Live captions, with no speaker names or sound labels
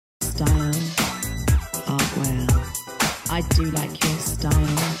style. Art well. I do like your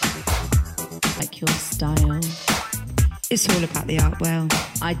style. Like your style. It's all about the art well.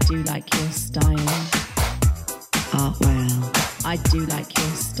 I do like your style. Art well. I do like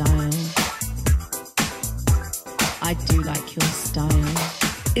your style. I do like your style.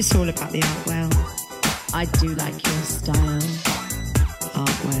 It's all about the art well. I do like your style.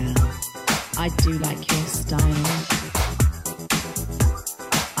 Art well. I do like your style.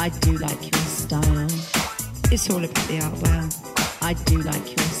 I do like your style. It's all about the art well. I do like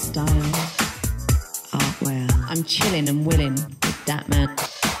your style. Art well. I'm chilling and willing with that man.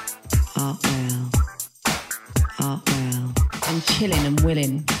 Art well. Art well. I'm chilling and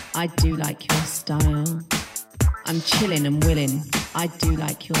willing. I do like your style. I'm chilling and willing. I do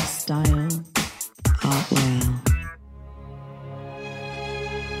like your style. Art well.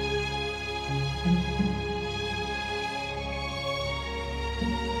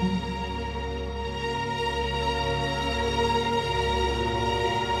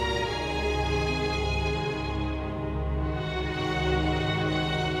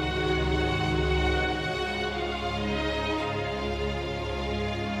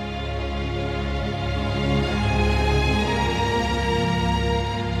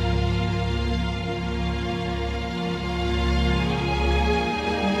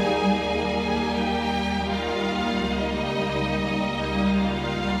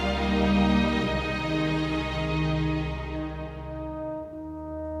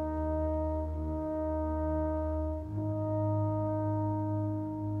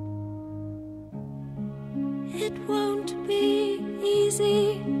 It won't be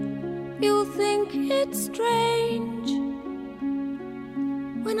easy, you'll think it's strange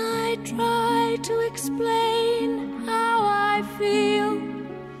when I try to explain how I feel,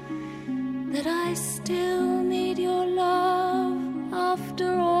 that I still need your love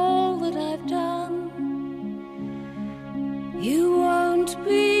after all that I've done. You won't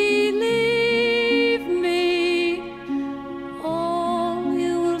believe me, all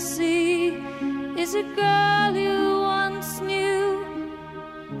you will see is a girl you once knew,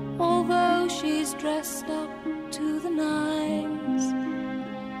 although she's dressed up to the nines,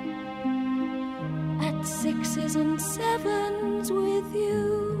 at 6s and 7s with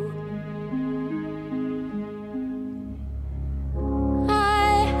you.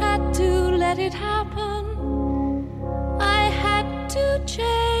 I had to let it happen, I had to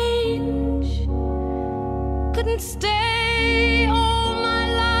change, couldn't stay all my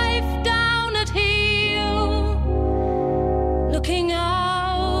life down at heel, looking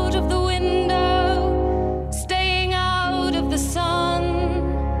out of the window, staying out of the sun.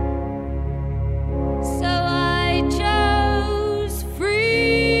 So I chose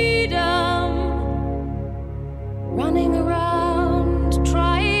freedom, running around,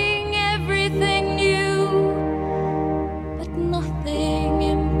 trying everything new, but nothing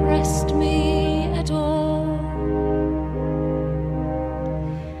impressed me at all.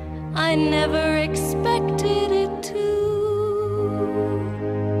 I never expected it to.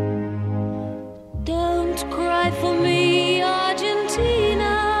 Don't cry for me,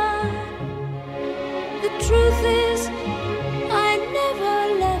 Argentina. The truth is, I never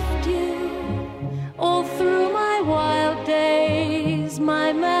left you. All through my wild days,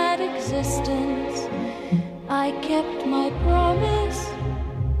 my mad existence, I kept my promise.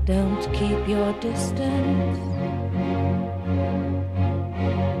 Don't keep your distance.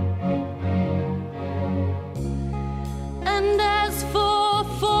 And as for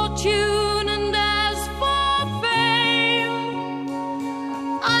fortune and as for fame,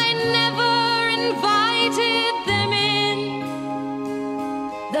 I never invited them in,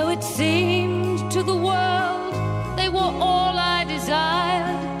 though it seemed to the world they were all I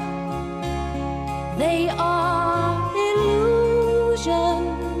desired. They are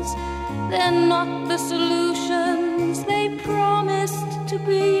illusions, they're not the solutions they promised to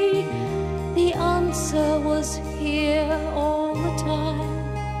be. The answer was here all the time.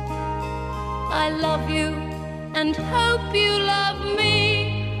 I love you and hope you love me.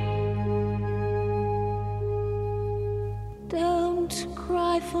 Don't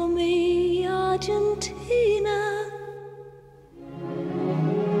cry for me, Argentina.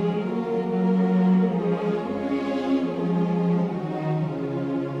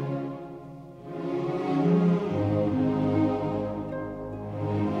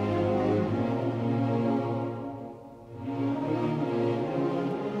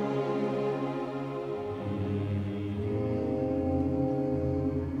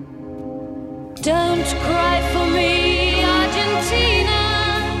 Don't cry for me, Argentina.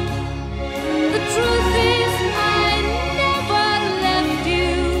 The truth is, I never left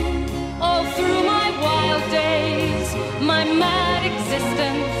you.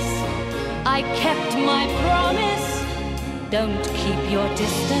 I kept my promise. Don't keep your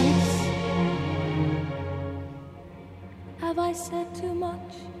distance. Have I said too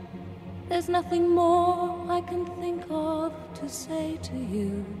much? There's nothing more I can think of to say to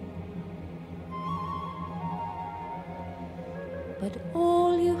you. But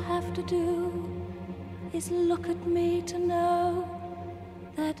all you have to do is look at me to know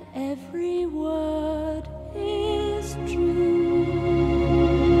that every word is true.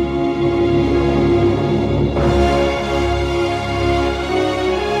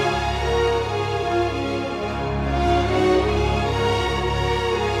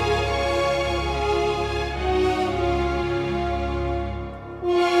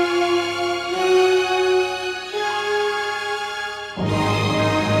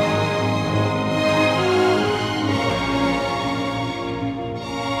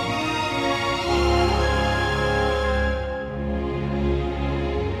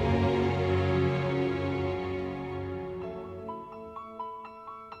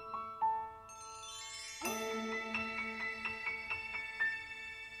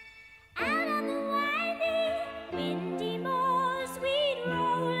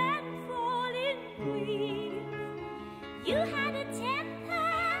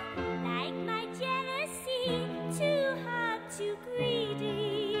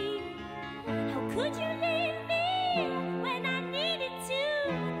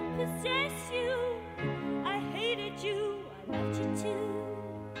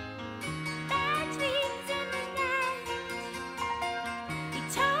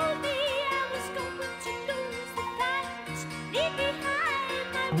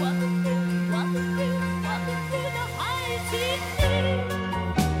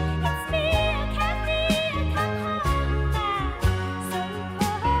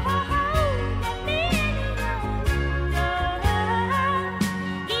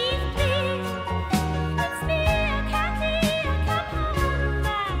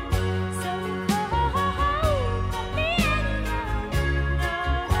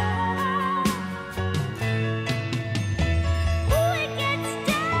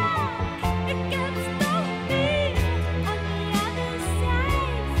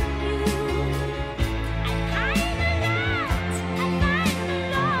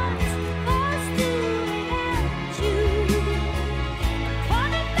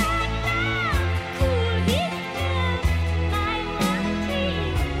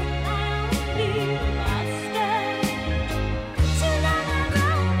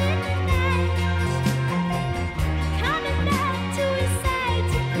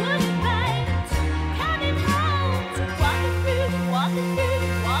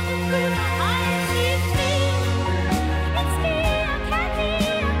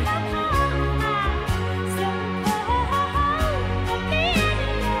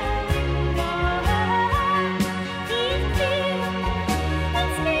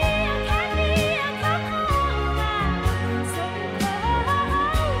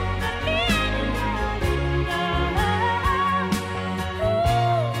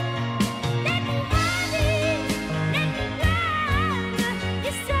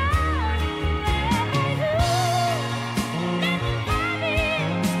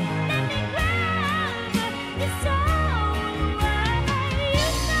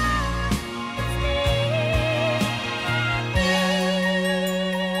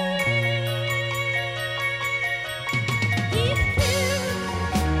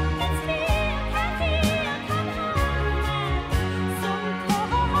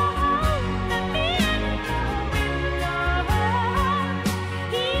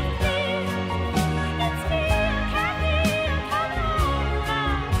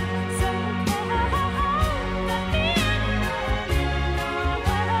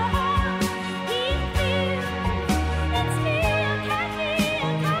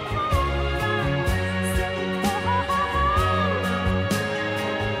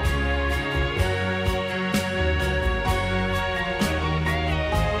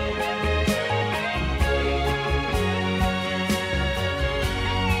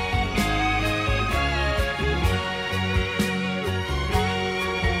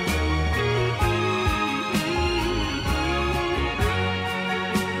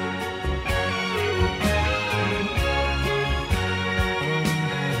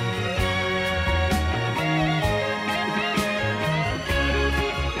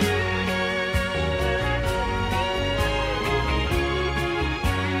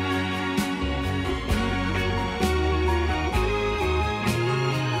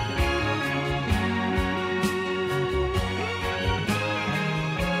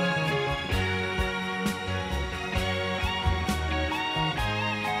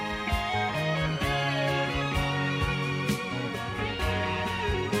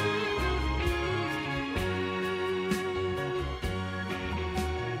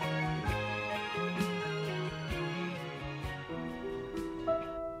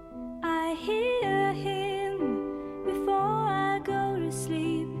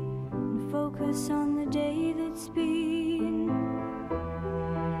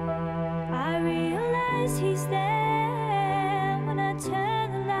 he's there when I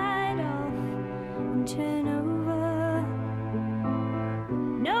turn the light off and turn over.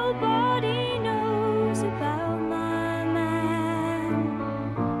 Nobody knows about my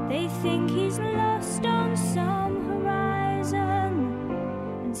man. They think he's lost on some horizon,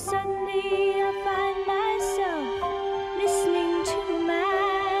 and suddenly I find myself listening to a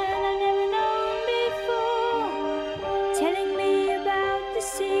man I never known before, telling me about the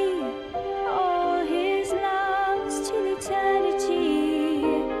sea, all his loves till eternity.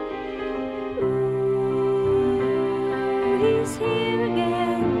 Ooh, he's here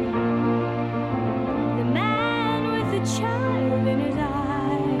again, the man with the child in his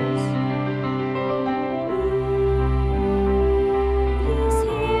eyes. Ooh, he's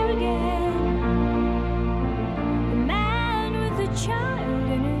here again, the man with the child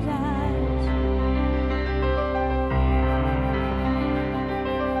in his eyes.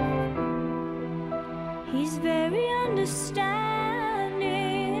 He's very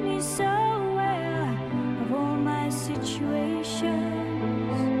understanding, he's so aware of all my situations.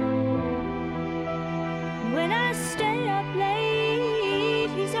 When I stay up late,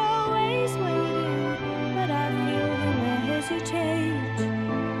 he's always waiting, but I feel him hesitate.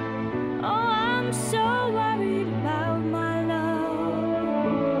 Oh, I'm so worried about my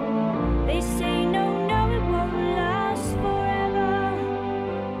love. They say no, it won't last forever.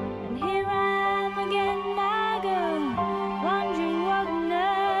 And here I am again, my girl, wondering what on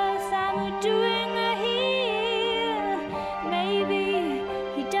earth I'm doing here. Maybe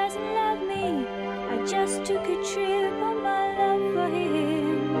he doesn't love me, I just took a trip on my love for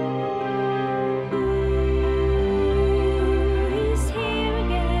him. Ooh, he's here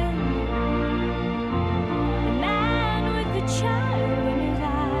again, the man with the child in his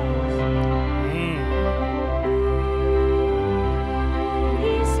eyes. Ooh,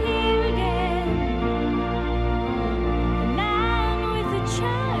 he's here again, the man with the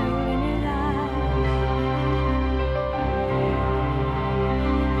child in his eyes.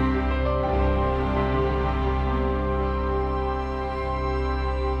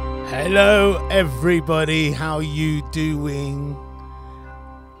 Hello, everybody. How you doing?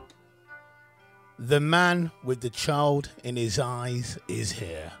 The man with the child in his eyes is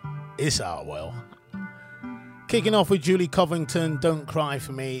here. It's Artwell. Kicking off with Julie Covington, Don't Cry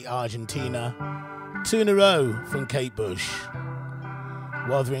For Me, Argentina. 2 in a row from Kate Bush,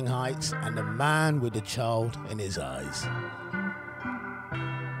 Wuthering Heights, and The Man with the Child in His Eyes.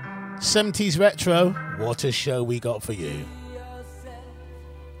 70s retro, what a show we got for you.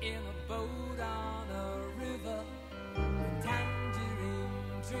 In a boat on a river with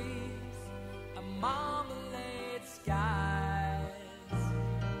tangerine trees and marmalade skies.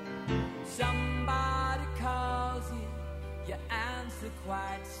 Somebody calls you, you answer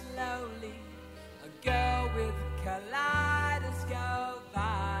quite slowly. A girl with kaleidoscope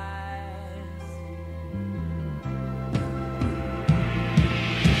eyes.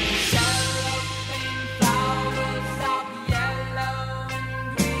 Cellophane flowers of yellow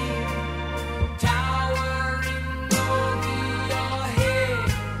and green, towering over your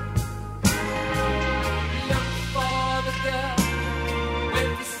head. Look for the girl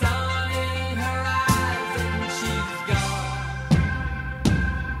with the sun in her eyes, and she's gone.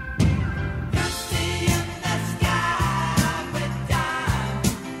 Lucy in the sky with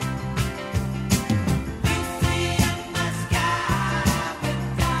diamonds. Lucy in the sky with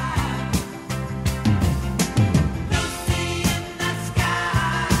diamonds. Lucy in the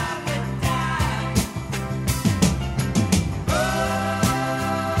sky with diamonds.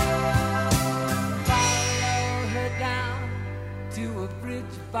 Follow her down to a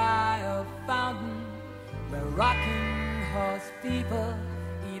bridge by a fountain where rocking horse people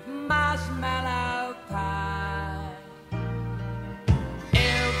eat marshmallow pie.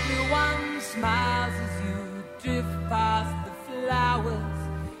 Everyone smiles as you drift past the flowers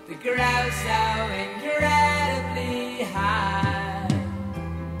that grow so incredibly high.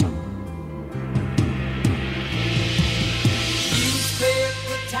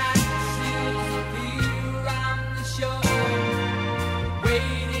 Newspaper taxis appear on the shore,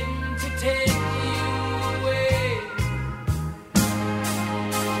 waiting to take you away.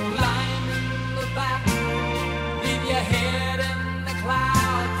 Climb in the back, leave your head in the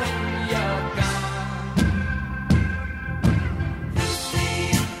clouds, and you're gone. Lucy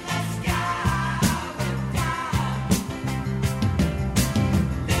in the sky with diamonds.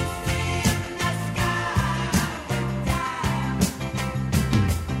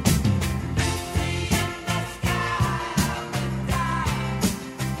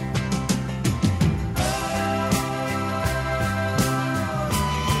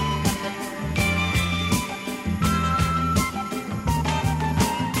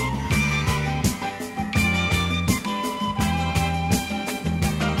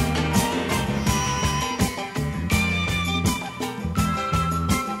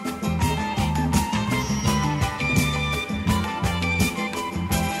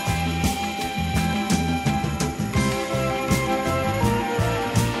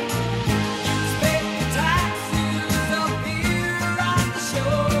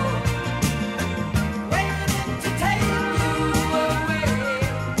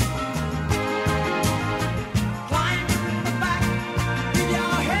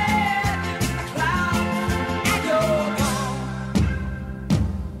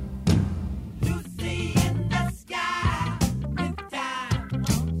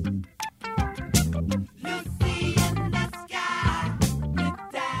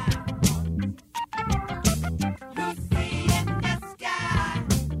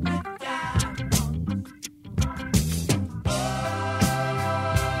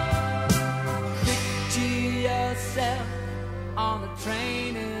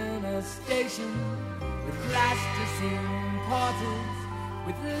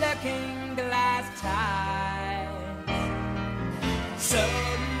 looking glass ties.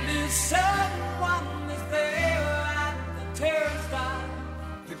 Suddenly someone is there at the turnstile,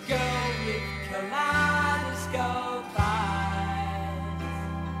 the girl with kaleidoscope eyes.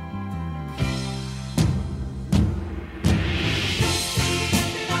 Lucy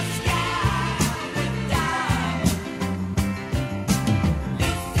in the sky with diamonds.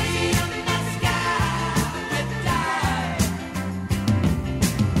 Lucy in the sky with diamonds.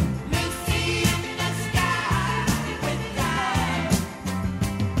 Lucy in the sky with diamonds.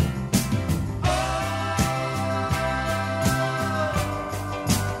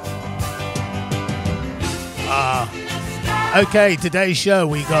 Okay, today's show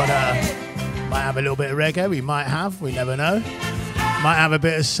we got might have a little bit of reggae, we never know. Might have a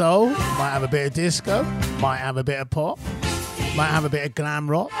bit of soul, might have a bit of disco, might have a bit of pop, might have a bit of glam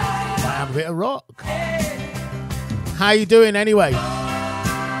rock, might have a bit of rock. How you doing anyway?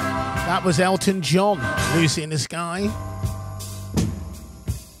 That was Elton John, Lucy in the Sky.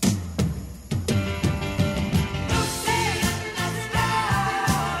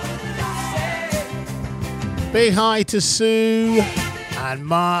 Big hi to Sue and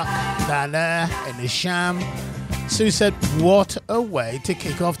Mark down there in the Sham. Sue said, what a way to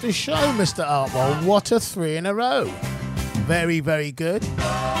kick off the show, Mr. Artwell. What a 3 in a row. Very, very good.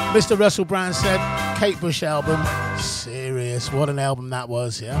 Mr. Russell Brand said, Kate Bush album. Serious. What an album that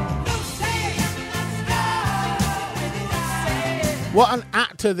was, yeah. What an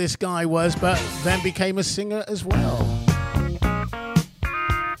actor this guy was, but then became a singer as well.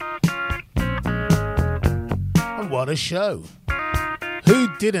 What a show. Who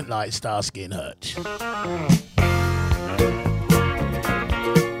didn't like Starsky and Hutch?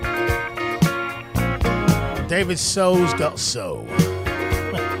 David Soul's got soul.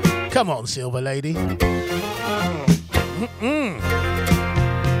 Come on, Silver Lady.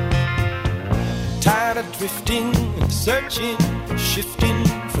 Tired of drifting, searching, shifting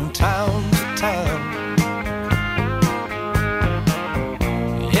from town to town.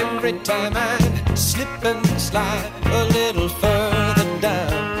 Every time I slip and slide a little further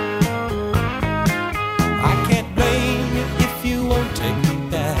down. I can't blame you if you won't take me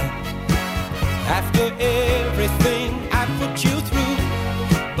back after everything I put you through.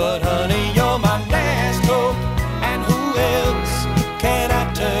 But honey, you're my last hope, and who else can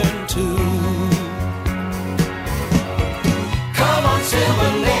I turn to? Come on,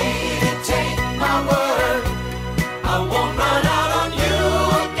 Silver Lady, take my word, I won't run out on you.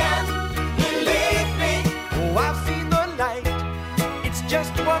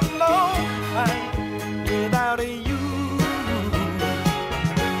 Just one long night without you.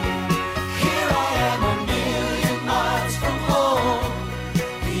 Here I am a million miles from home.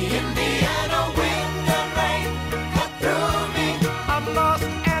 The Indiana wind and rain cut through me. I'm lost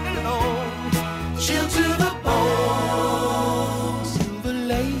and alone, chilled to the bone. Silver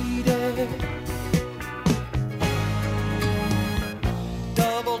Lady,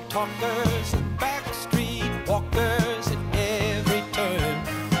 double talkers and backstreet walkers and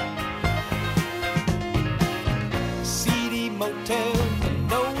motels and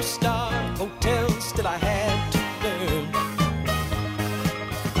no-star hotels, still I had to learn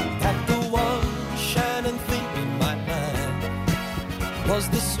that the one shining thing in my mind was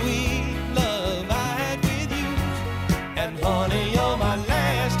the sweet love I had with you. And honey, you're my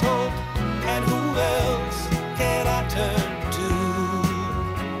last hope, and who else can I turn to?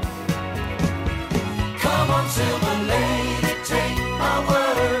 Come on, Silver Lady, take my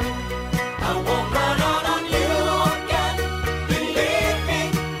word, I won't run out on you.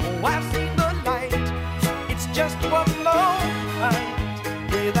 Just one long night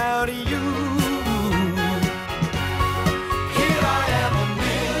without you. Here I am a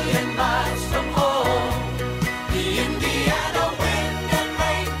million miles from home. The Indiana wind and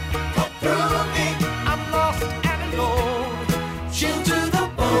rain cut through me. I'm lost and alone, chilled to the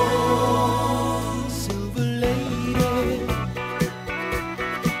bone. Silver Lady.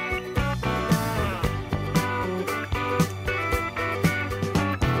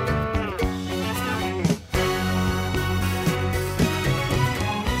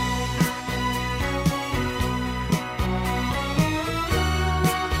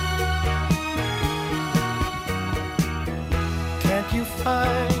 You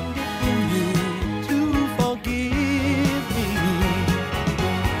find it in you to forgive me,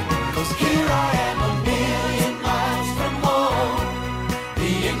 'cause here I am a million miles from home.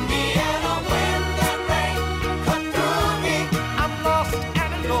 The Indiana wind and rain cut through me. I'm lost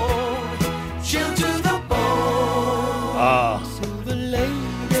and alone, chilled to the bone. Silver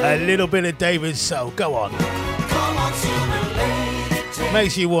Lady, a little bit of David Soul. Go on. Come on, Silver Lady, take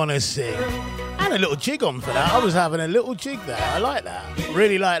Makes you want to sing. And a little jig on for that. I was having a little jig there. I like that.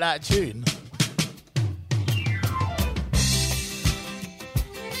 Really like that tune.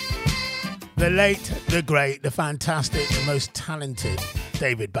 The late, the great, the fantastic, the most talented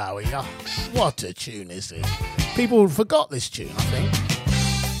David Bowie. Oh, what a tune is this? People forgot this tune, I think.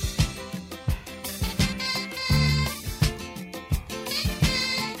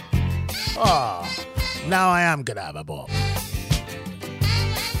 Oh, now I am going to have a bop.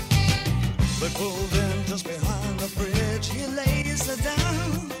 We pulled in just behind the bridge. He lays her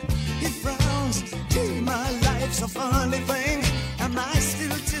down. He frowns. Gee, my life's a funny thing. Am I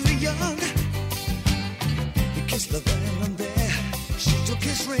still too young? He kissed the venom there. She took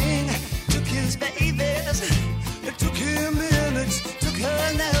his ring, took his babies. It took him minutes, took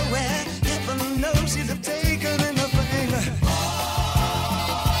her nowhere. Heaven knows he'd have taken anything. All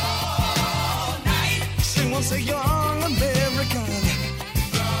night. She wants a young American.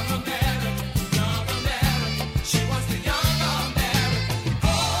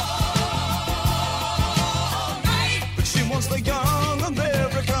 The young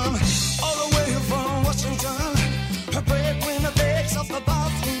American, all the way from Washington. Her breadwinner begs off the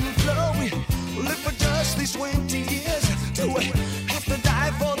bathroom floor. We live for just these 20 years. Do we have to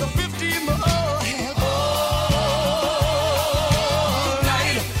die for the 50 more? And all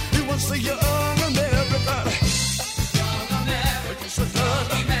night, he wants the young American. Young American, so young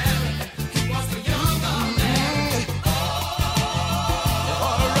American. He wants the young American.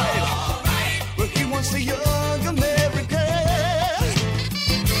 All right, well, he wants the young American.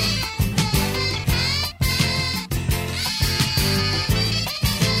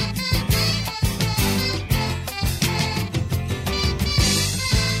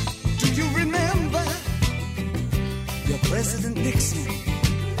 President Nixon,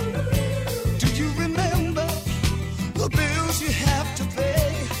 do you remember the bills you have to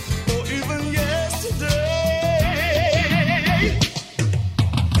pay, or even yesterday?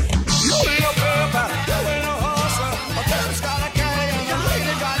 You ain't a purple, you ain't a horse, a girl's got a cane, a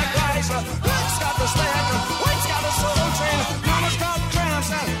lady got a Chrysler, black's got the stand, white's got a soul train, mama's got cramps,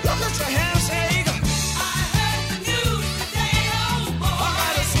 and look at your handshake. I heard the news today, oh boy. All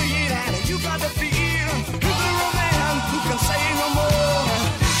right, sweetheart, you got the feet. Who can say no more?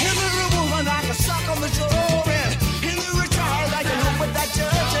 In the woman I can suck on the jaw. In the retired I can help with that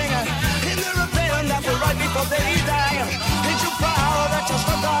judging. In the rebellion that will right before they die. Ain't you proud that you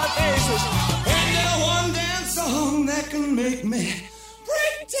stuck our faces? Ain't there one dance song that can make me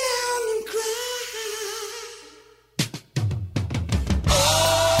break down and cry? Oh,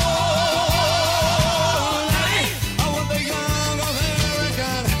 night, I want the young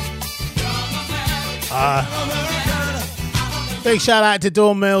American. Big shout out to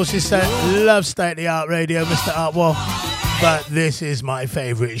Dawn Mills. She said, love State of the Art Radio, Mr. Upwell. But this is my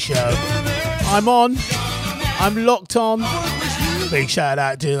favourite show. I'm on. I'm locked on. Big shout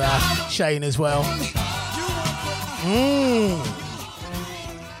out to Shane as well.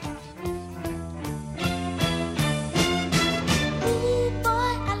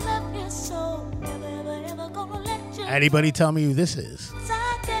 Anybody tell me who this is?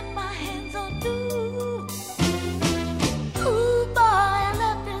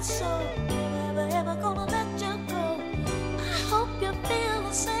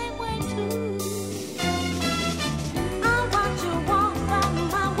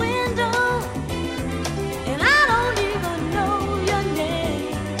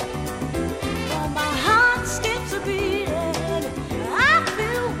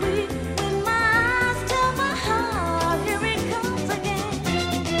 Again.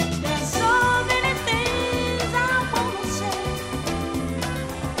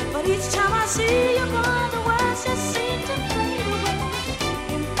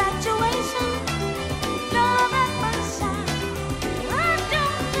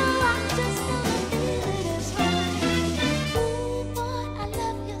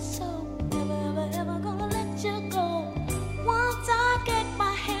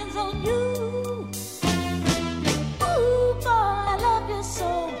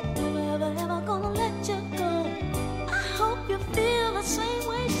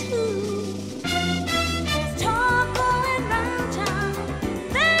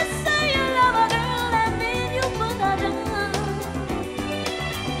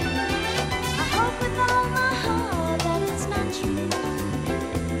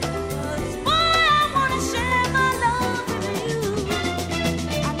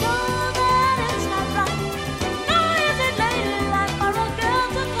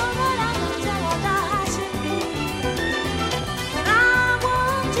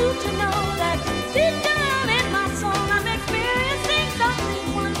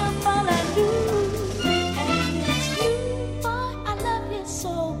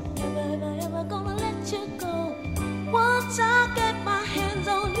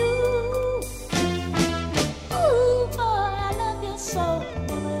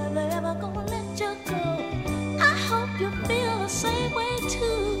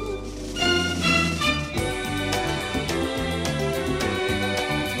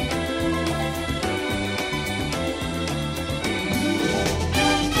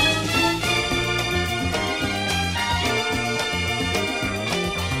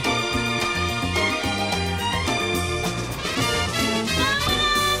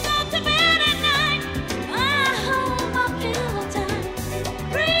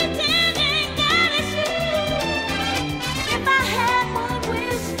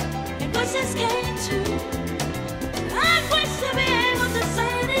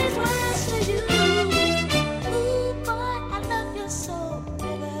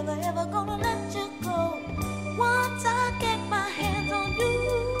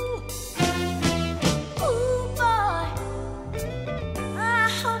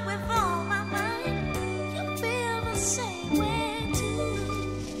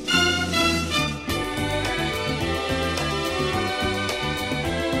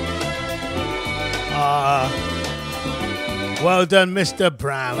 Well done, Mr.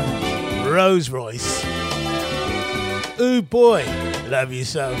 Brown. Rose Royce. Ooh boy, love you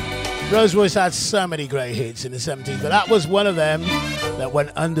so. Rose Royce had so many great hits in the 70s, but that was one of them that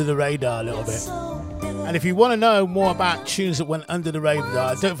went under the radar a little bit. And if you want to know more about tunes that went under the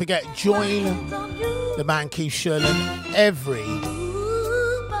radar, don't forget, join the man Keith Sherlin every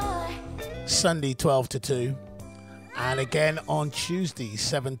Sunday 12 to 2. And again on Tuesday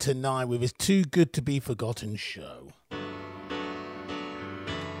 7 to 9 with his Too Good to Be Forgotten show.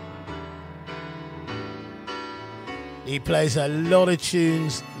 He plays a lot of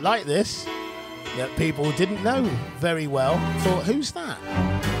tunes like this that people didn't know very well. Thought, who's that?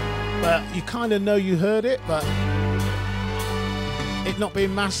 But you kind of know you heard it, but it not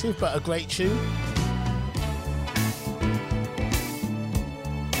being massive, but a great tune.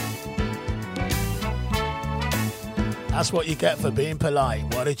 That's what you get for being polite.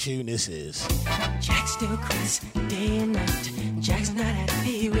 What a tune this is. Jack still cries day and night. Jack's not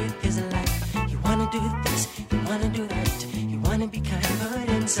happy with his life. You wanna do this, you wanna do that. You wanna be kind, but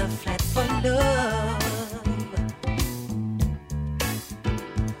ends up flat for love.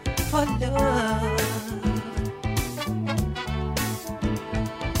 For love.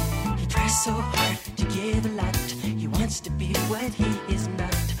 He tries so hard to give a lot. He wants to be what he is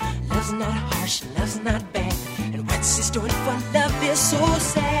not. Love's not harsh, love's not bad. And what's he doing for love is so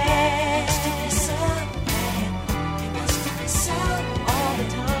sad. He wants to be so bad. He wants to be so all the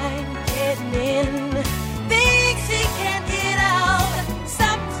time getting in. Things he can't get out.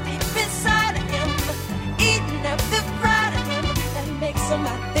 Something's deep inside of him, eating up the pride of him. That makes him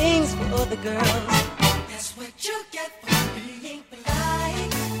my things for the girls. That's what you get for being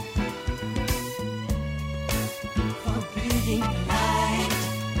polite. For being polite.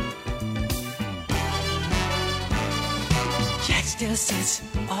 Jack still sits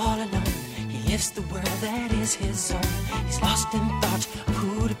all alone. He lives the world that is his own. He's lost in thought of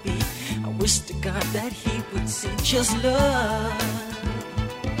who to be. I wish to God that he would see just love.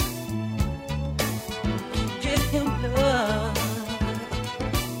 Give him love.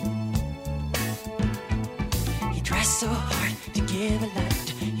 He tries so hard to give a lot.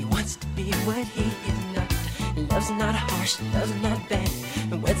 He wants to be what he is not. Love's not harsh, love's not bad.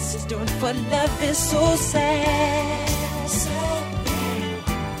 And what's he doing for love is so sad. So bad.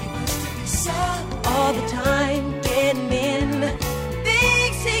 He wants to be so all the time getting in.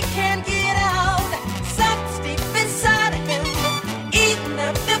 Things he can't get out. Something's deep inside of him, eating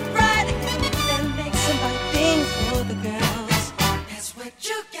up the pride of him. That makes him buy things for the girls. That's what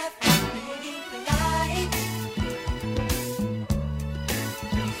you get for being polite.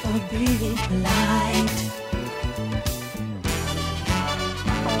 For being polite.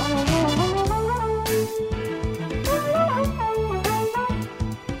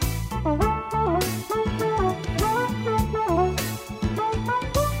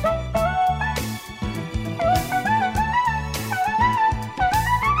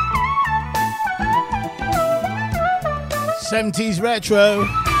 70s retro.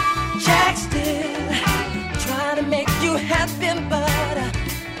 Jack still trying to make you happy, but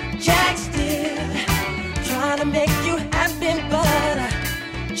Jack still trying to make you happy, but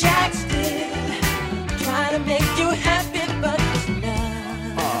Jack still trying to make you happy, but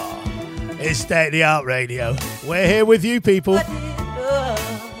love. It's State of the Art Radio. We're here with you, people.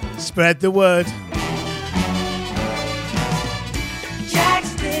 Spread the word. Jack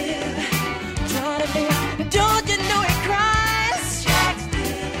still trying to make. Don't you know he cries? Jack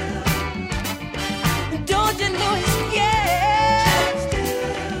still. Don't you know he's scared? Jack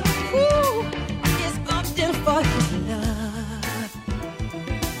still. Woo. He's often for his love.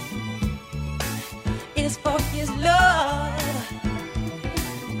 It's for his love.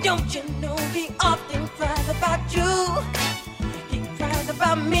 Don't you know he often cries about you? He cries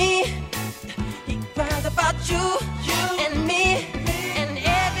about me. He cries about you and me and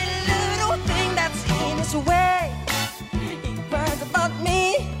every little thing that's in his way. He cries about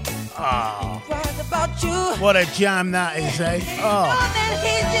me. Oh, He cries about you. what a jam that is, eh? Oh, Oh, then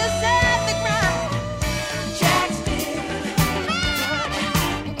he just had to cry. Jack still.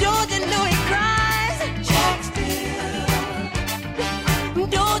 Don't you know he cries? Jack still.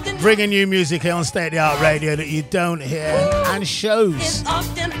 Don't you know bringing new music here on State of the Art Radio that you don't hear, and shows it's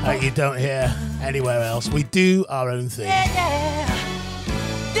often that you don't hear anywhere else. We do our own thing. yeah.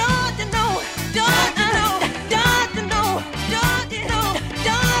 Don't you know? Don't you know? Don't you know? Don't you know?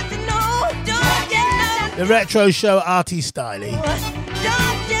 Don't you know? Don't you know? The retro show, Artie Stiley.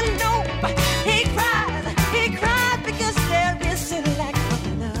 Don't you know? He cried because there is a lack of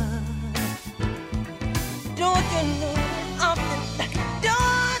love. Don't you know?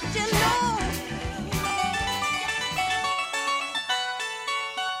 Don't you know?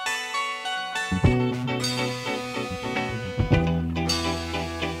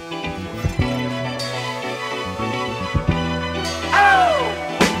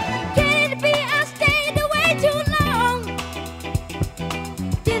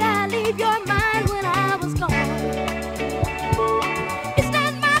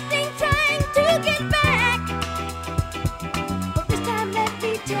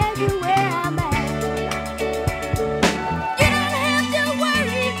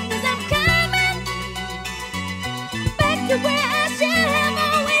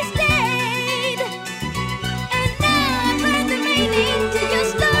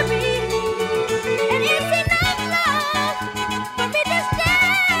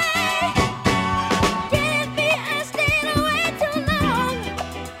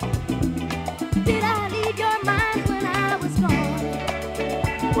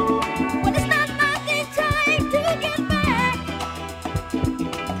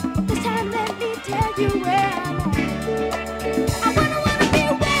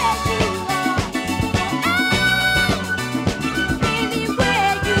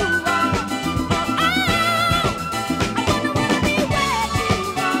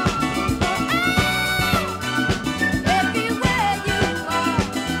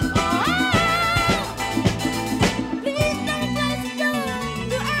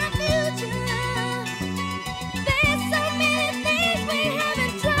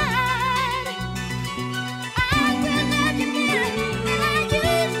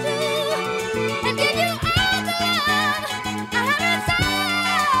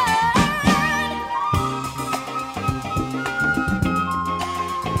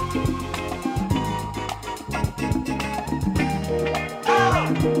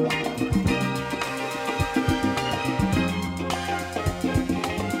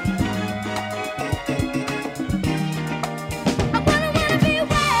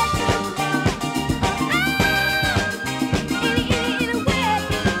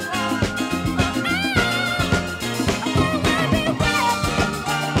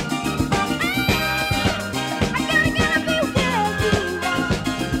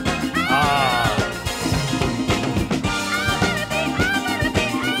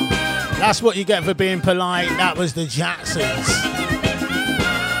 That's what you get for being polite. That was the Jacksons.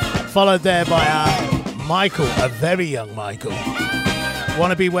 Followed there by Michael, a very young Michael.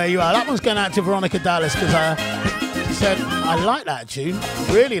 Wanna Be Where You Are. That one's going out to Veronica Dallas because she said, I like that tune.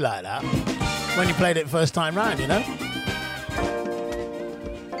 Really like that. When you played it first time round, you know?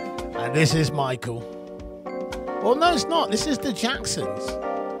 And this is Michael. Well, no, it's not. This is the Jacksons.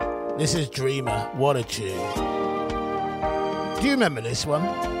 This is Dreamer. What a tune. Do you remember this one?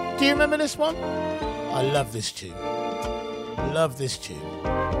 Do you remember this one? I love this tune. Love this tune.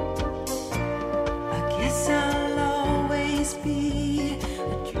 I guess I'll always be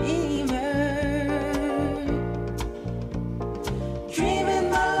a dreamer, dreaming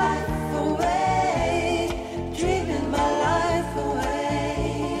my life away, dreaming my life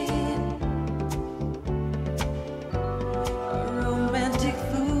away. A romantic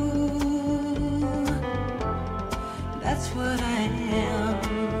fool, that's what I am.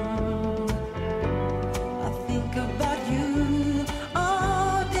 About you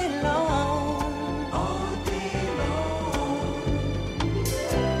all day long,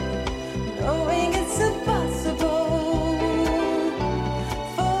 knowing it's impossible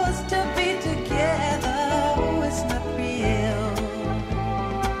for us to be together. Oh, it's not real.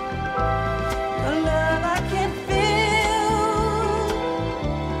 Your love I can feel.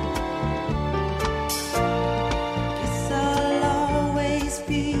 Guess I'll always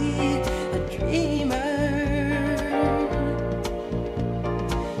be a dreamer.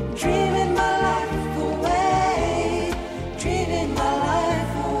 Dreaming my life away, dreaming my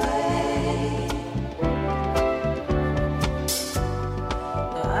life away.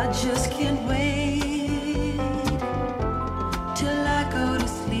 I just can't wait till I go to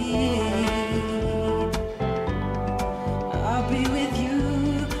sleep. I'll be with you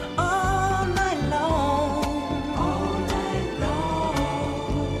all night long, all night long.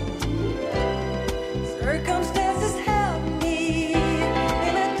 Circumstances help me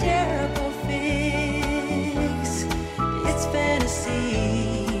in a terrible fix. It's fantasy.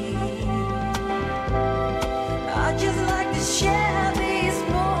 I just like to share these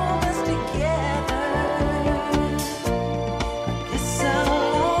moments together. I guess I'll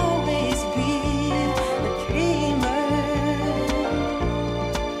always be a dreamer,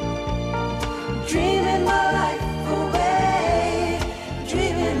 dreaming my life away,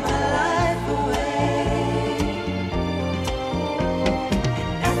 dreaming my life away.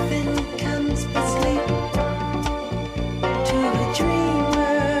 Nothing comes but sleep to a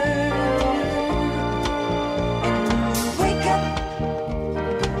dreamer. And when you wake up,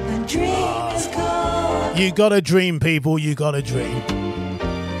 the dream is gone. You gotta dream, people. You gotta dream.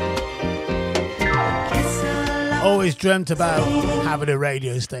 Guess I'll Always dreamt about having a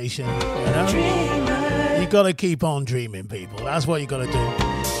radio station, you know? dreamer, You gotta keep on dreaming, people. That's what you gotta do.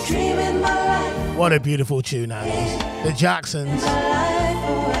 dreaming my life, What a beautiful tune that is. The Jacksons. life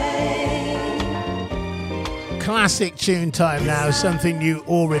away. Classic tune time now. Something you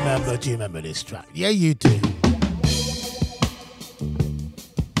all remember. Do you remember this track? Yeah, you do.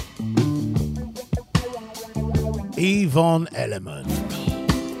 Yvonne Elliman.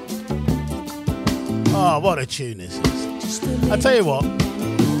 Oh, what a tune this is. I tell you what,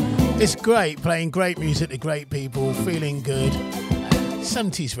 it's great playing great music to great people, feeling good.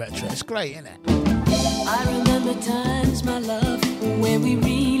 70s retro, it's great, isn't it? I remember times, my love, when we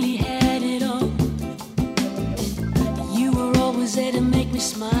really had it on. You were always there to make me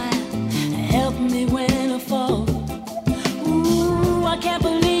smile, help me when I fall. Ooh, I can't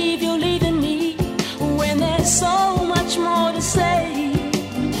believe you're leaving me when there's so much more to say.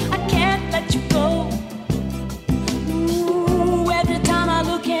 I can't let you go. Ooh, every time I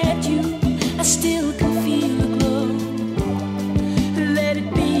look at you, I still can feel the glow. Let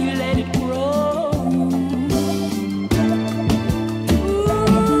it be, let it grow.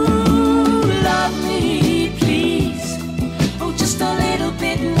 Ooh, love me, please. Oh, just a little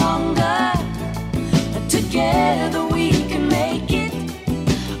bit longer. Together we can make it.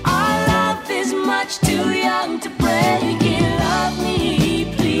 Our love is much too young to break it. Love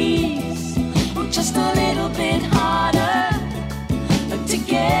me, please. Oh, just a little bit harder.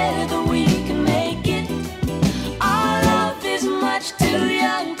 Together we can make it. Our love is much too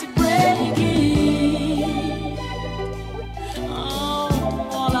young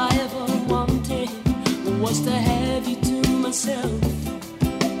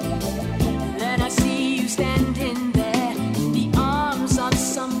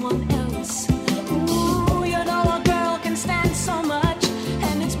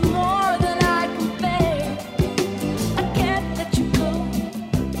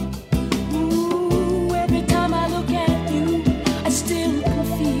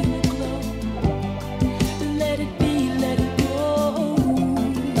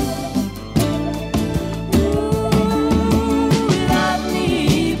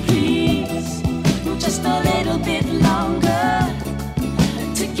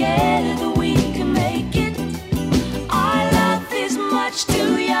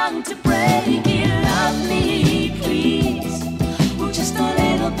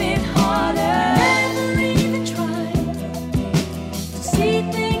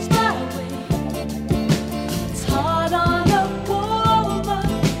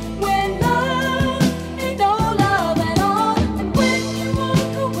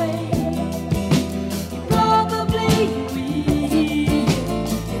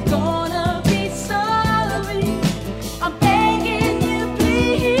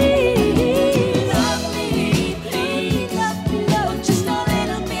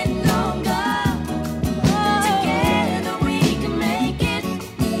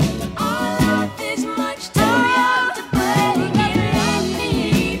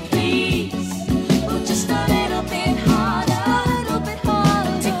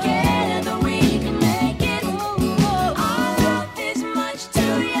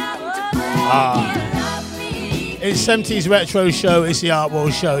It's 70s Retro Show, it's the Art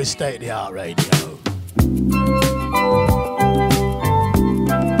World Show, it's State of the Art Radio.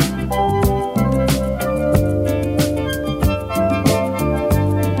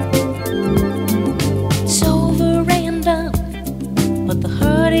 It's over and done, but the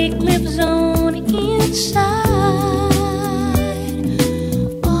heartache lives on inside.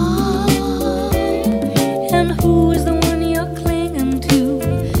 Oh, and who is the one you're clinging to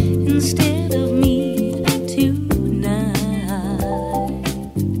instead of me tonight?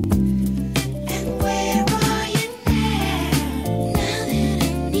 And where are you now that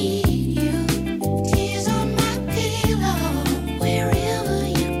I need you? Tears on my pillow, wherever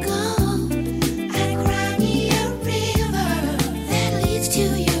you go. I cry me a river that leads to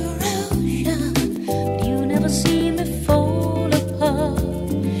your ocean. But you never see me fall apart.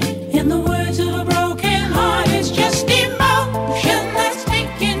 In the words of a broken heart, it's just emotion that's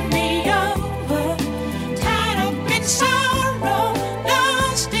taking me over. Tied up in sorrow,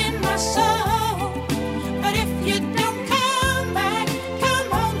 lost in my soul. But if you don't come back, come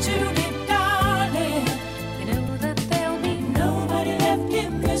home to me, darling. You know that there'll be nobody left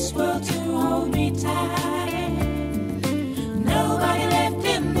in this world to hold me tight. Nobody left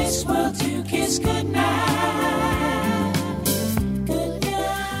in this world to kiss goodnight.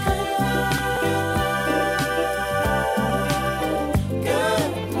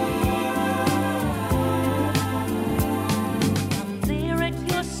 I'm there at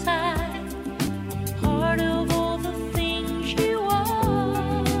your side, part of all the things you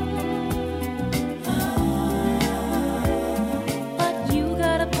are. But you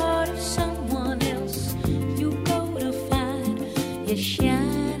got a part of someone else. You go to find your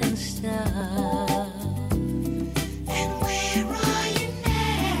shining star. And where are you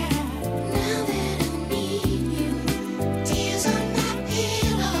now that I need you? Tears on my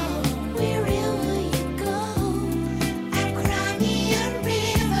pillow, wherever you go. I cry me a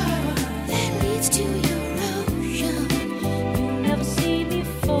river that leads to your ocean. You never see me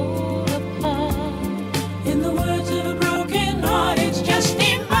fall apart. In the words of a broken heart, it's just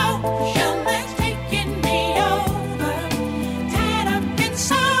emotion that's taking me over. Tied up in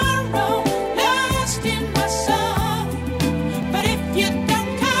sorrow, lost in my soul. But if you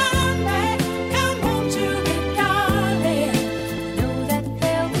don't come back, come home to me, darling. Know that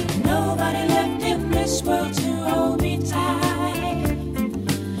there'll be nobody left in this world to hold me tight.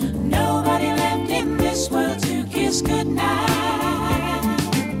 Nobody left in this world to kiss goodnight.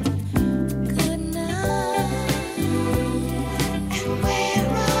 Good night. And where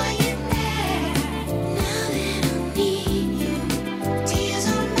are you now that I need you? Tears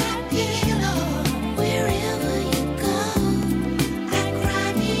on my pillow, wherever you go. I cry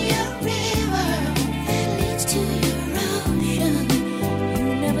me a river that leads to your ocean.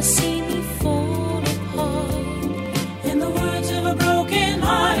 You never see me fall apart. In the words of a broken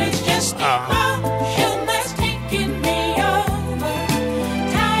heart, it's just emotion that's taking me over.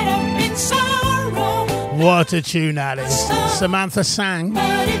 Tied up in sorrow, What a tune that is. Samantha Sang.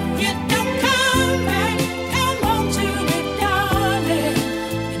 but if you don't come back, come home to me, darling.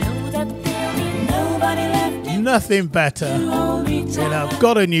 You know that there'll be nobody left in Nothing better. hold me tight. And I've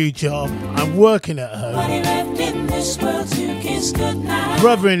got a new job. I'm working at home. Nobody left in this world to kiss goodnight.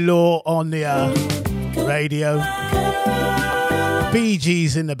 Brother-in-law on the radio. Bee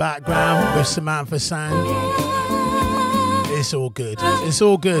Gees in the background with Samantha Sang. It's all good. It's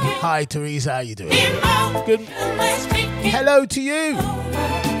all good. Hi, Teresa. How you doing? Good. Let's take it Hello to you.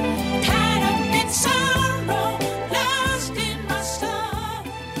 tied up in sorrow, lost in my soul.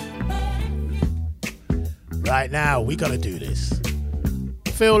 Right now, we gotta do this.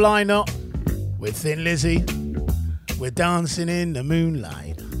 Phil Lynott with Thin Lizzy. We're dancing in the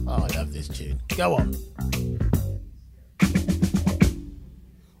moonlight. Oh, I love this tune. Go on.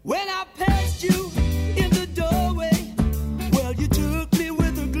 When I passed you in the doorway, well, you took me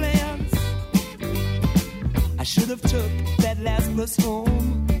with a glance. I should have took that last bus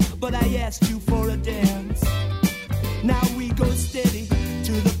home, but I asked you for a dance. Now we go steady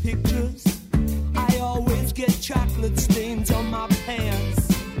to the pictures. I always get chocolate stains on my pants.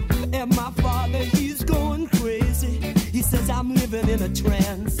 And my father, he's going crazy. He says I'm living in a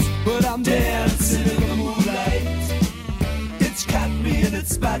trance, but I'm dancing in the moonlight. It's got me in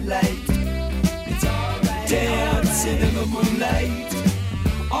its spotlight. It's alright. Dancing in the moonlight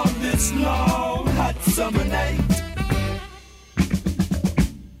on this long hot summer night.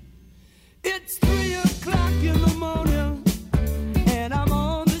 It's 3 o'clock in the morning, and I'm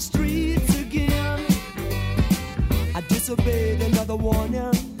on the streets again. I disobeyed another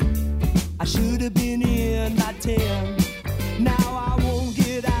warning. I should have been in by 10. Now I won't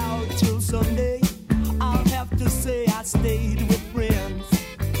get out till sunset.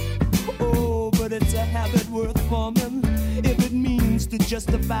 just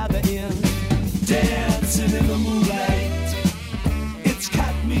a feather in. Dancing in the moonlight, it's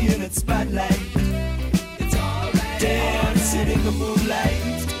caught me in its spotlight. It's alright. Dancing in the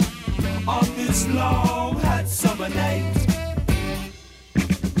moonlight on this long hot summer night.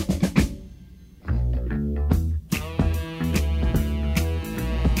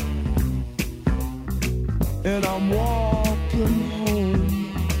 And I'm walking home.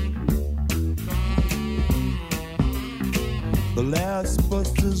 The last bus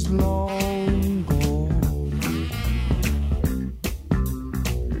is long gone,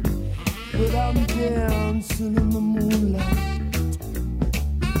 but I'm dancing in the moonlight.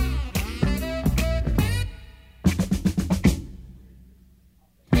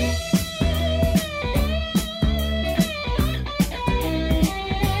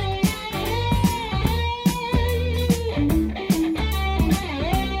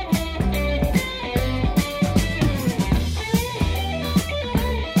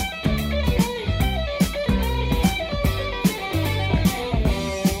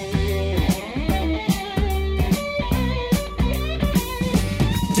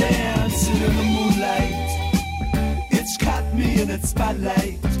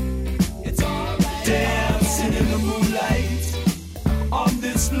 Spotlight. It's alright. Dancing in the moonlight on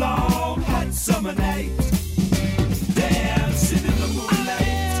this long hot summer night. Dancing in the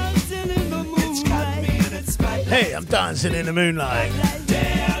moonlight. It's caught me in its spotlight. Hey, I'm dancing in the moonlight.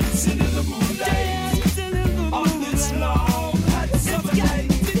 Dancing in the moonlight on this long hot summer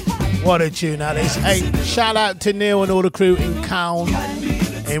night. What a tune that is. Hey, shout out to Neil and all the crew in Cowan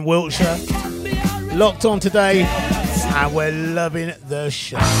in Wiltshire. Locked on today. And we're loving the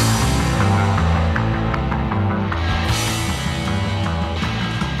show.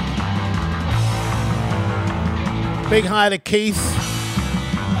 Big hi to Keith.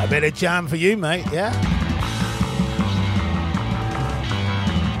 A bit of jam for you, mate, yeah?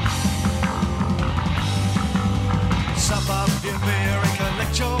 Sup up your beer and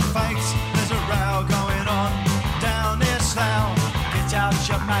collect your face. There's a row going on down near Slough. Get out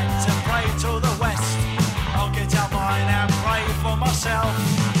your mat and pray to the west. I'll get out mine and pray for myself.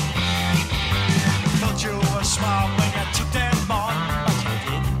 Thought you were smart when you took them on, but you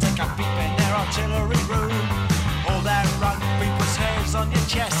didn't take a peep in their artillery room. All that rugby puts hairs on your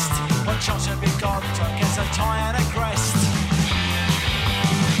chest. What chance have you got against a tie and a crest?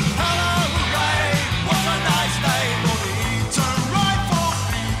 Hello, Ray, what a nice day for the Eton Rifles.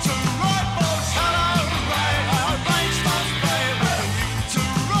 Eton Rifles. Hello, Ray, I arranged those play with the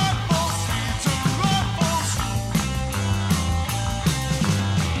Eton Rifles. Eton Rifles.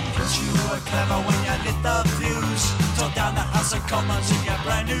 Cause you were clever when you lit the fuse. Tore down the House of Commons in your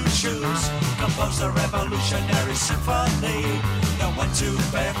brand new shoes. Composed a revolutionary symphony. Then went to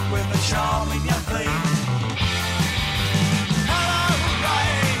bed with a charm in your plea. Hello,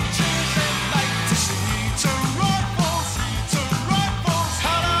 Ray, cheers and late to see two rifles. Two rifles.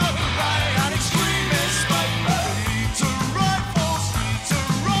 Hello, Ray, an extremist mate. Two rifles. Two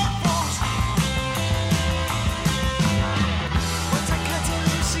rifles. What a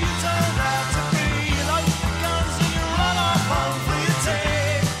catalyst you turned out to be. You load the guns and you run off home for your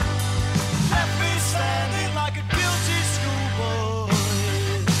tea. Left me standing like a guilty schoolboy.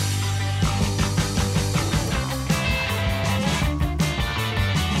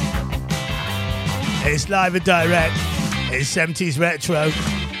 It's live and direct. It's 70s retro.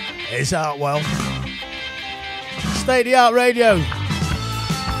 It's Artwell. State of the Art Radio.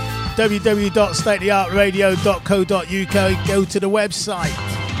 www.stateoftheartradio.co.uk. Go to the website.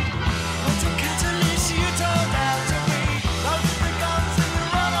 What a catalyst you turned out to be. Load the guns and you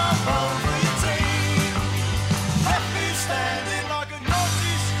run off home for your tea. Left me standing like a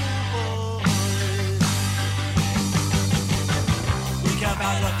naughty schoolboy. We came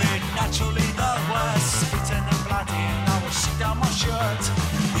out of it naturally the worst. Spitting and bloody and I was shit down my shirt.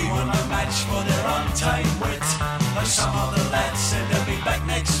 We were no match for their untamed wit. Though some of the lads said they'll be back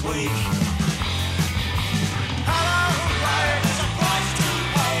next week. Hello, Ray, there's a price to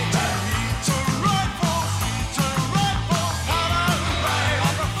pay. To rifles, to rifles. Hello, Ray, I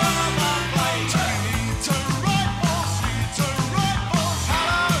prefer my blade. To rifles, to rifles.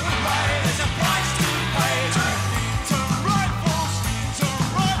 Hello, Ray, there's a price to pay. To rifles, to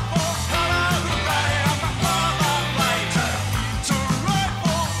rifles. Hello, Ray, I prefer my blade. To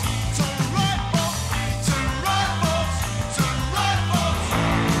rifles, to rifles. To rifles, to rifles.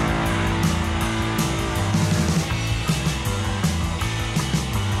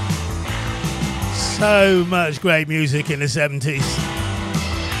 So much great music in the 70s.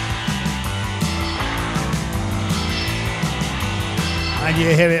 And you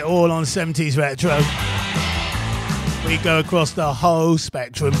hear it all on 70s retro. We go across the whole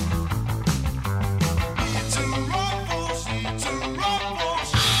spectrum.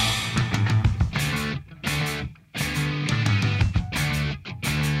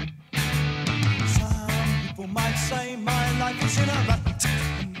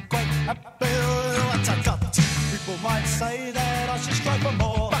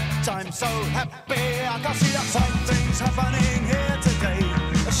 So happy, I can see that something's happening here today.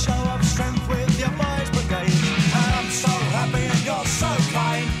 A show of strength with your boys brigade. And I'm so happy and you're so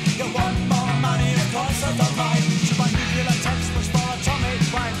kind. You want more money, of course, of the mind. To buy nuclear textbooks for atomic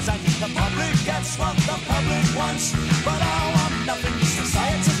rhymes. And the public gets what the public wants. But I want nothing,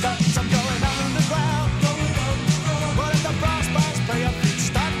 society does. I'm going underground, going underground. What if the brass bands play a beat,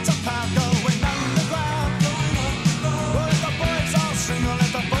 start to pound, going underground, going underground. What if the boys all sing, or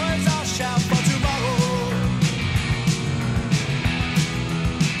let the boys all shout for tomorrow?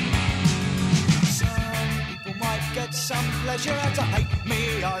 Some people might get some pleasure out to hate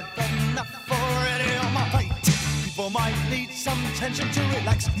me. I've enough already on my plate. People might need some tension to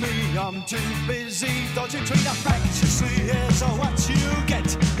relax me. I'm too busy dodging between the facts. You see, here's what you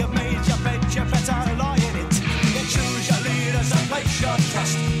get. You made your bed, you better lie in it. You choose your leaders and place your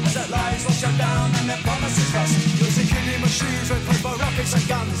trust. As their lies wash you down and their promises rust. Using killing machines with paper, rockets and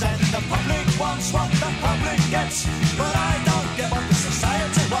guns. And the public wants what the public gets. But I don't get what the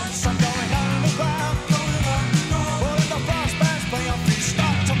society wants. I'm going underground, going underground. All of the brass bands play on beat,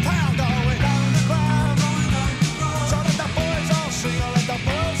 start to pound. Going underground, going underground. So let the boys all sing, or let the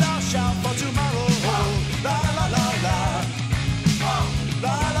boys all shout for tomorrow. La la la la.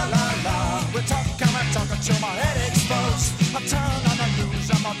 La la la la. We're talking till my head explodes. I turn on the news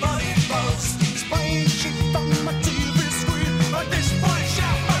and my body blows. Spraying shit on my TV screen. But this boy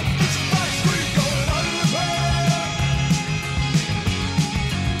shout, but this boy scream. Going underground.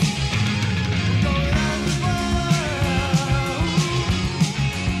 Going underground.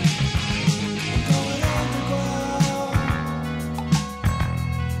 Going underground.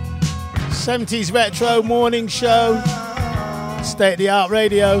 70s retro morning show. State of the art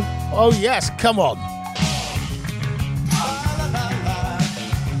radio. Oh, yes, come on.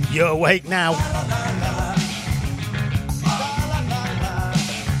 You're awake now.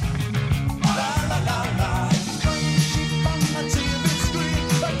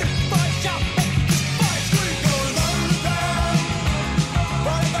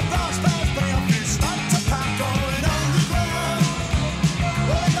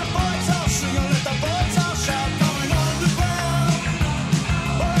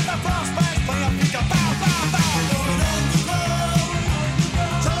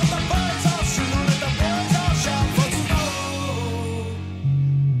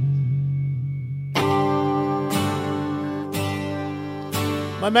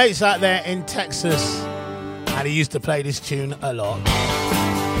 My mate's out there in Texas, and he used to play this tune a lot.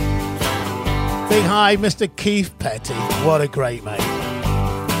 Big hi, Mr. Keith Petty. What a great mate.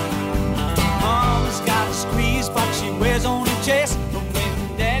 Mama's got a squeeze box she wears on her chest. But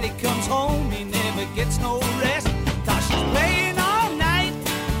when daddy comes home, he never gets no rest. Cause she's playing all night,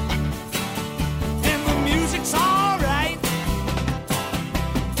 and the music's alright.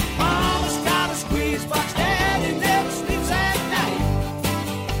 Mama's got a squeeze box, daddy never sleeps at night.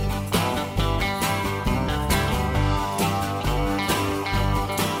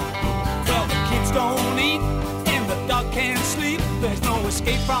 Well, the kids don't eat, and the dog can't sleep. There's no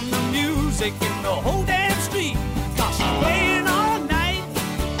escape from the music in the whole damn street. Cause she's playing all night,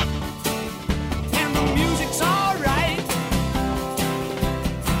 and the music's alright.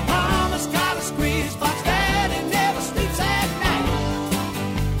 Mama's got a squeeze box, daddy never sleeps at night.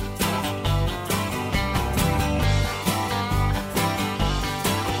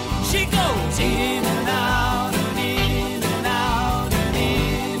 She goes in and out, and in and out, and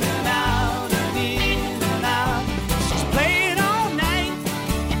in and out, and in and out. She's playing all night,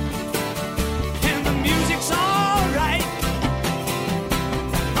 and the music's alright.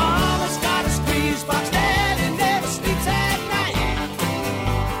 Mama's got a squeeze box, daddy never sleeps at night.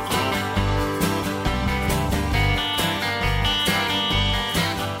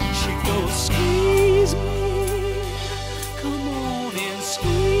 She goes, squeeze me, come on and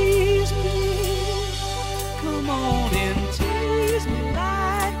squeeze me.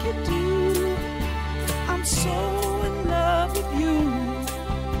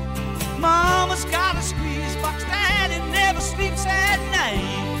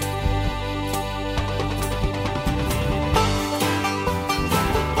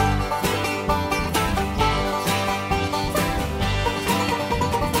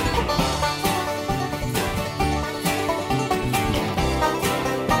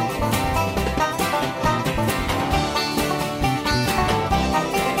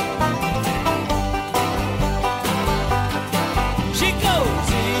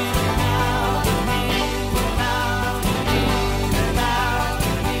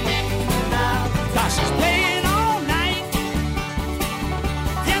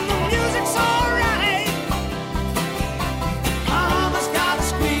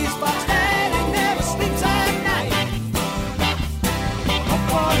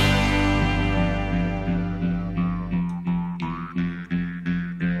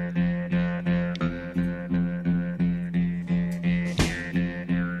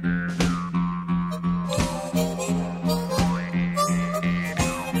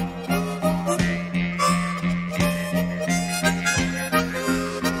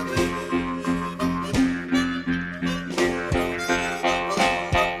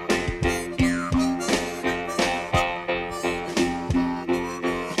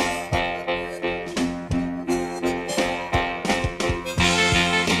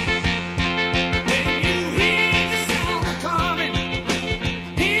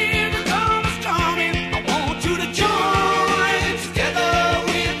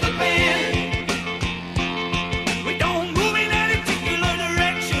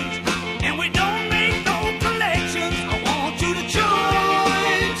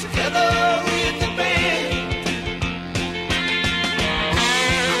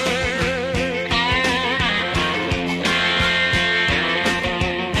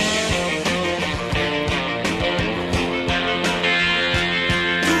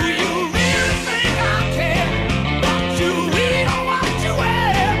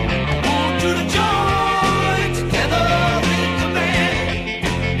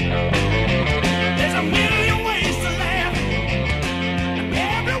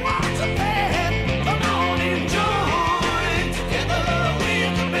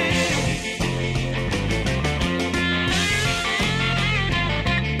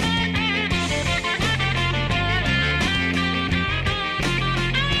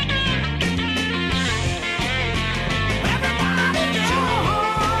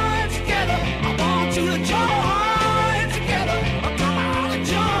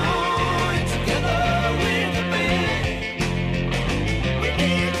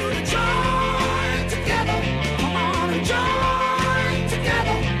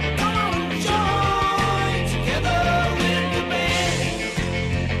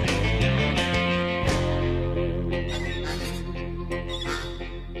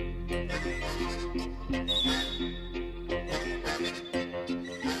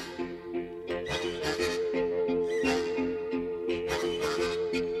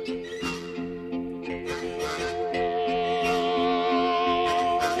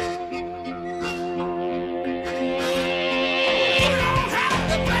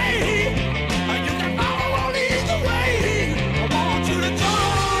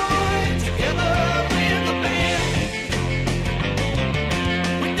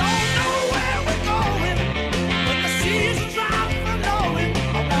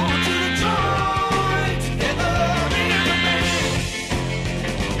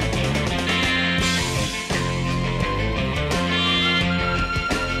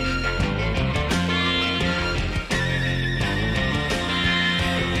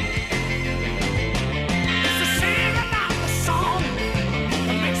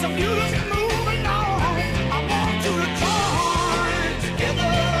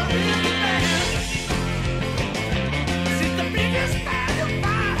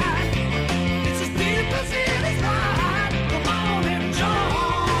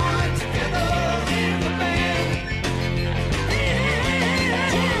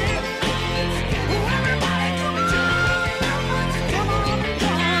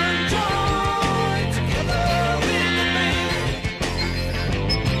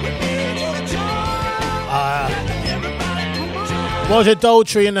 Roger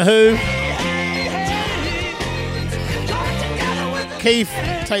Daltrey and the Who. Keith,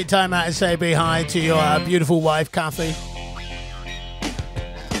 take time out to say be hi to your beautiful wife, Kathy.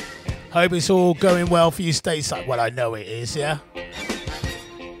 Hope it's all going well for you stateside. Well, I know it is, yeah?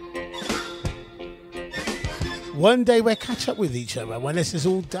 One day we'll catch up with each other when this is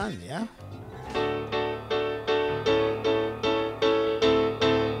all done, yeah?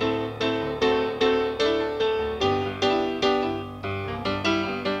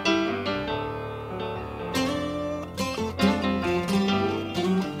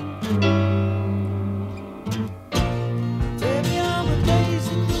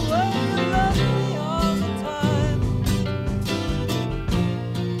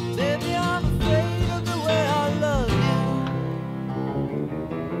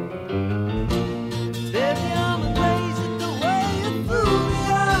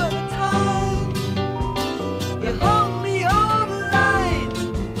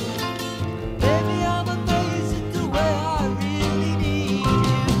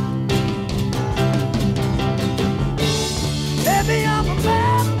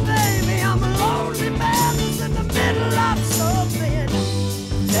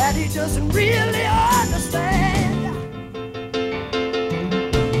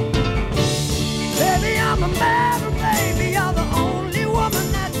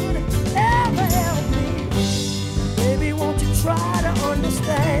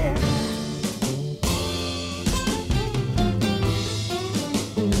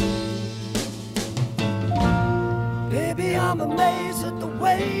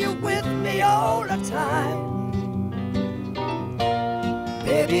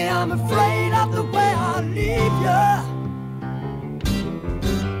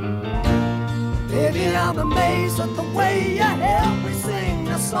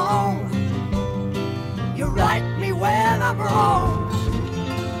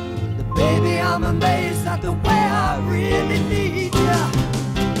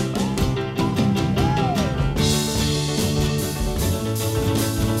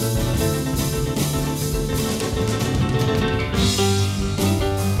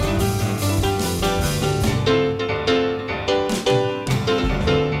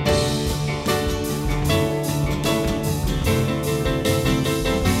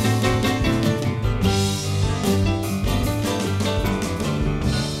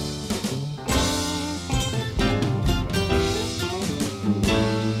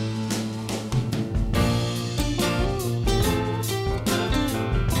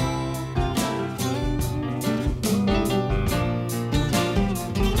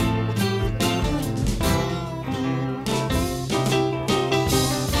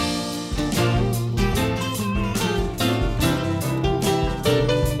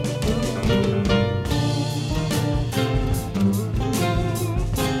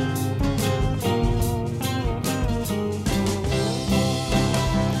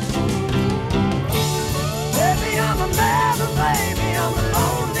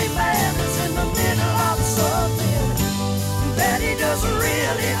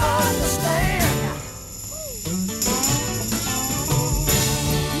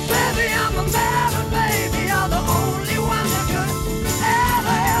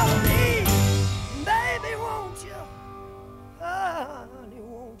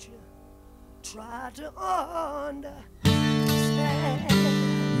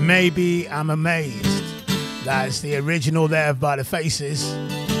 Maybe I'm amazed. That's the original there by the Faces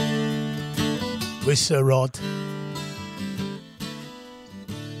with Sir Rod.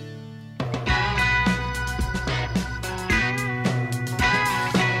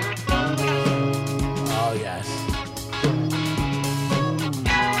 Oh yes.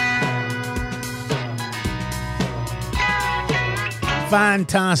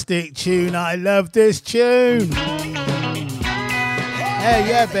 Fantastic tune. I love this tune. Hey,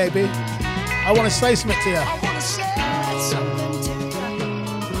 yeah, baby. I want to say something to you. I want to say something to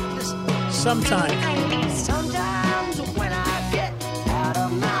you. Sometimes. Sometimes when I get out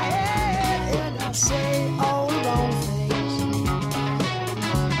of my head and I say all the wrong things.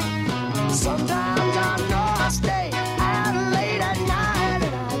 Sometimes I know I stay out late at night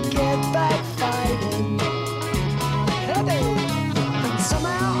and I get back fighting. Hey, baby. And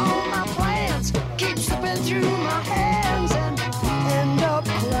somehow all my plans keep slipping through my hands and end up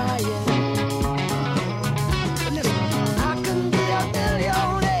crying. But listen, I can be a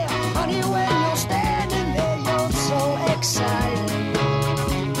millionaire, honey, when you're standing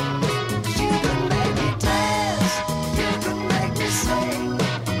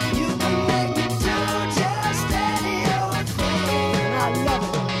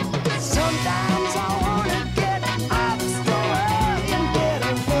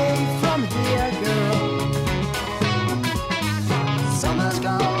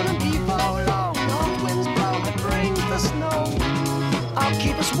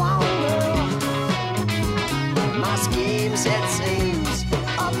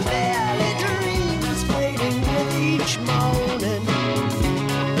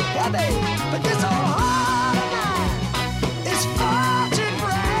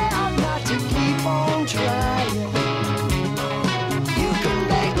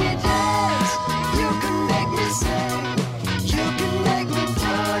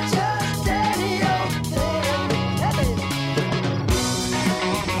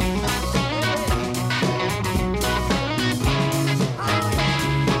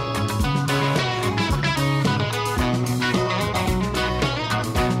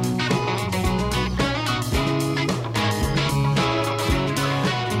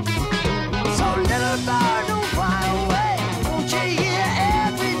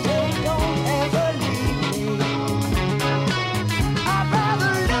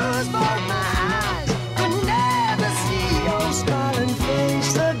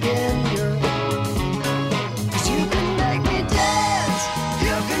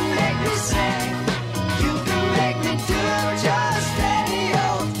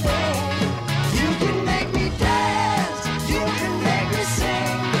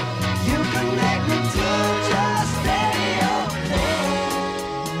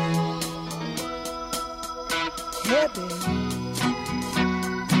Hey, baby.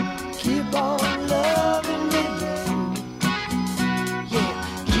 Keep on loving me, baby. Yeah,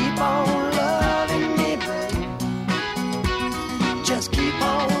 keep on loving me, baby. Just keep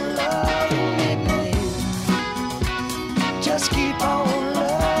on loving me, baby. Just keep on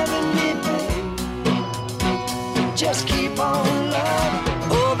loving me, baby. Just keep on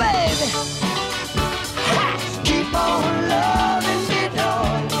loving. Ooh, baby. Keep on loving me,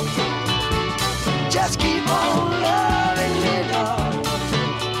 darling. Just keep on loving me, darling.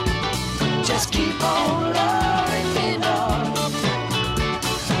 Just keep on loving me, darling.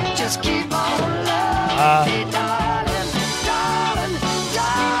 Just keep on loving me, darling. Darling,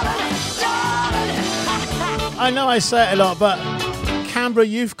 darling, darling. I know I say it a lot, but Canberra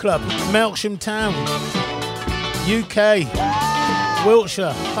Youth Club, Melksham Town, UK,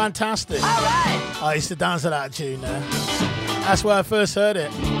 Wiltshire, fantastic. All right. I used to dance to that tune there. That's where I first heard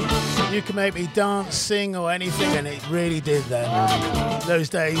it. You can make me dance, sing, or anything, and it really did then. Those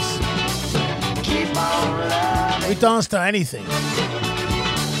days, Keep on loving. we danced to anything.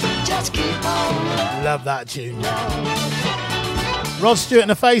 Just keep on loving. Love that tune. Rod Stewart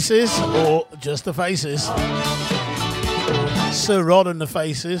and the Faces, or just the Faces. Sir Rod and the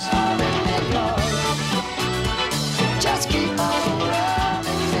Faces. Just keep on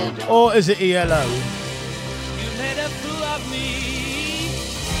loving me. Or is it ELO? You made a fool of me,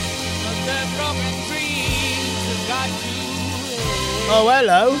 but the broken dreams have got you. Oh,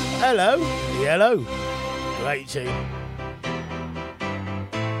 hello, hello, ELO. Great tune.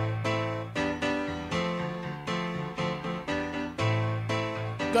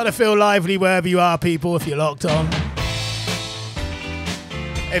 Gotta feel lively wherever you are, people, if you're locked on.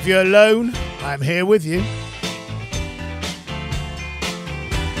 If you're alone, I'm here with you.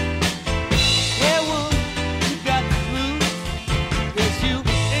 Yeah, woman, you got the blues. 'Cause you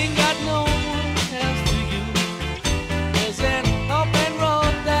ain't got no one else to use. There's an open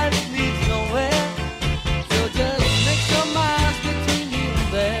road that leads nowhere. So just make your minds between you and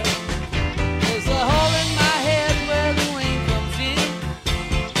there. There's a hole in my head where the wind comes in.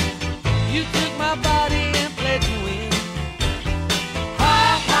 You took my body and played to win.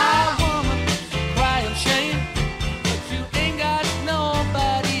 Hi, hi, woman, cry and shame. But you ain't got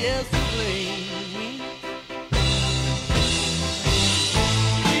nobody else to blame.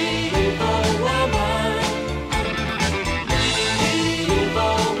 Evil woman,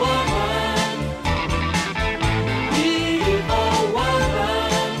 evil woman, evil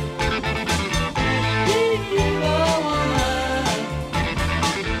woman, evil woman.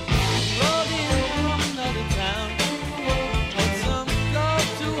 Rode in from another town, had some girl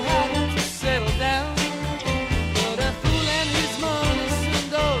too hot to settle down. But a fool and his money soon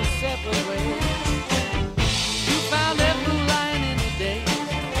go separate ways. You found that fool lying in the day.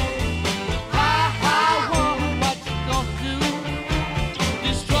 Hi, hi, woman, what you gonna do?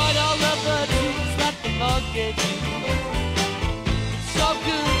 Destroyed all the virtues that the Lord gave you. It's so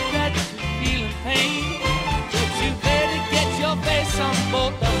good that you're feeling pain, but you better get your face on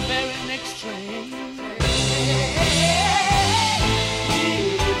board the very next train.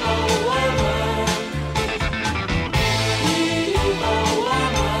 Evil woman, evil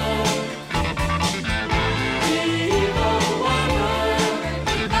woman, evil woman,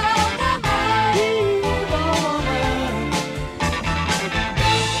 evil woman.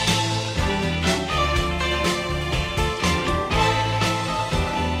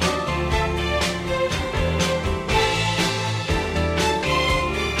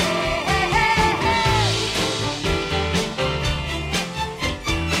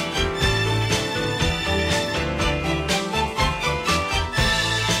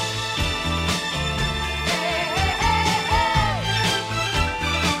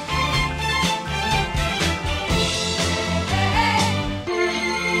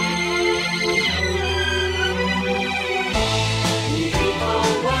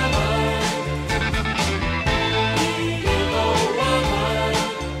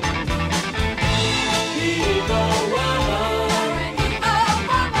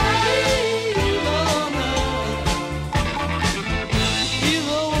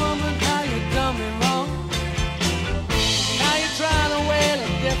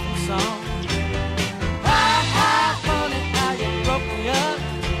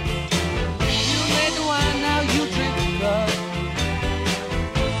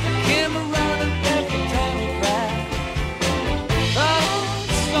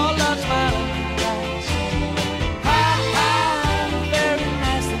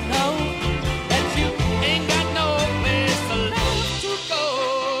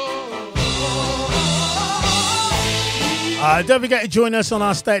 Don't forget to join us on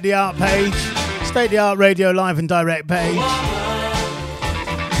our State of the Art page. State of the Art Radio live and direct page.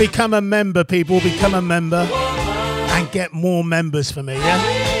 Become a member, people. Become a member and get more members for me,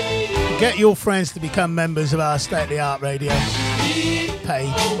 yeah? Get your friends to become members of our State of the Art Radio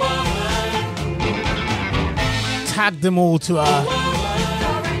page. Tag them all to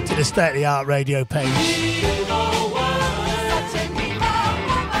the State of the Art Radio page.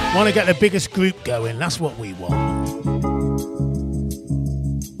 Want to get the biggest group going, that's what we want.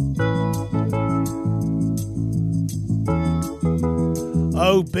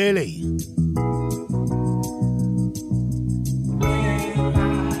 Oh, Billy.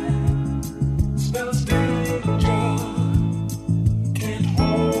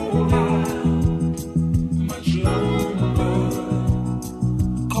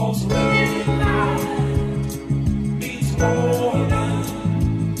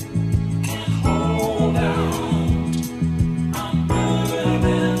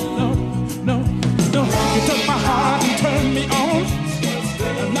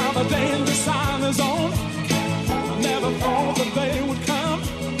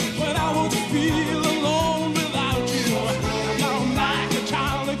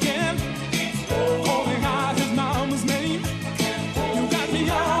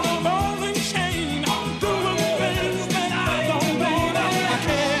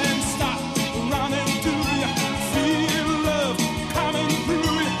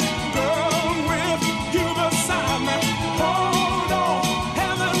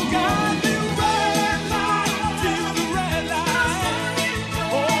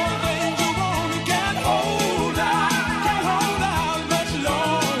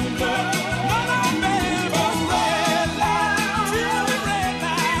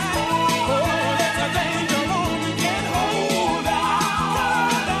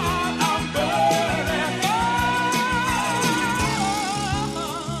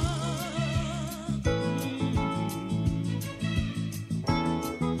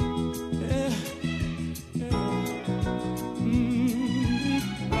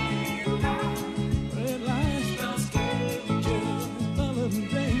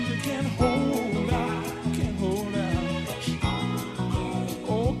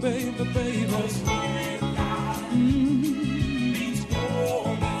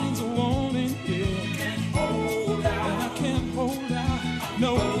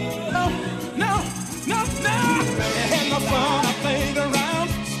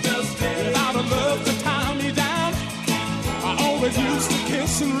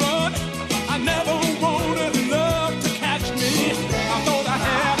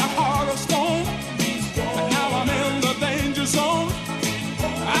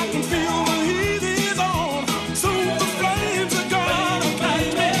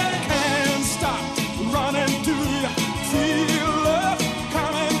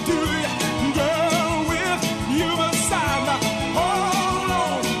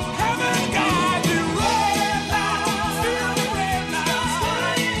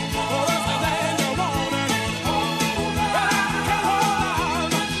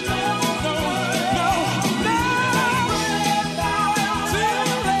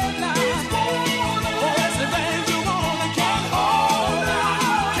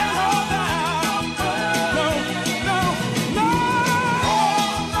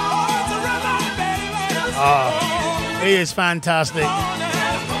 He is fantastic.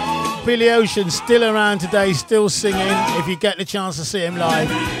 Billy Ocean still around today, still singing. If you get the chance to see him live,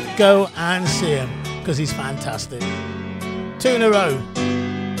 go and see him because he's fantastic. 2 in a row.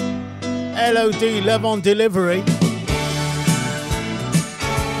 LOD, Love on Delivery.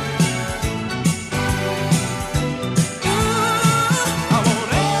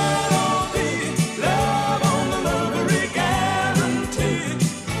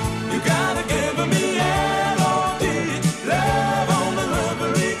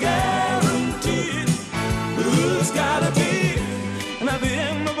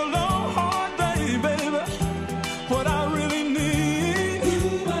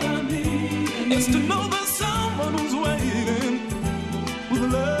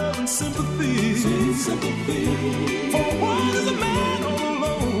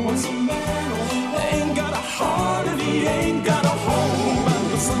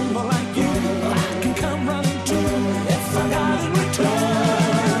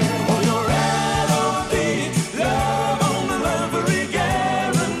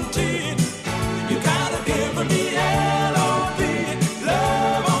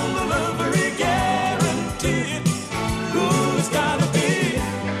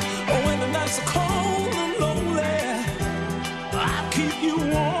 Keep you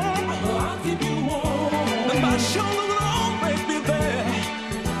warm. And my shoulder will always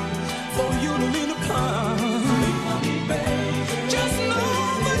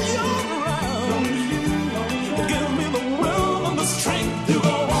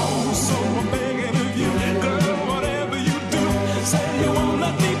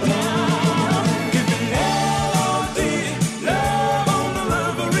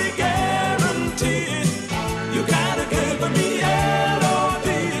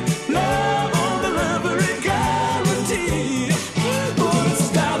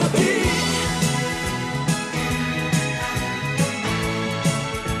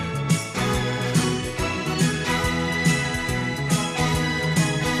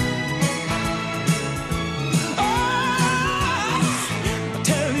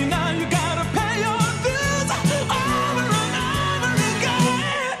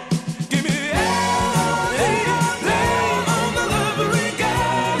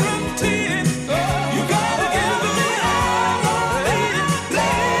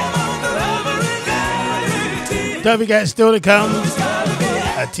Don't forget, still to come,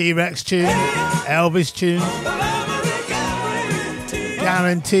 a T-Rex tune, Elvis tune,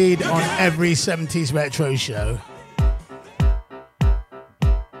 guaranteed on every 70s retro show.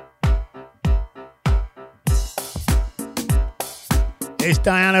 It's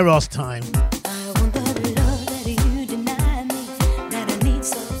Diana Ross time. I want the love that you deny me, that I need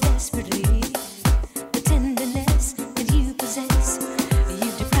so desperately. The tenderness that you possess,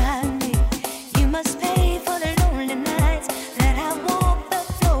 you deprive me. You must pay for the lonely nights that I walk the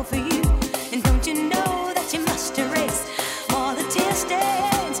floor for you. And don't you know that you must erase all the tear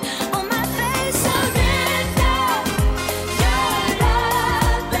stains on my face? Surrender your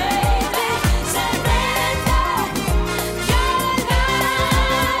love, baby. Surrender your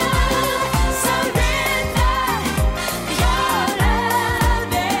love. Surrender your love,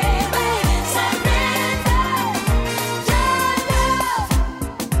 baby. Surrender your love.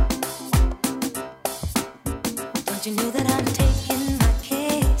 Don't you know that I'm taking my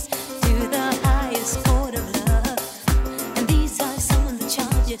case to the highest court of love? And these are some of the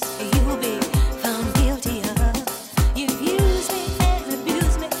charges you'll be found guilty of. You've used me and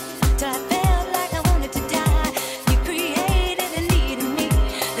abused me till I felt like I wanted to die. You created a need in me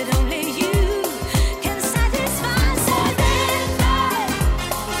that only you can satisfy. Surrender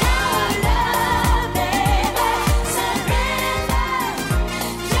your love, baby. Surrender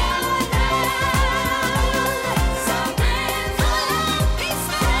your love. Surrender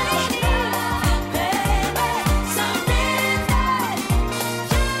peacefully, baby. Surrender. Give it to me,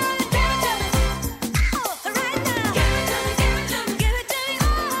 right now. Give it to me, give it to me, give it to me,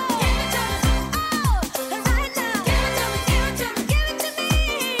 oh. Give it to me, oh, right now. Give it to me, give it to me, give it to me.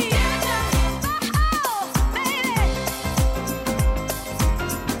 Give it to me, oh, baby. Surrender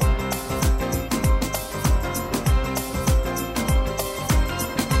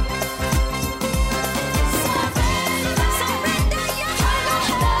love, baby.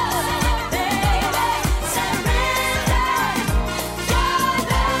 Surrender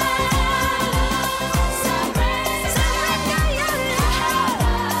your love. Surrender your love,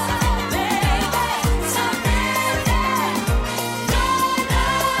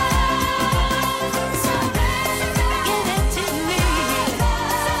 baby. Surrender your love. Give it to me.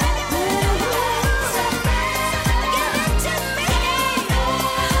 Give it to me.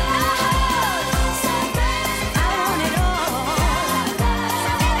 I want it all.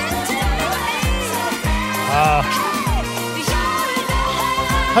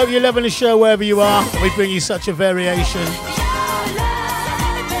 Hope you're loving the show wherever you are. We bring you such a variation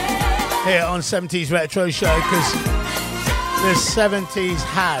here on 70s Retro Show because the 70s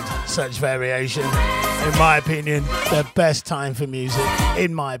had such variation. In my opinion, the best time for music,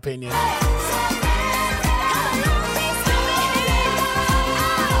 in my opinion.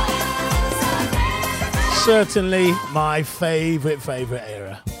 Certainly my favorite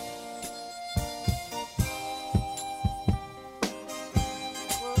era.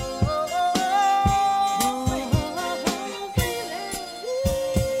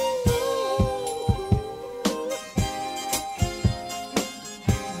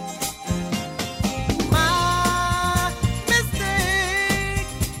 My mistake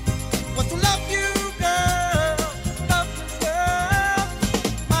was to love you, girl, love you, girl.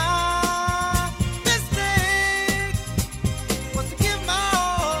 My mistake was to give my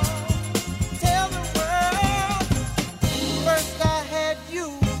all, tell the world. First I had you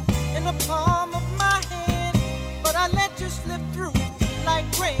in the palm of my hand, but I let you slip through like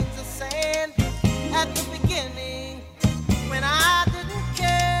grains of sand at the beginning. When I didn't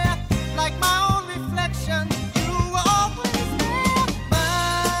care, like my own reflection, you were always there.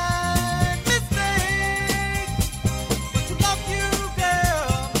 My mistake was to love you,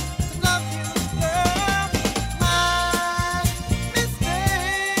 girl, to love you, girl. My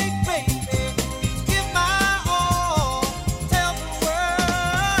mistake, baby, to give my all, tell the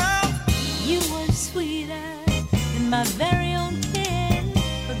world. You were sweeter than my very own kin.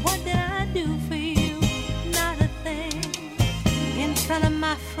 But what did I do for you?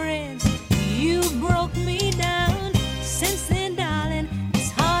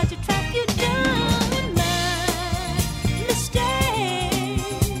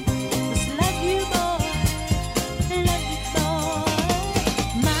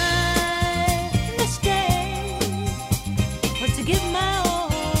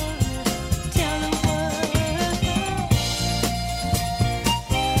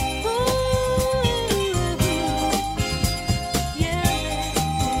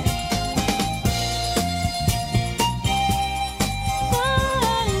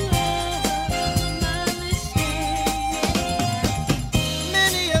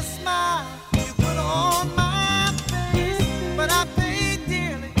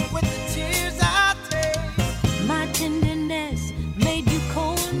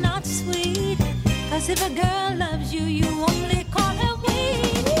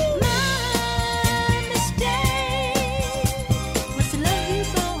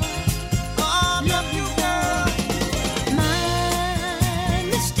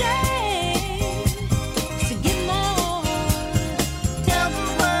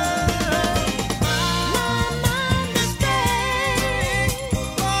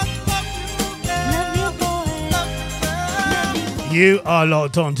 You are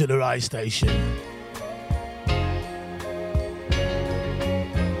locked onto the right station.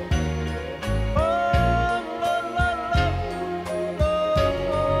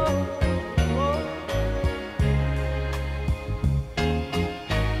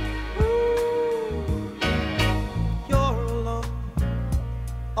 You're alone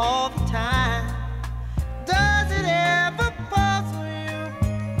all the time. Does it ever puzzle you?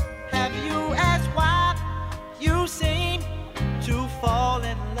 Have you asked why you seem to fall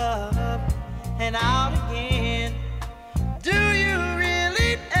in love and out again? Do you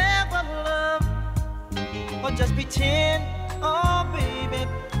really ever love or just pretend? Oh, baby,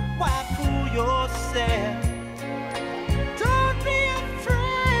 why fool yourself? Don't be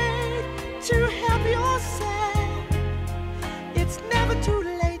afraid to help yourself. It's never too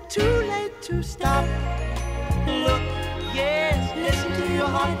late to stop. Look, yes, listen to your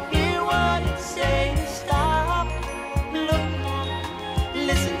heart, hear what it says. Stop. Look,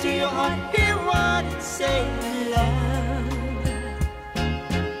 listen to your heart, hear what it says. Love.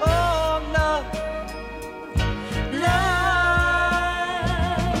 Oh, love. Love.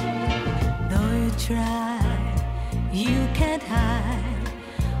 Though you try, you can't hide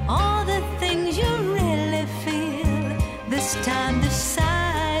all the things you really feel. This time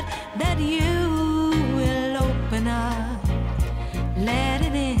decide that you will open up, let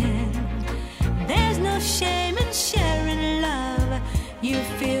it in. There's no shame in sharing love you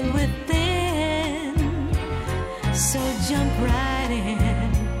feel within. So jump right in,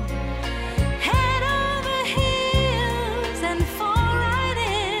 head over heels and fall right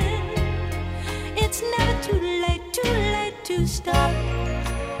in. It's never too late to stop.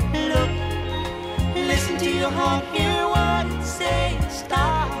 Look, listen to your heart, hear what it says.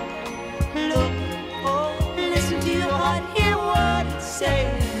 Stop. Look, oh, listen to your heart, hear what it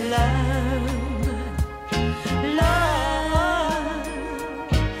says. Love, love,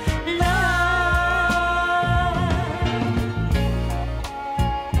 love.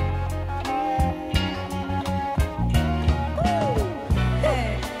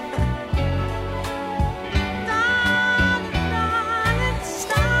 Hey. Darling,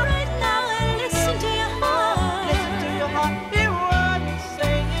 stop right now and listen to your heart. Listen to your heart, hear what it's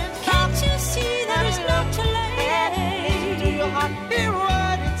saying. Can't you see that it's not too late? Listen to your heart, hear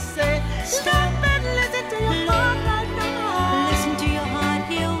what it says. Stop and listen to your heart right now. Listen to your heart,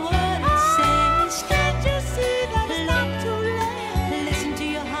 hear what it says. Can't you see that it's not too late? Listen to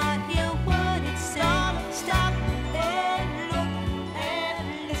your heart, hear what it says. Stop and look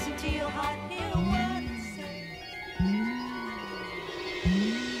and listen to your heart, hear what it says.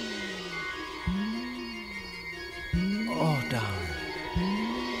 Oh, darling,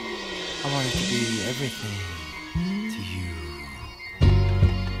 I wanted to be everything to you.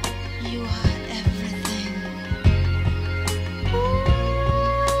 You are everything.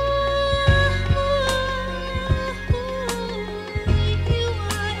 You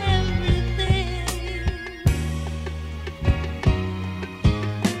are everything.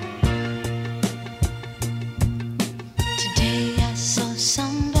 Today I saw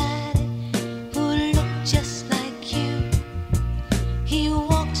somebody who looked just like you. He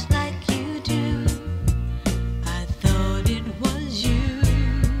walks like you do.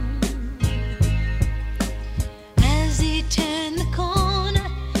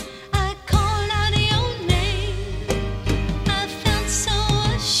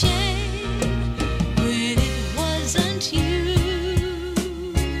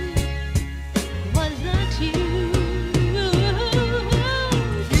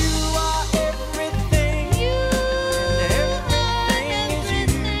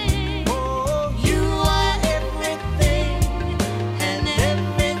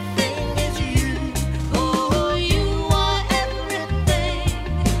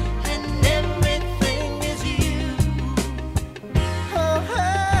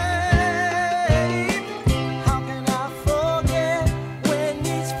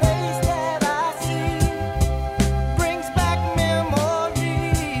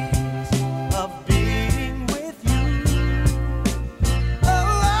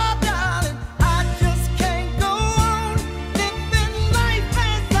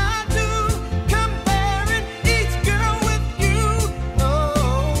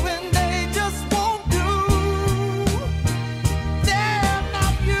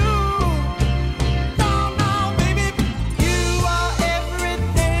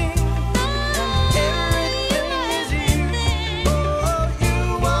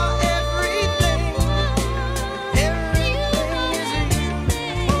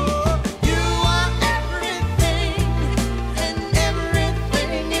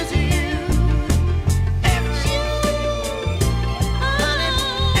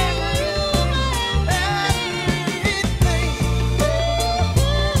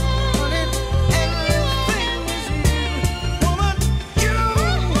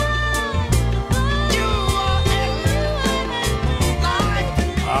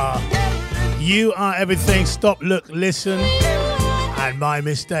 everything. Stop, Look, Listen. And My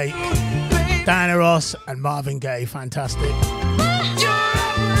Mistake. Diana Ross and Marvin Gaye. Fantastic.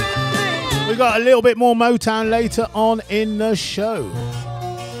 We got a little bit more Motown later on in the show.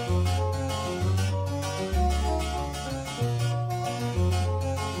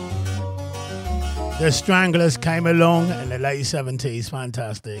 The Stranglers came along in the late 70s.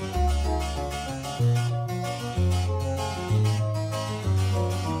 Fantastic.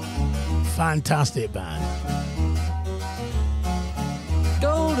 Fantastic band.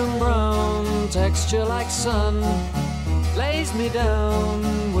 Golden brown, texture like sun, lays me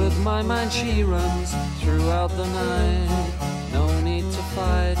down. With my mind she runs throughout the night. No need to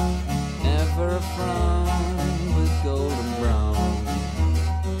fight, never a frown with golden brown.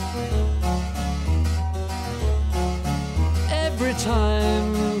 Every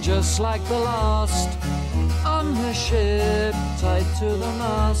time, just like the last, on her ship, tied to the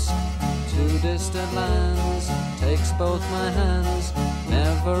mast, to distant lands, takes both my hands,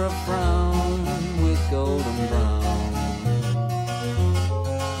 never a frown with golden brown.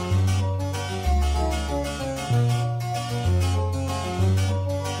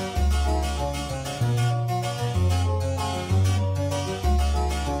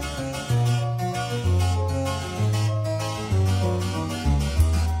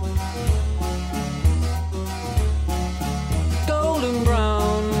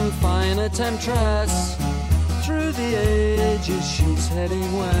 Temptress, through the ages she's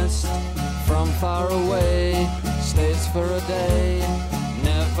heading west. From far away, stays for a day,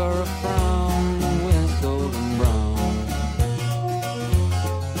 never a frown with golden brown.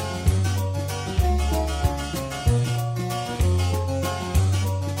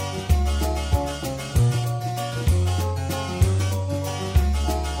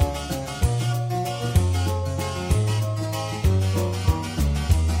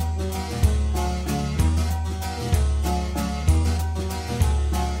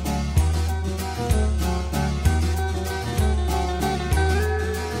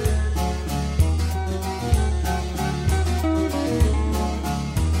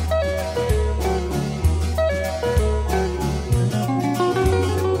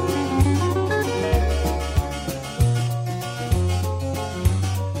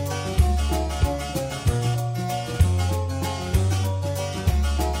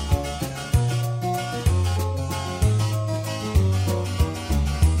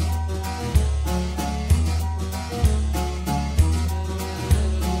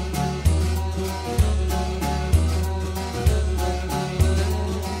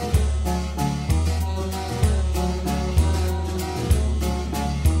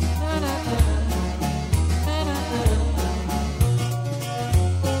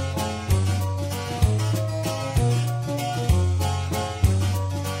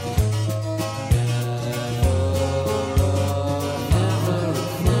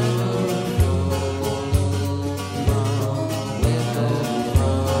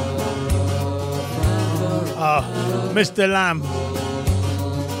 Mr. Lamb,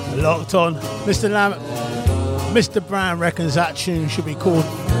 locked on. Mr. Lamb, Mr. Brown reckons that tune should be called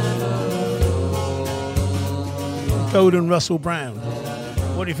Golden Russell Brown.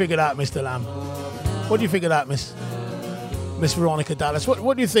 What do you think of that, Mr. Lamb? What do you think of that, Miss Veronica Dallas?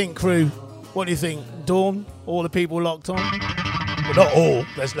 What do you think, crew? What do you think, Dawn? All the people locked on? Well, not all.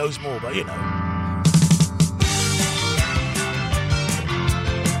 There's loads more, but you know.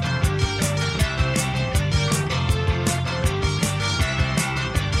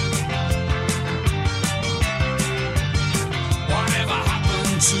 Whatever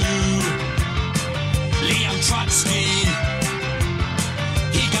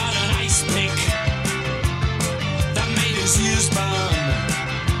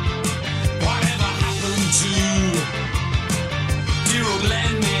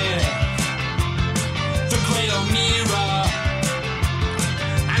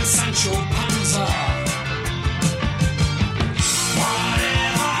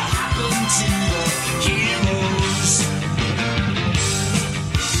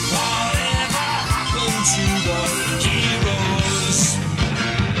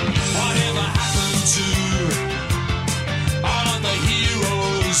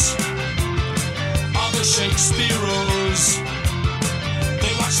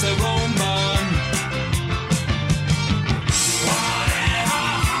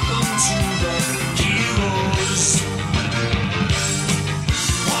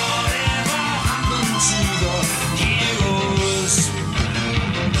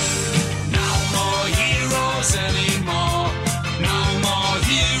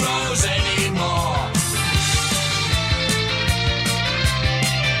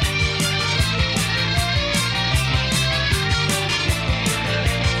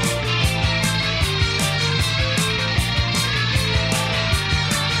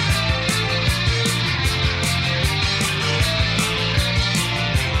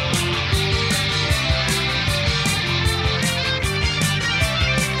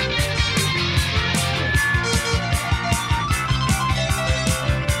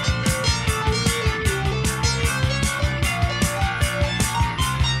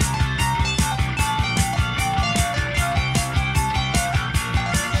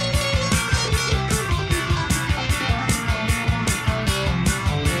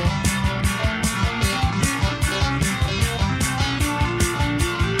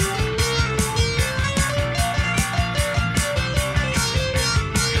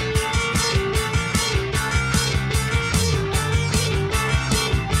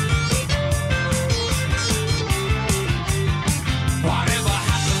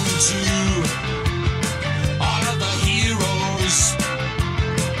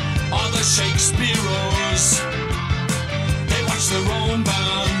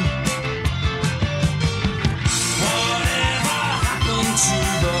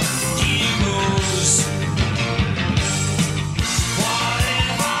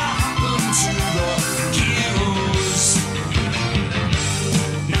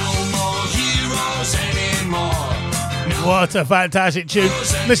What a fantastic tune.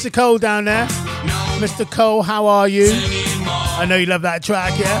 Mr. Cole down there. Mr. Cole, how are you? I know you love that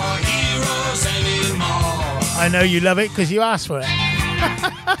track, yeah? I know you love it because you asked for it.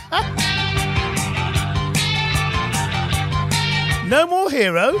 No more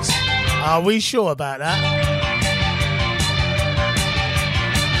heroes? Are we sure about that?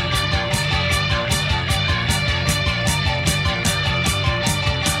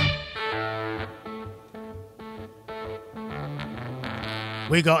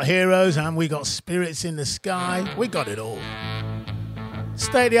 We got heroes and we got spirits in the sky. We got it all.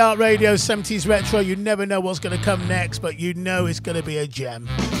 State of the Art Radio, 70s Retro. You never know what's going to come next, but you know it's going to be a gem.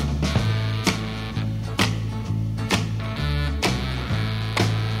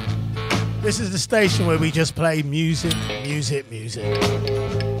 This is the station where we just play music, music, music.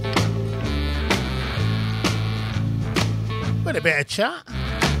 With a bit of chat.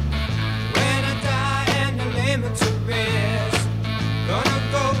 When I die and I lay me to rest, gonna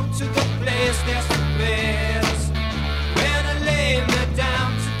go to the place that's the best. When I lay me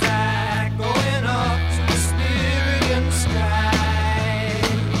down to die, going up to the spirit in the sky.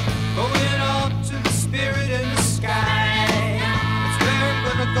 Going up to the spirit in the sky. That's where I'm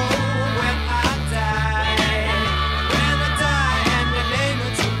gonna go when I die. When I die and I lay me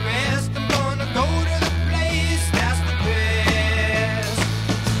to rest, I'm gonna go to the place that's the best.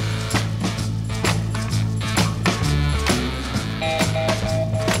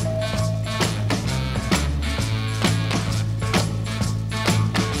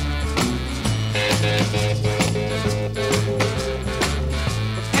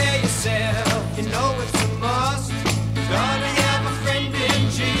 Prepare yourself, you know it's a must. Gonna have a friend in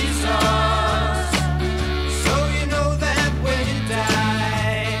Jesus. So you know that when you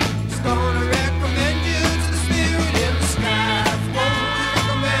die, He's gonna recommend you to the spirit in the sky. He's gonna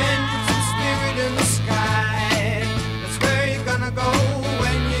recommend you to the spirit in the sky. That's where you're gonna go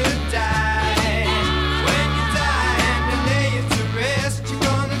when you die. When you die and they lay you to rest, you're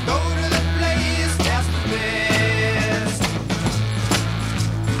gonna go to the place that's the best.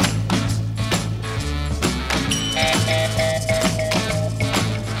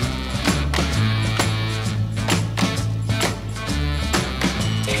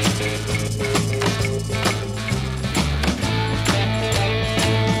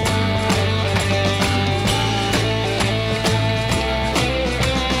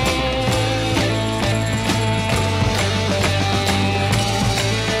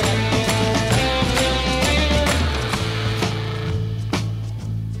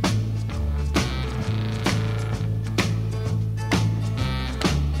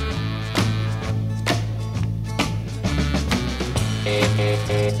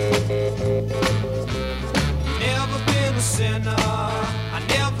 Never been a sinner, I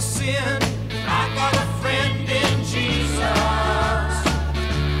never sinned. I got a friend in Jesus.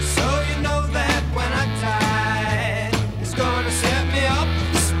 So you know that when I die, He's gonna set me up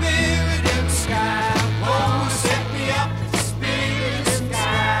with the spirit in the sky. Oh, set me up with the spirit in the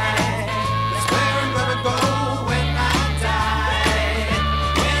sky. That's where I'm gonna go when I die.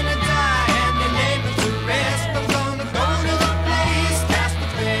 When I die and they lay me to rest, I'm gonna go to the place that's the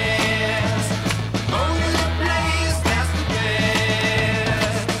best. Go to the place that's the best.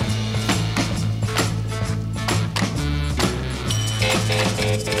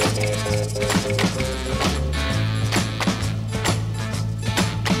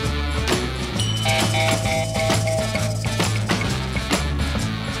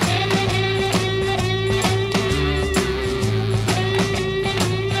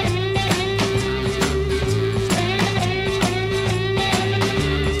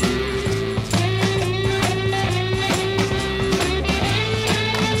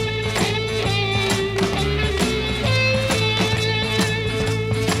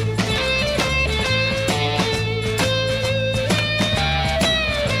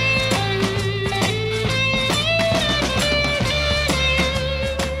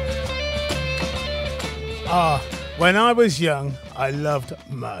 When I was young, I loved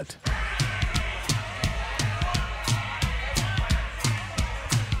mud.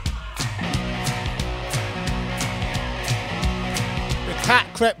 The cat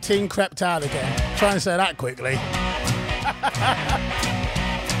crept in, crept out again. Try and say that quickly.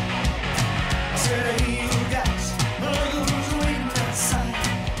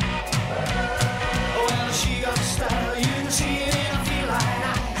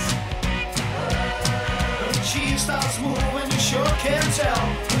 She starts moving, you sure can tell.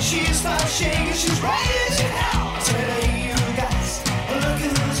 When she starts shaking, she's right as hell. I said, hey, you guys, look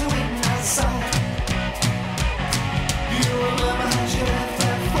at who's waiting outside. You remember how she left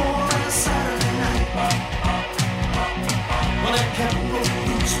that for on a Saturday night?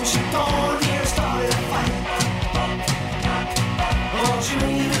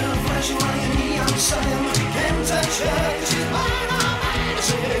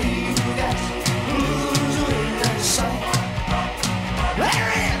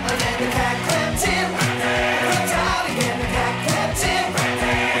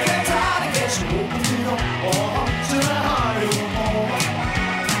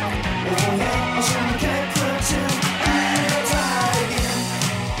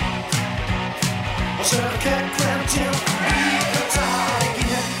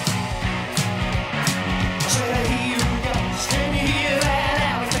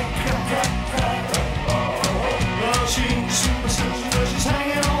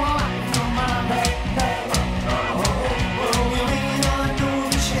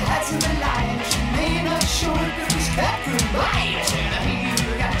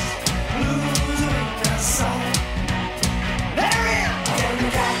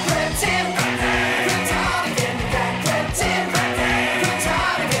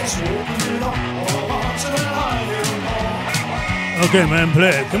 Okay, man, play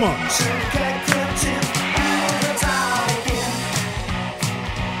it. Come on.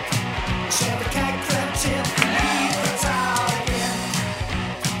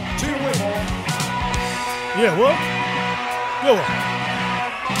 Yeah, what? Yo, what?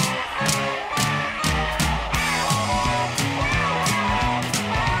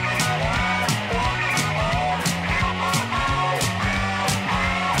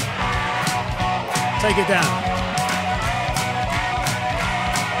 Take it down.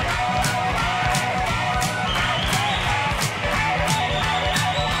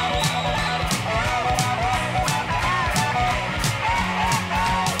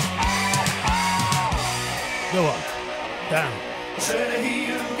 Go on. Down.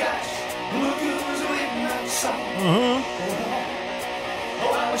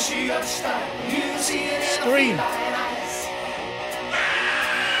 Scream.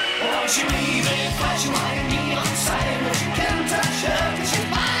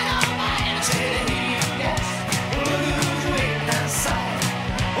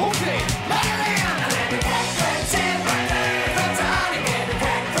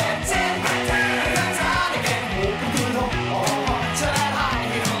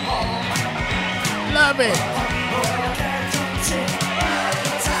 Love it.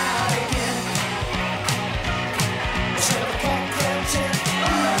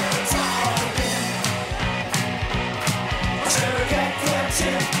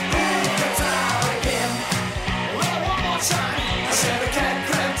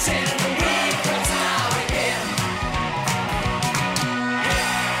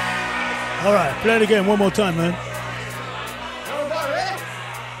 All right, play it again one more time, man.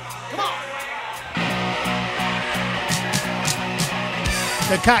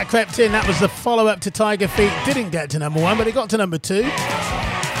 The Cat Crept In, that was the follow-up to Tiger Feet. Didn't get to number 1, but it got to number 2.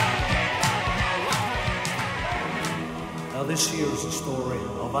 Now this here's the story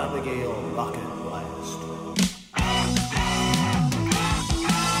of Abigail Rocket Blast.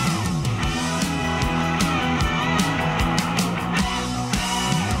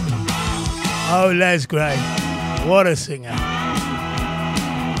 Oh, Les Gray. What a singer.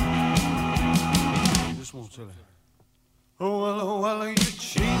 This one's silly. Oh, well, you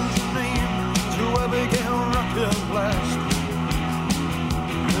changed your name to Abigail Rocket Blast.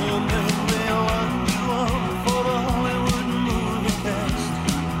 And then they lined you up for the Hollywood movie cast.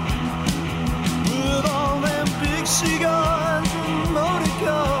 With all them big cigars and motor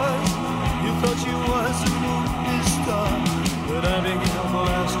cars, you thought you was a movie star. But Abigail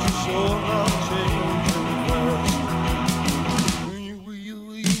Blast, you sure are changing fast.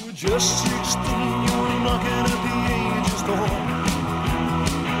 You were just 16, you were knocking at the age's door.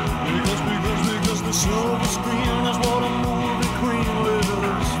 Because the silver screen is what a movie queen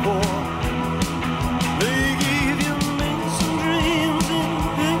lives for. They gave you mints and dreams and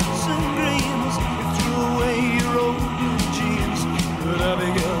bits and greens. You threw away your old blue jeans. But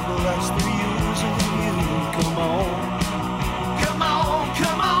Abigail Blast, they're using you. Come on. Come on,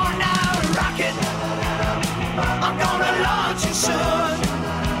 come on now, rock it. I'm gonna launch you soon.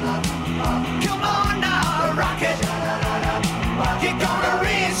 Come on now, rock it. You're gonna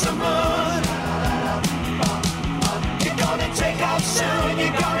reach the moon. You're gonna take off soon.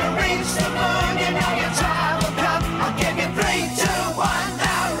 You're gonna reach the moon. You know your time will come. I'll give you 3, 2, 1.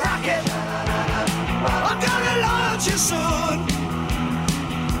 Now rock it. I'm gonna launch you soon.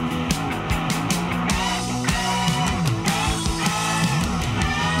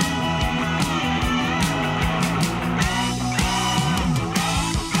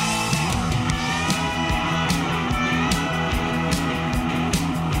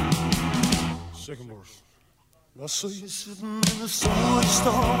 Second verse. I saw you sitting in the sunlit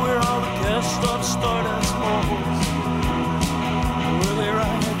star where I dressed up stardust malls, where they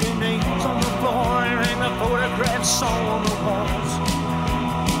write their names on the floor and hang the photographs on the walls.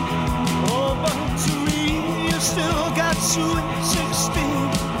 Oh, but to me, you still got Sweet 16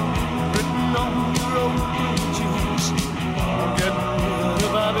 written on your old blue jeans. I'm getting rid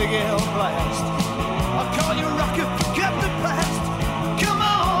of Abigail Blast. I'll call you Rocket, forget the past. Come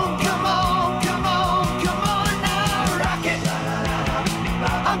on, come on, come on, come on now, Rocket.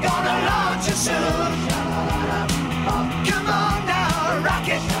 I'm gonna launch you soon. Come on now,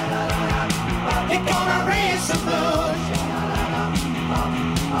 Rocket. You're gonna raise the moon.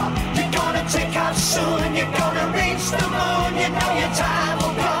 You're gonna take off soon. You're gonna reach the moon. You know your time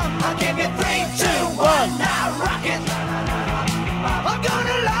will come. I'll give you 3, 2, 1 now, Rocket. I'm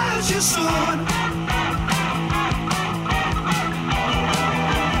gonna launch you soon.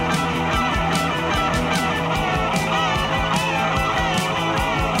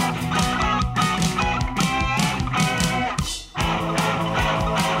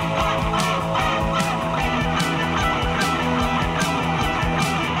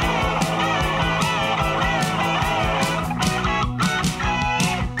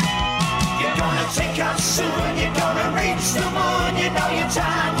 Soon you're gonna reach the moon. You know your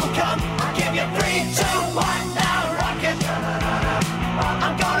time will come. I'll give you 3, 2, 1 now, Rocket.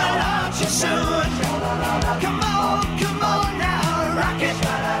 I'm gonna launch you soon. Come on now, Rocket.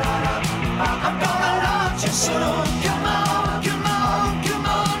 I'm gonna launch you soon. Come on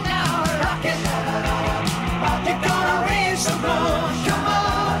now, Rocket. You're gonna reach the moon.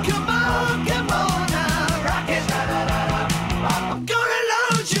 Come on now, Rocket. I'm gonna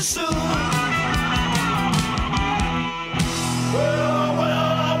launch you soon.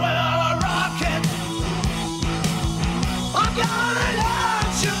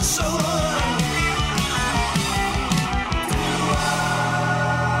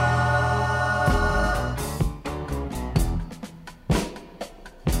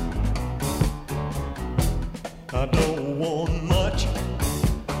 I don't want much,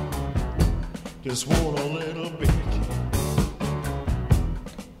 just want a little bit.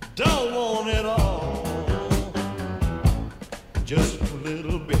 Don't want it all, just a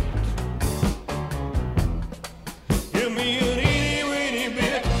little bit. Give me an itty weeny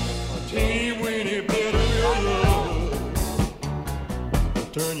bit, a teeny weeny bit of your love.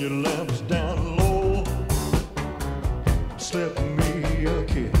 Turn your lamps down low, slip me a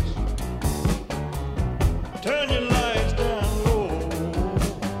kiss. Turn your lights down low,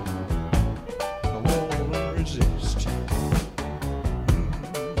 I won't resist.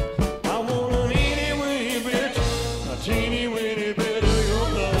 I want an itty weeny bit, a teeny weeny bit of your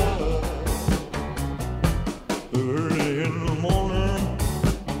love. Early in the morning,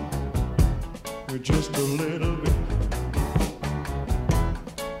 just a little bit.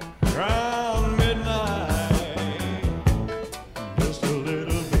 Around midnight, just a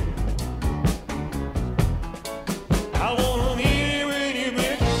little bit. I want an itty weeny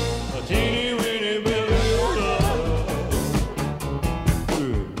bit, a teeny weeny bit of your love.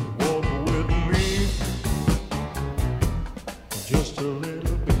 Walk with me, just a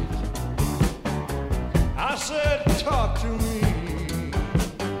little bit. I said, talk to me,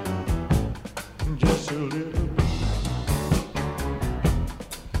 just a little bit.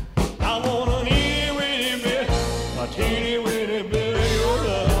 I want an itty weeny bit, a teeny weeny bit of your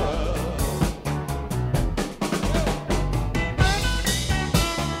love.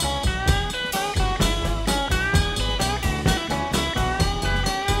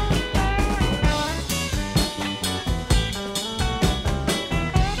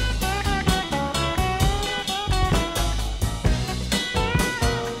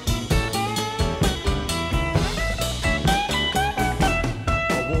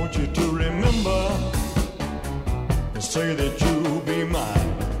 I want you to remember and say that you'll be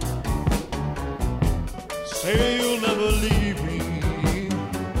mine. Say you'll never leave me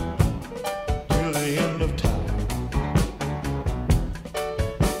till the end of time.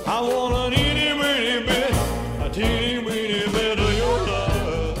 I want an itty weeny bit, a teeny weeny bit of your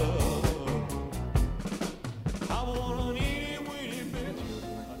love. I want an itty weeny bit,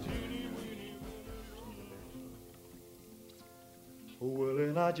 a teeny weeny bit of your love. Well,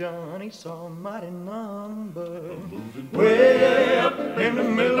 and I, Johnny, saw a mighty number way up in the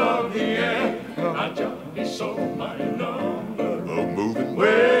middle of the air. I, Johnny, saw a mighty number moving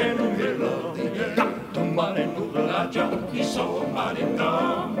way in the middle of the air. Got the mighty number. I, Johnny, saw a mighty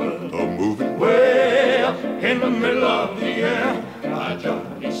number moving way up in the middle of the air. I,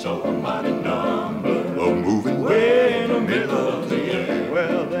 Johnny, saw a mighty number moving way in the middle of the air.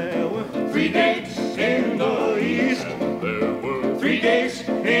 Well, there were 3 gates in the east. There were 3 gates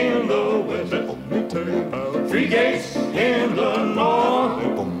in the west. gates in the north,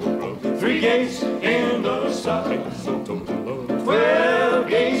 3 gates in the south, 12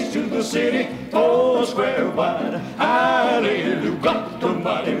 gates to the city, 4 square wide. Hallelujah, the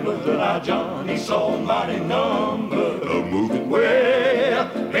mighty mother, our Johnny saw a mighty number moving way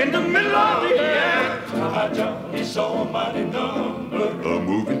up in the middle of the air. Our Johnny saw a mighty number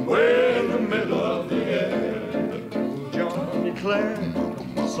moving way in the middle of the air. Johnny Clare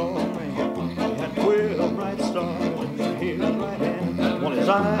saw a man, he had 12 bright stars in his right hand, while his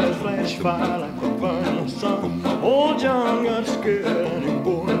eyes flashed fire like the burning sun. Old John got scared and he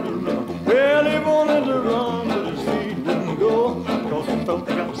wanted to run. Well, he wanted to run, but his feet wouldn't go, cause he felt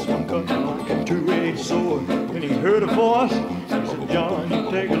the got one cutting like a two-edged sword. And he heard a voice, he said, John,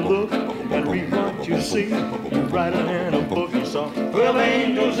 you take a look and read what you see. You write it in a book. He saw 12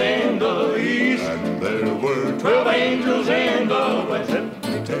 angels in the east, And there were 12 angels in the west. let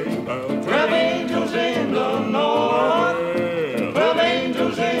me tell you about 12 angels in the north, 12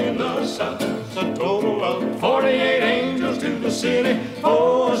 angels in the south. It's a total of 48 angels to the city,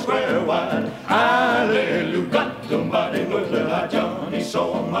 4 square wide. Hallelujah, the mighty mother, our Johnny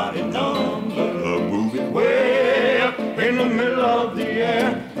saw a mighty number moving way up in the middle of the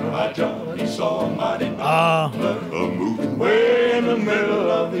air. Our Johnny saw a mighty number moving way in the middle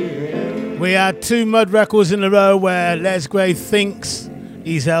of the air. We had 2 mud records in a row where Les Gray thinks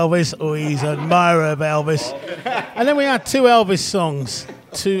he's Elvis or he's an admirer of Elvis. And then we had 2 Elvis songs,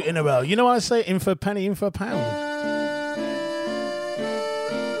 2 in a row. You know what I say? In for a penny, in for a pound.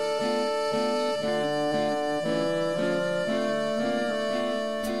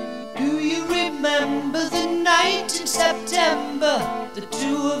 Do you remember the night in September the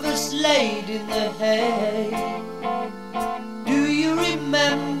 2 of us laid in the hay? Do you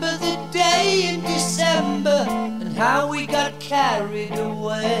remember the day in December and how we got carried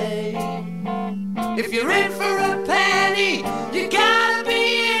away? If you're in for a penny, you gotta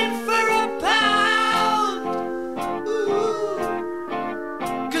be in for a pound. Ooh.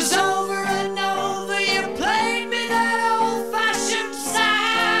 'Cause over and over you played me that old-fashioned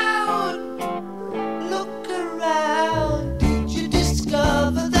sound. Look around, did you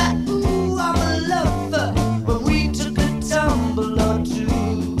discover that, ooh, I'm a lover, when we took a tumble or 2?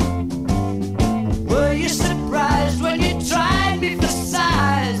 Were you surprised when you tried me for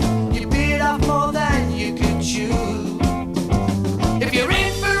size? You bit off more than you could chew. If you're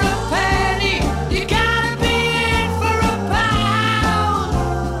in for a penny, you gotta be in for a pound.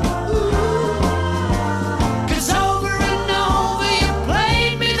 Ooh. 'Cause over and over you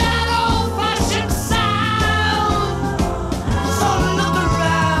played me that old-fashioned sound. So look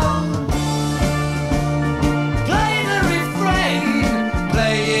around, play the refrain,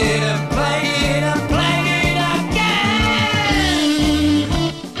 play it and play it and play it again.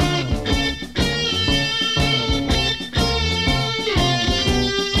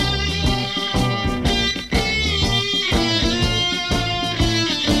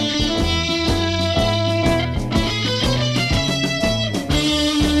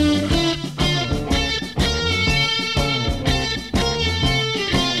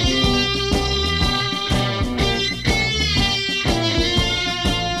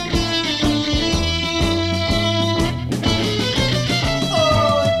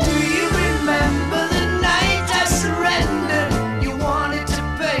 Oh, do you remember the night I surrendered? You wanted to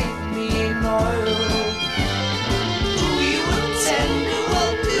bathe me in oil. Oh, you were tender.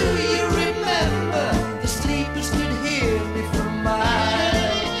 Well, do you remember the sleepers could hear me from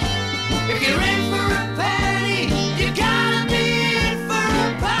miles? If you're in for a penny, you gotta be in for a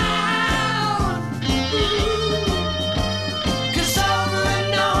pound. Ooh. 'Cause over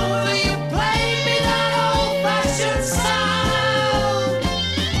and over you played me that old-fashioned sound.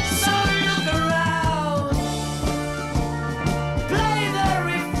 So look around, play the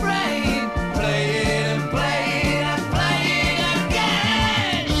refrain, play it and play it and play it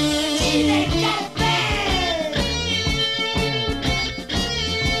again.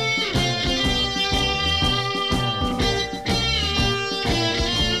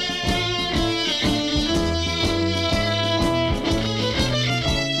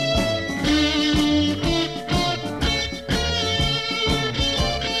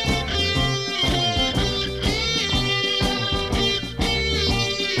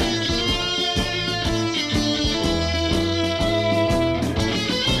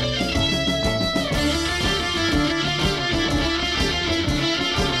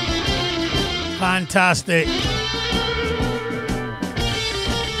 Fantastic.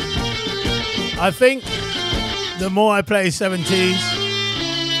 I think the more I play 70s,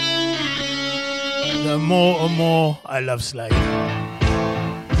 the more and more I love Slade.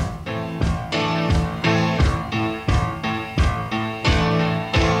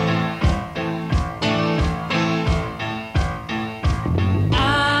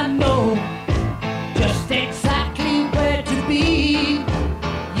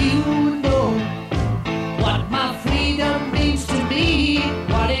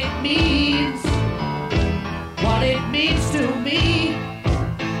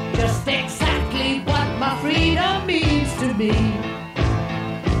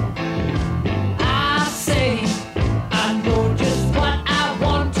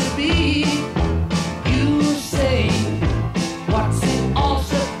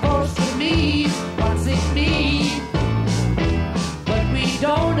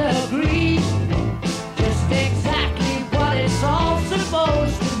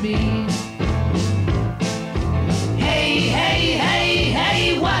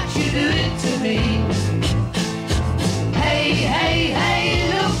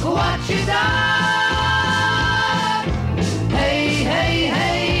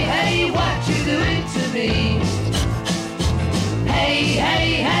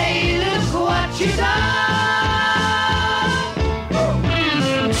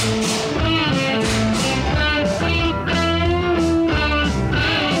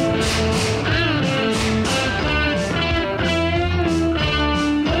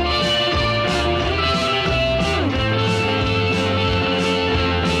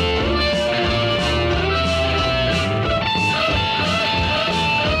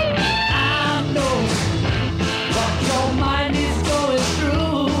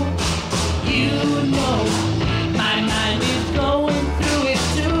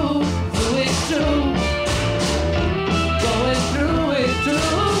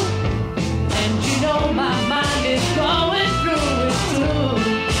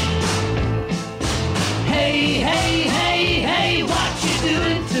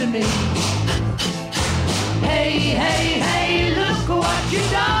 me. Hey, hey, hey, look what you've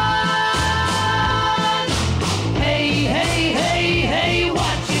done. Hey, hey, hey, hey,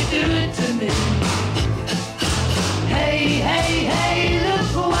 what you doing to me? Hey, hey, hey,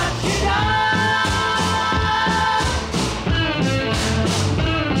 look what you've done.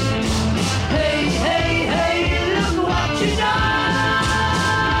 Hey, hey, hey, look what you've done.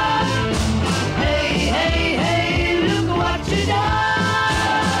 Hey, hey, hey, look what you've done.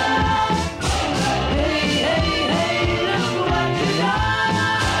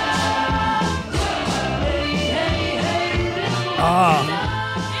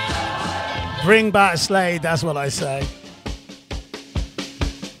 Bring back Slade, that's what I say.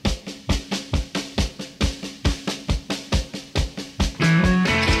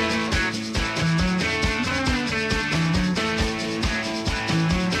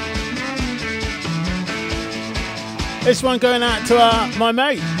 This one going out to my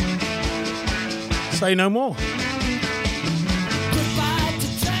mate. Say no more. Goodbye to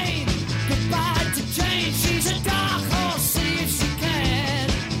Jane, goodbye to Jane. She's a dark horse, see if she can.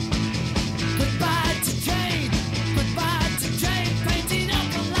 Goodbye to Jane, painting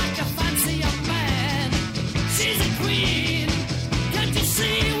up like a fancy young man. She's a queen, can't you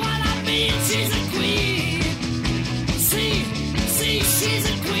see what I mean? She's a queen, see, she's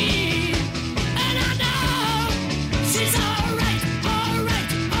a queen. And I know she's alright, alright,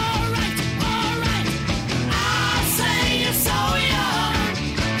 alright, alright. I say you're so young,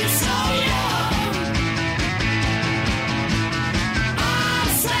 you're so young. I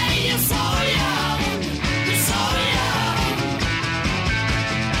say you're so young, you're so young.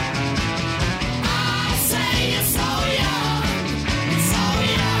 I say you're so young, you're so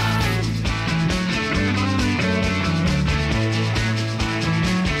young.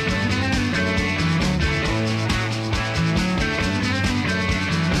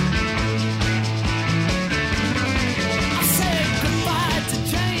 I said goodbye to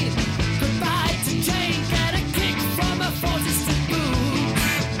Jane, goodbye to Jane. Get a kick from her 40s to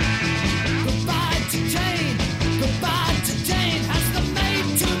boots. Goodbye to Jane, goodbye to Jane. Has the maid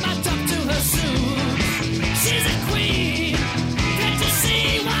to match up to her suit. She's a queen, can't you see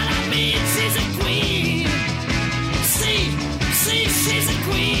what I mean? She's a queen, see, she's a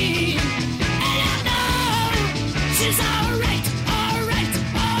queen. And I know she's alright, alright,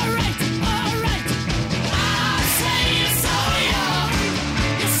 alright, alright. I say you're so young,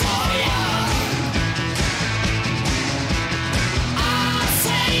 you're so young. I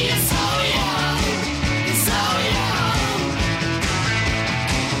say you're so young, you're so young.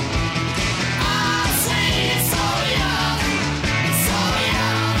 I say you're so young, you're so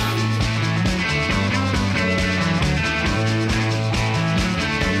young.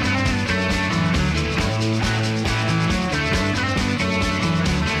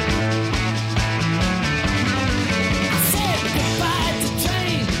 I said goodbye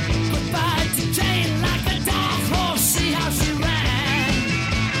to Jane, like a dark horse, see how she ran.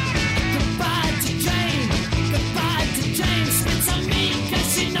 Goodbye to Jane, spits on me 'cause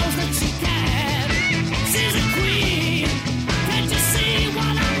she knows that she can. She's a queen, can't you see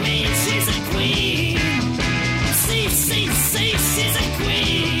what I mean? She's a queen, see, she's a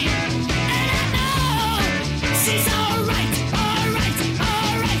queen. And I know she's alright, alright,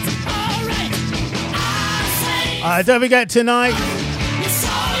 alright, alright. I say Don't forget tonight, you're so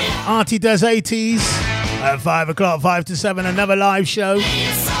young, Artie does 80s at 5 o'clock, 5 to 7, another live show. you're so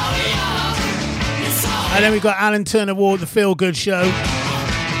young, you're so And then we've got Alan Turner Ward, the Feel Good Show,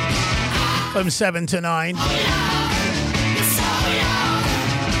 from 7 to 9.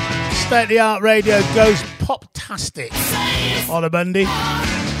 State of the Art Radio goes pop-tastic on a Monday.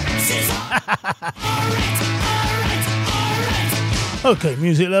 Okay,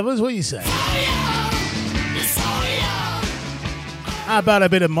 music lovers, what do you say? How about a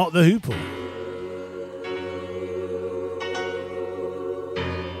bit of Mott the Hoople?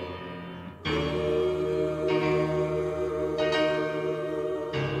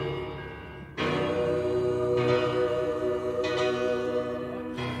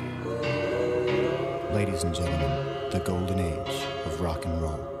 Ladies and gentlemen, the golden age of rock and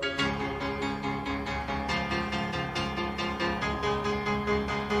roll.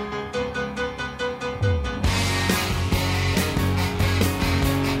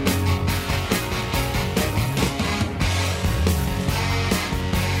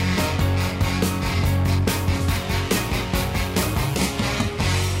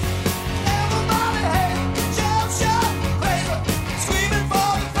 Everybody hates the jump shot crazy, screaming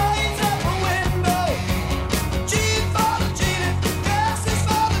for the flames at the window. G for the genie, gas is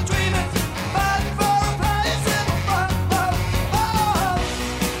for the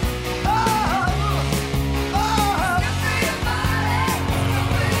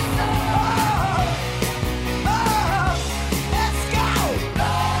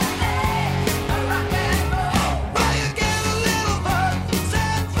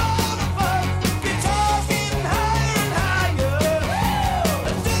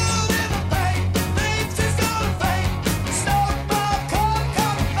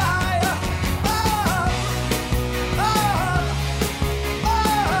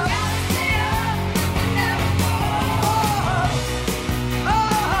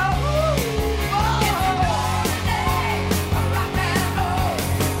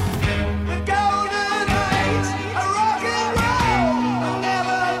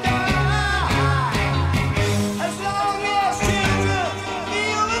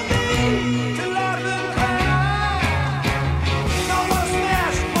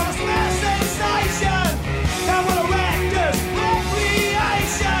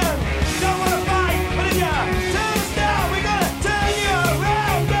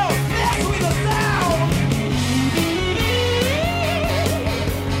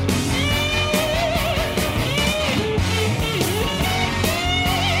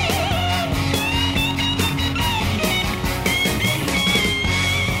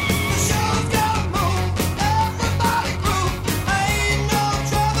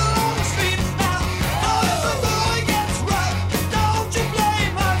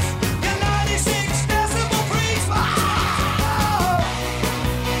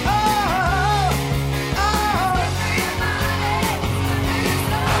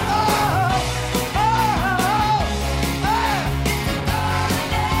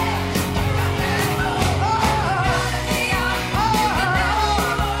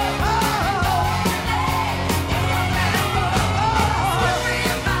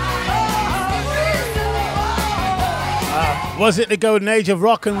Was it the golden age of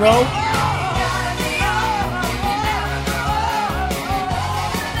rock and roll?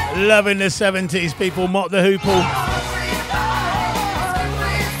 Loving the 70s, people. Mock the Hoople.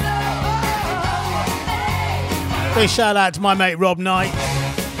 Big shout out to my mate Rob Knight.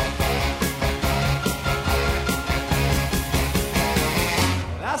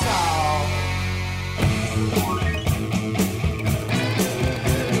 That's all.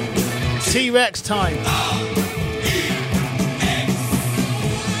 T-Rex time.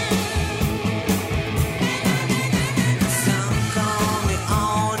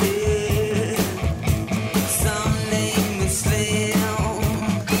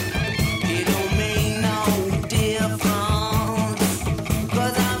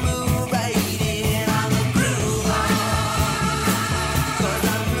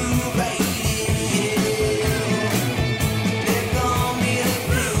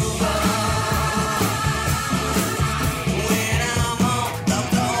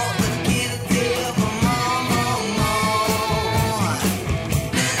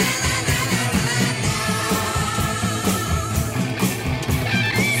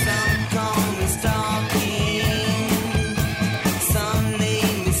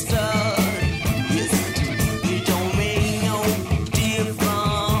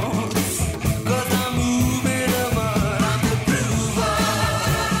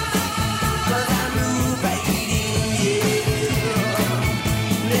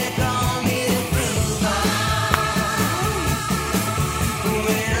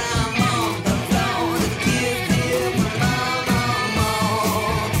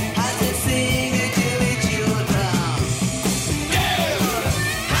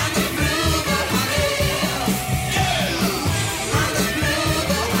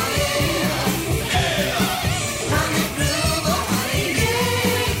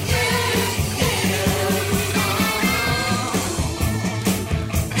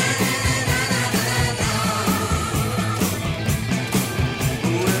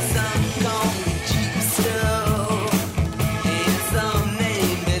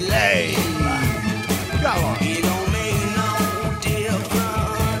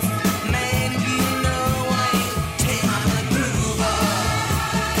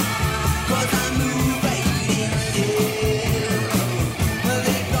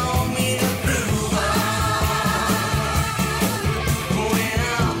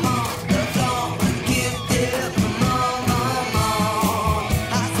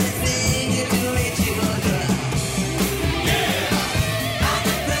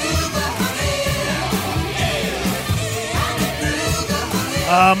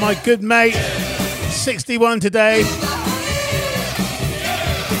 My good mate, 61 today.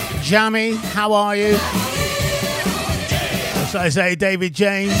 Jammy, how are you? As I say, David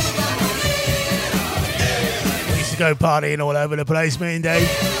James. We used to go partying all over the place, me and Dave.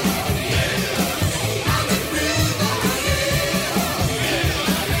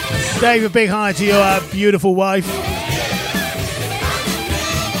 Dave, a big hi to your beautiful wife.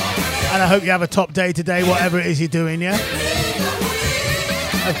 And I hope you have a top day today, whatever it is you're doing, yeah?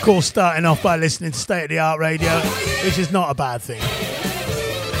 Of course, starting off by listening to State of the Art Radio, which is not a bad thing.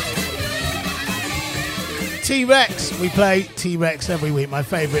 T-Rex, we play T-Rex every week, my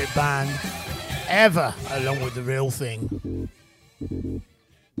favourite band ever, along with The Real Thing.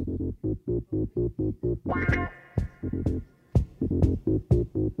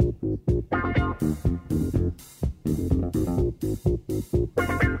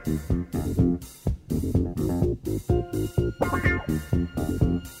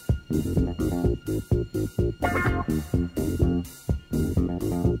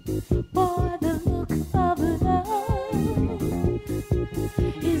 Boy, the look of love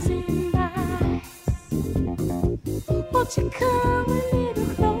is in my eyes. Won't you come a little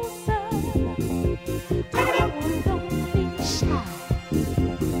closer? Don't be shy.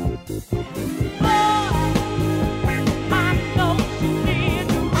 Boy, I know you did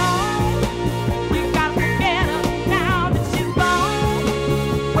wrong. We got together now that she's gone.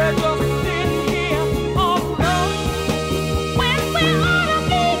 We're just sitting here all alone. When we ought to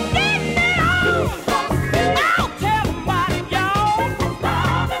be getting it on. I'll tell 'em why, y'all.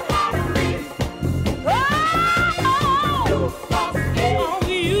 Oh, oh, oh.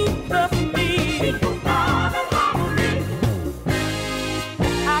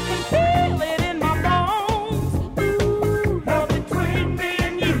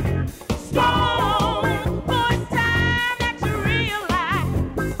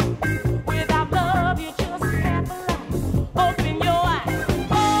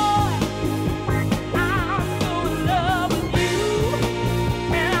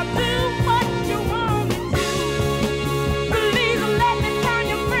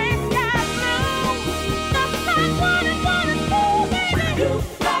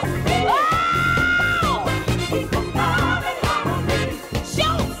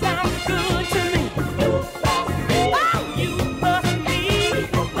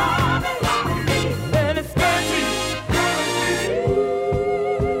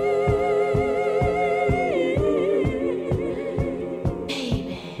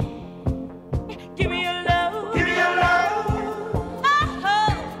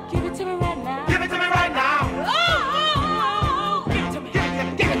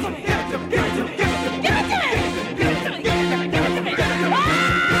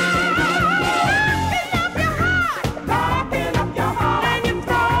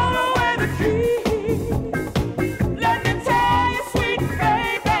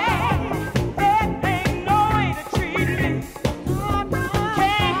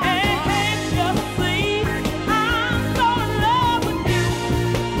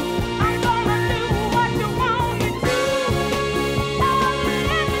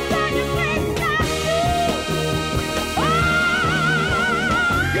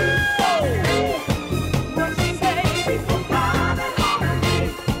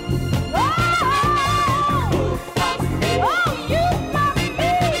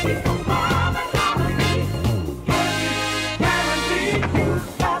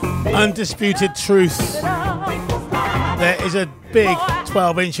 Undisputed Truth. There is a big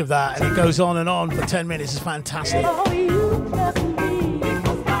 12-inch of that, and it goes on and on for 10 minutes. It's fantastic. But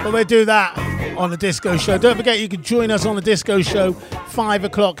we'll do that on the Disco Show. Don't forget, you can join us on the Disco Show, 5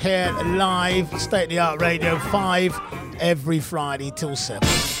 o'clock here, live, State of the Art Radio, 5 every Friday till 7.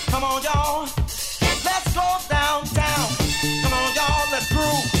 Come on, y'all. Let's go downtown. Come on, y'all. Let's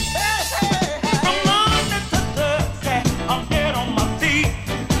groove. Hey, hey, hey. From Monday to Thursday, I'm dead on my feet.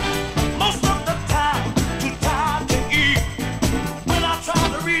 Most of the time, too tired to eat. When I try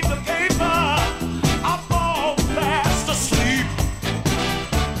to read the paper, I fall fast asleep.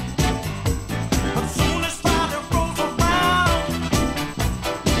 But soon as Friday rolls around,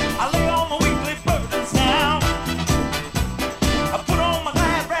 I lay all my weekly burdens down. I put on my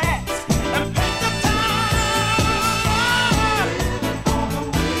glad rags and paint the town.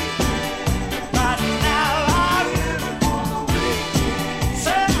 Right now I'm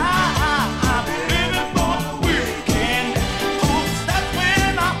say I'm living for the weekend. 'Cause that's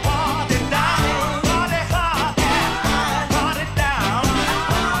when I party down, party hard, party down,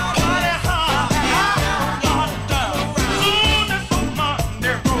 party hard, party down. Soon as the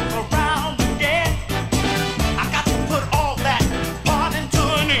Monday rolls around again, I got to put all that partying to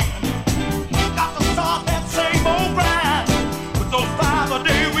an end. Got to start that same old grind with those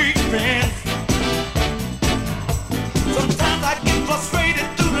 5-a-day weekends. Sometimes I get frustrated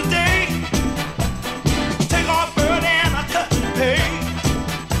through the day. Take off bird and I cut and pay.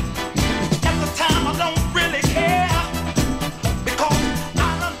 At the time I don't really care, because I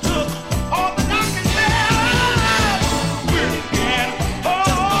done took all that I can bear. Weekend, oh,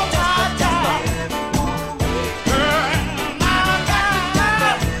 die, die. Girl, my God.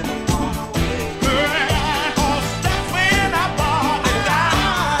 Girl, 'cause that's when I party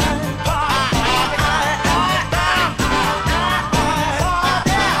down. Party down.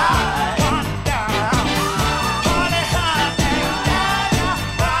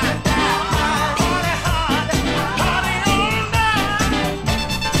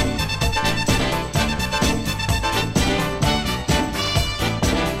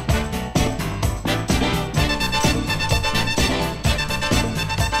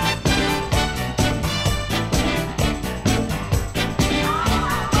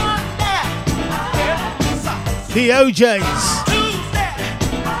 The OJs.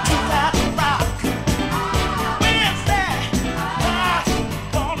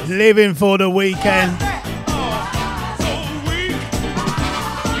 Living for the weekend.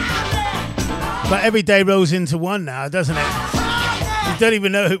 But every day rolls into one now, doesn't it? You don't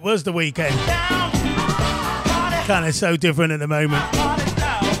even know it was the weekend. Kind of so different at the moment.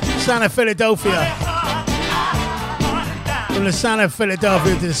 Sound of Philadelphia. From the sound of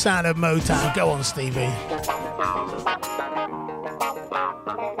Philadelphia to the sound of Motown. Go on, Stevie.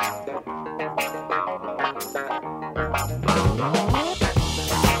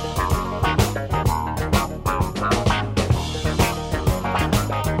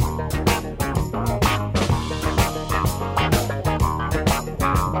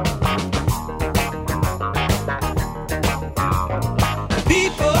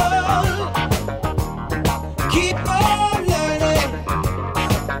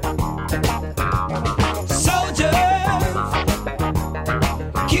 Soldiers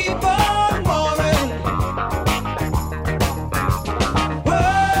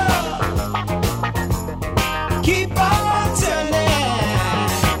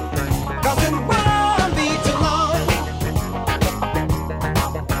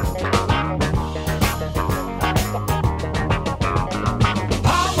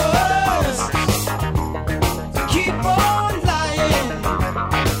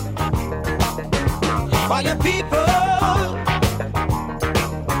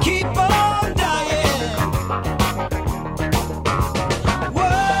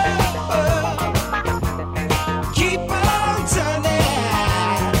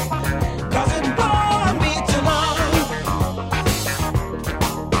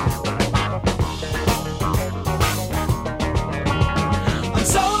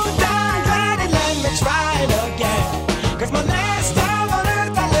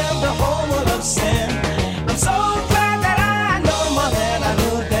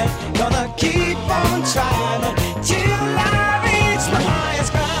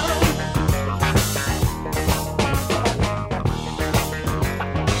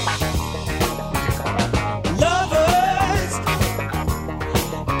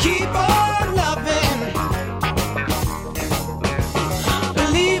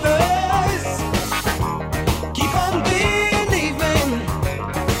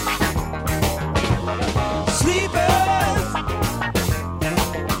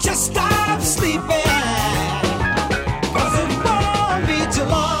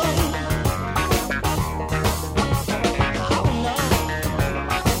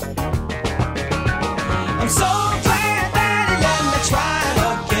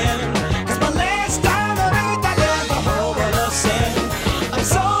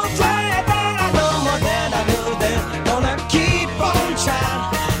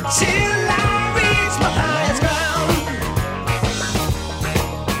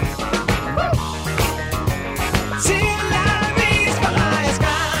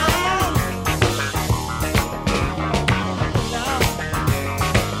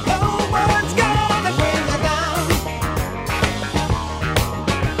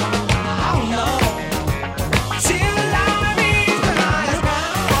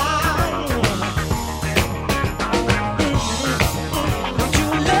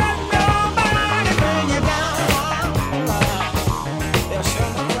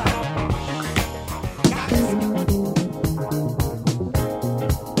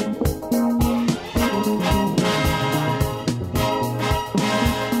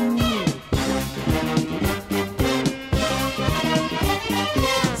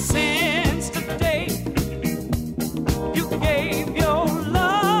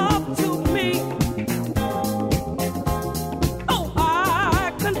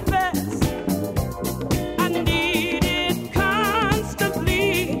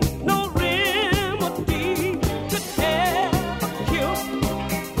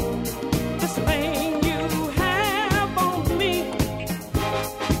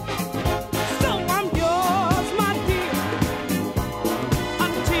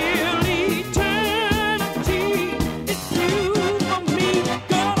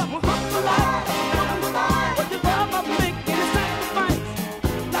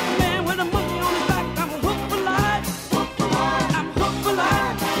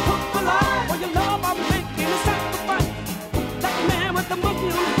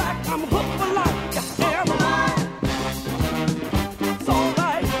I'm hooked for life. Yes, I am. It's all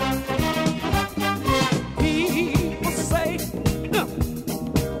right. People say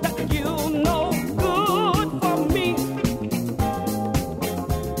that you're no good for me,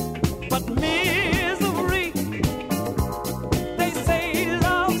 but misery. They say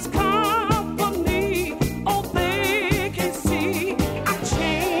love's company. Oh, they can see I'm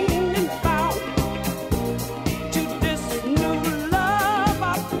chained and bound to this new love I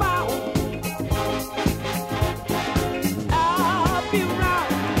found. I'll be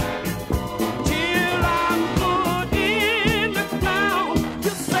round till I'm put in the ground.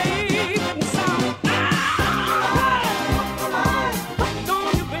 You're safe and sound. Hooked on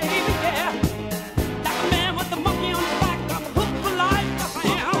you, baby, yeah. Like a man with a monkey on his back, I'm hooked for life. Yes, I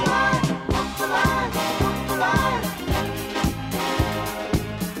am.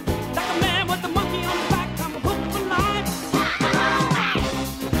 Like a man with a monkey on his back, I'm hooked for life.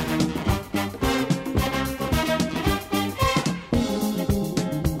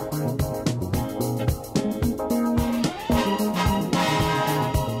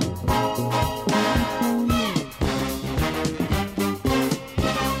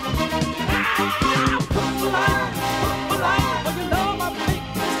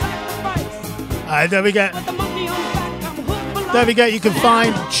 Don't forget, you can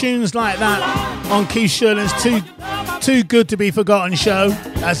find tunes like that on Keith Sherlin's Too Good to Be Forgotten show.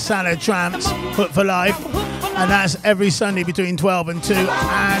 That's Salad Tramps, Hooked for Life. And that's every Sunday between 12 and 2.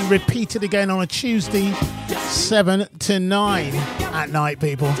 And repeated again on a Tuesday, 7 to 9 at night,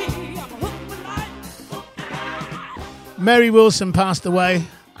 people. Mary Wilson passed away,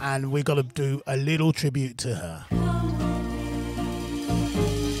 and we got to do a little tribute to her.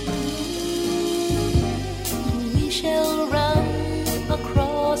 We shall run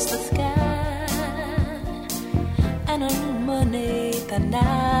across the sky and illuminate the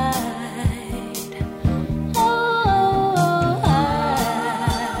night. Oh, I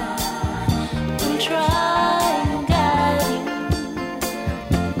will try and guide you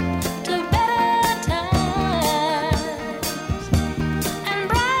to better times and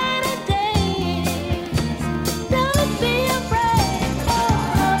brighter days. Don't be afraid.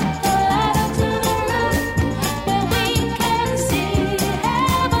 Come up to the roof where we can see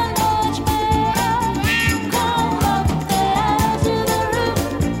heaven much better. Come up to the roof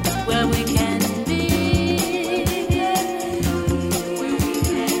where we can be.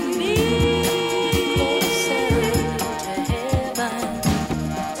 Closer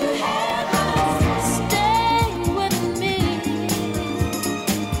to heaven. Stay with me,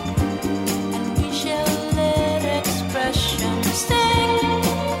 and we shall let expression sing.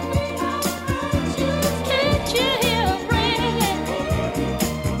 Can't you hear a ring?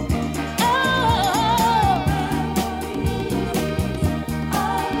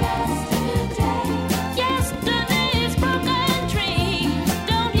 Yesterday's broken dreams,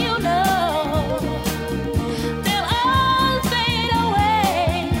 don't you know? They'll all fade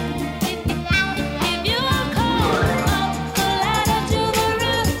away if you come up the ladder to the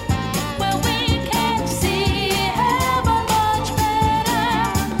roof where we can see heaven much better.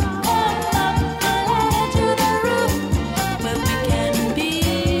 Come up the ladder to the roof where we can be.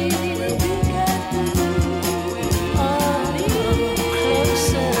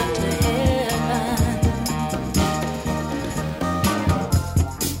 Closer to heaven.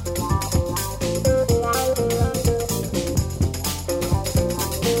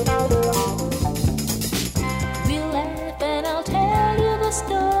 We'll laugh and I'll tell you the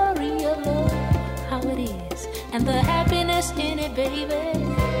story of love, how it is, and the happiness in it, baby.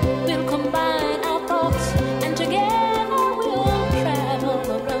 We'll combine our thoughts and together we'll travel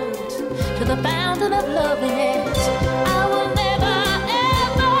the roads to the fountain of loveliness. I will never,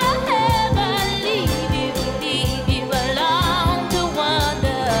 ever, ever leave you alone to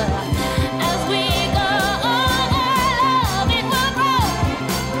wander. As we go on, our love, it will grow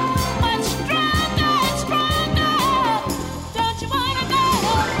much stronger and stronger. Don't you wanna go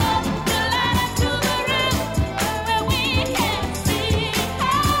up the ladder to the roof where we can see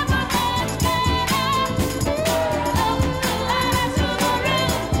heaven much better? Up the ladder to the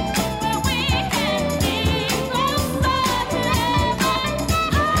roof where we can be closer to heaven.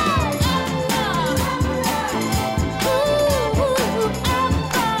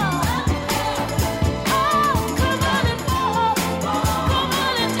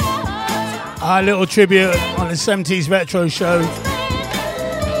 Our little tribute on the 70s retro show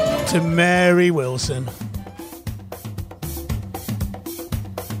to Mary Wilson.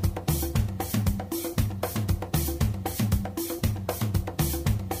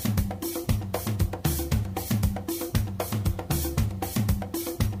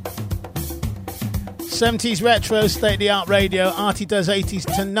 70s Retro, State of the Art Radio. Artie does 80s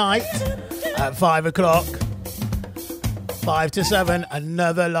tonight at 5 o'clock. 5 to 7,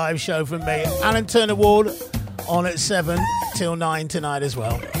 another live show from me. Alan Turner Ward on at 7 till 9 tonight as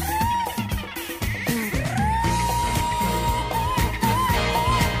well.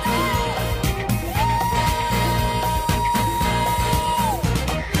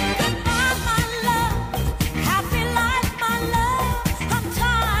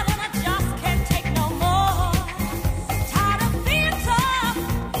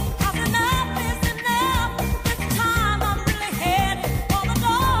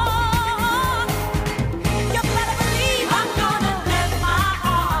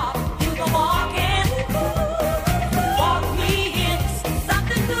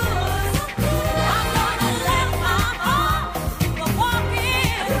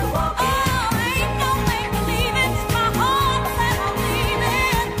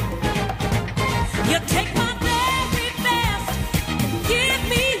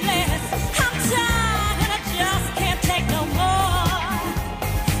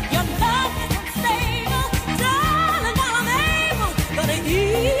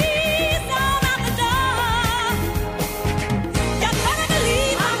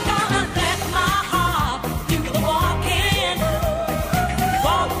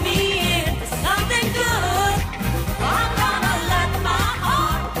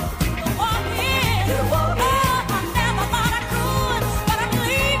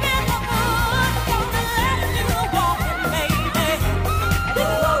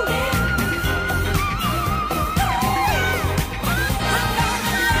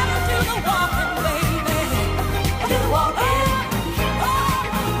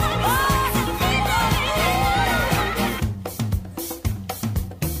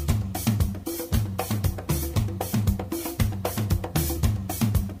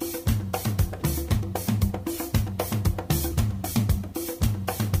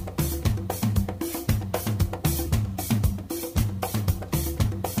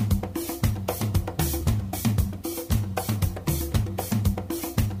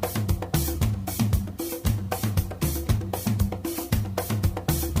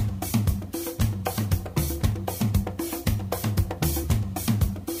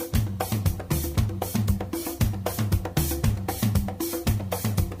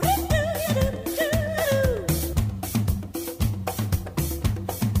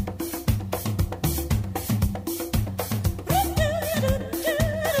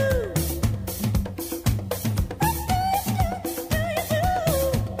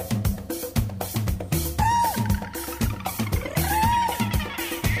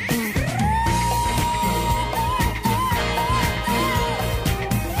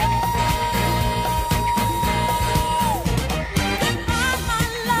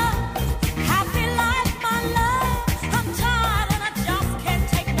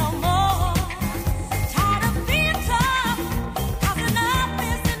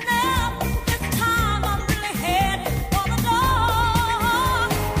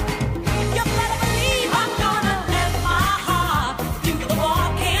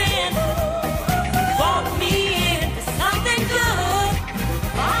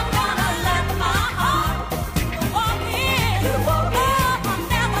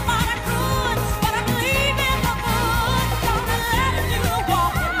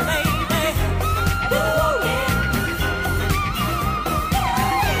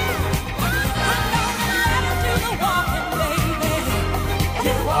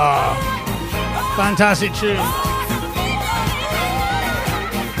 Fantastic tune.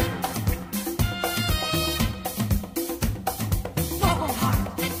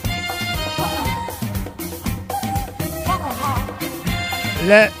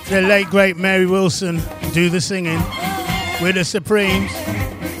 Let the late great Mary Wilson do the singing with the Supremes.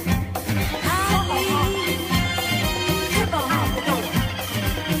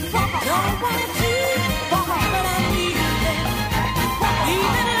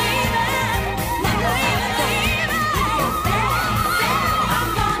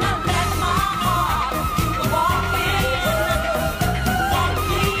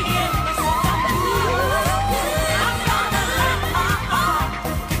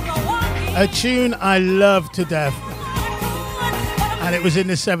 A tune I love to death, and it was in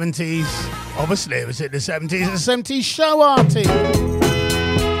the 70s. Obviously it was in the 70s. The 70s show, Artie.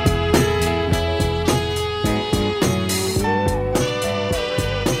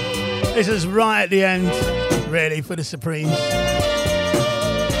 This is right at the end, really, for the Supremes.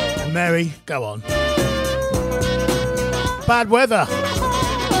 And Mary, go on. Bad Weather.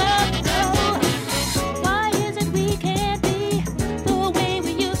 Why is it we can't be the way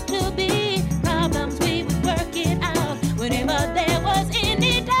we used to be? Problems we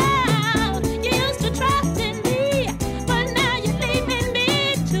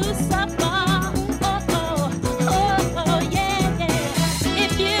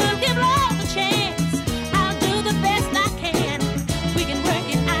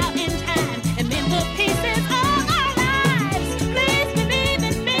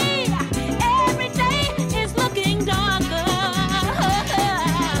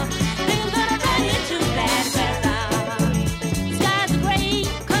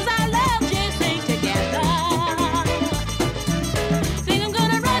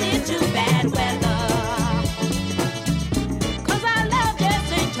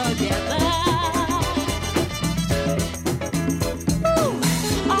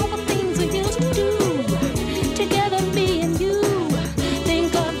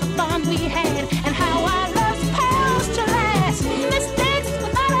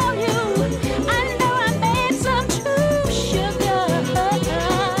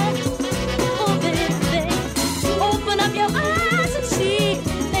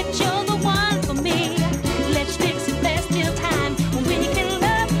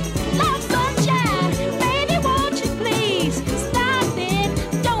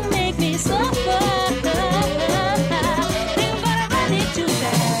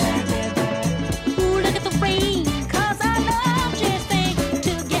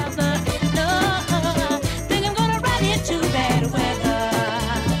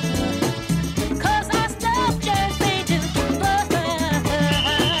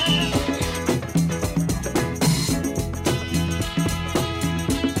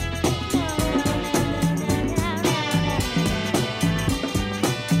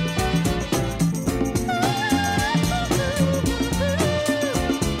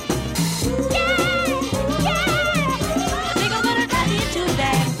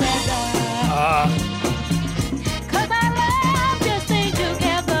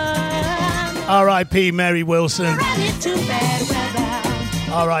R.I.P. Mary Wilson.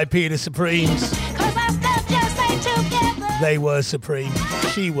 R.I.P. the Supremes. They were supreme.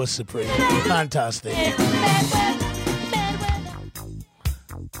 She was supreme. Fantastic.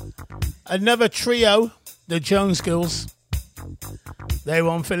 Another trio, the Jones Girls. They were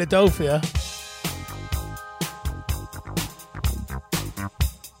on Philadelphia.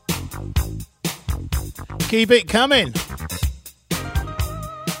 Keep it coming.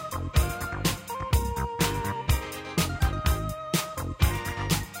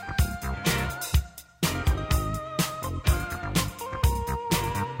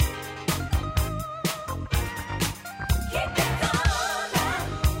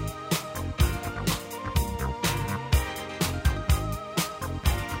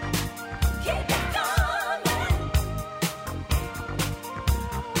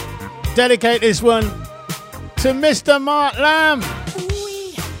 Dedicate this one to Mr. Mark Lamb.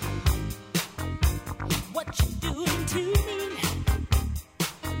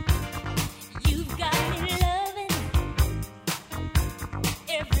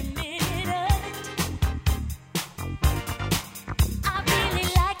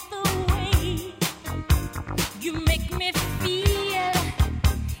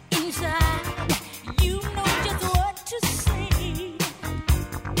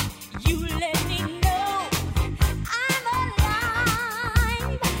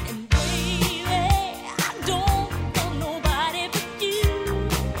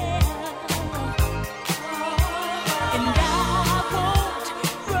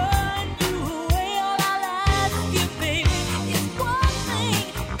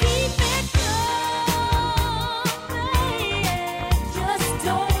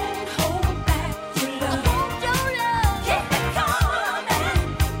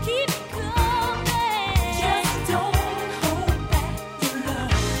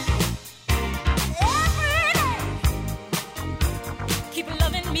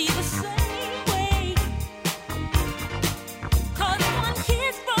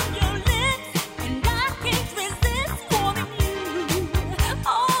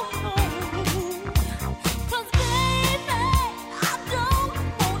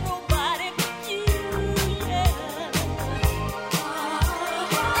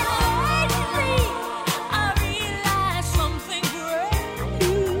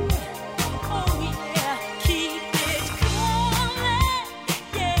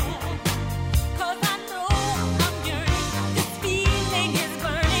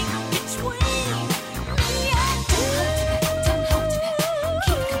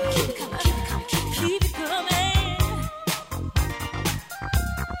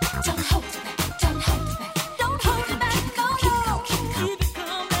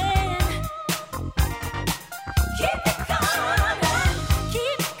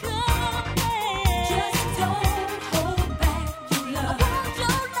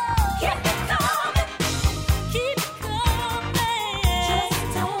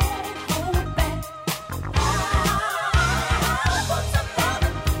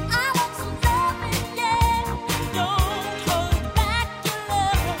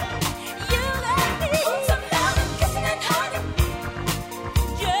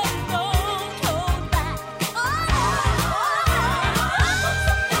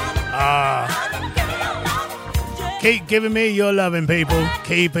 Keep giving me your loving, people.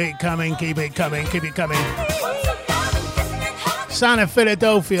 Keep it coming, keep it coming, keep it coming. Sound of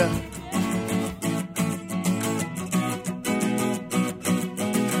Philadelphia.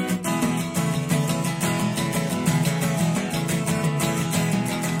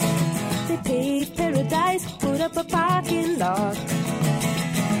 They paved paradise, put up a parking lot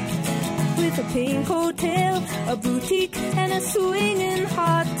with a pink hotel, a boutique, and a swinging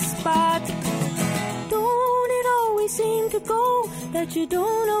hot spot. Seem to go that you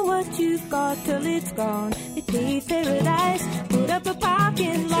don't know what you've got till it's gone. They paved paradise, put up a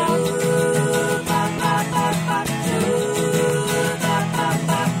parking lot.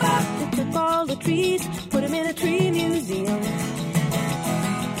 They took all the trees, put them in a tree museum,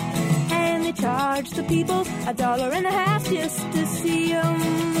 and they charged the people $1.50 just to see them.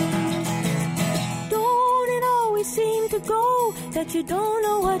 Seem to go that you don't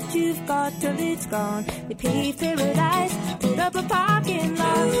know what you've got till it's gone. They paved paradise, put up a parking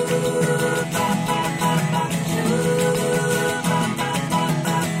lot.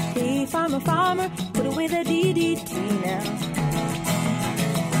 Hey, farmer, put away the DDT now.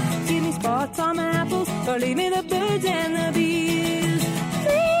 Give me spots on my apples, or leave me the birds and the bees.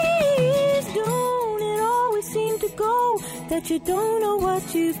 Please don't it always seem to go that you don't know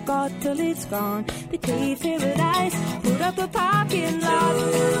what you've got till it's gone. They paved paradise, put up a parking lot.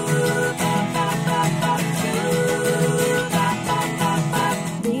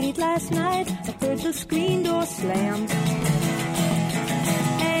 Late last night, I heard the screen door slam,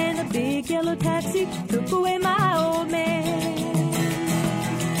 and a big yellow taxi took away my old man.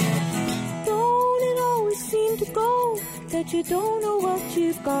 Don't it always seem to go that you don't know what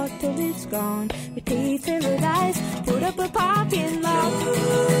you've got till it's gone? We paved paradise, put up a parking lot.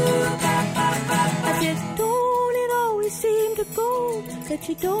 I said, don't it always seem to go that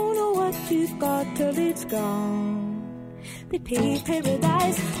you don't know what you've got till it's gone? They paved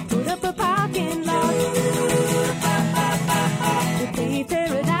paradise, put up a parking lot. They paved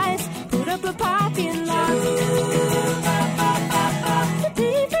paradise, put up a parking lot. They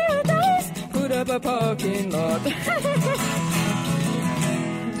paved paradise, put up a parking lot.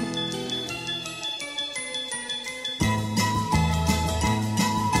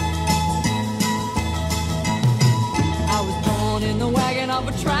 In the wagon of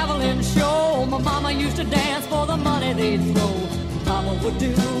a traveling show, my mama used to dance for the money they'd throw. Papa would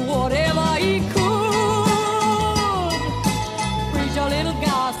do whatever he could, preach a little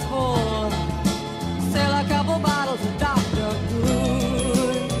gospel, sell a couple bottles of Dr.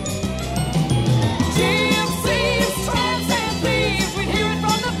 Good. Gypsies, tramps, and thieves, we'd hear it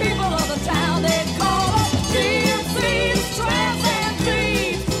from the people of the town. They'd call us gypsies, tramps, and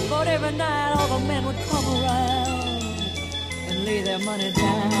thieves. But every night all the men would come around, lay their money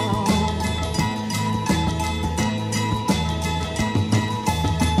down.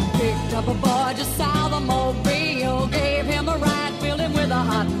 Picked up a boy just south of Mobile, gave him a ride, filled him with a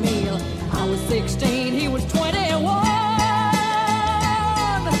hot meal. I was 16, he was 21.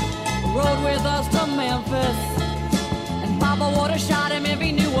 Rode with us to Memphis, and Papa would have shot him if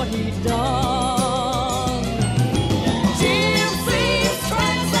he knew what he'd done. Gypsies,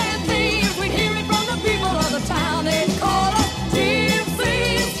 tramps, and thieves, we'd hear it from the people of the town. They'd call us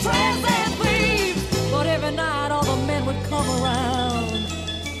gypsies, tramps, and thieves. But every night all the men would come around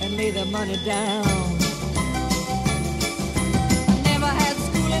and lay their money down. I never had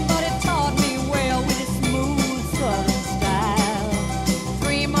schooling, but it taught me well with its smooth southern style.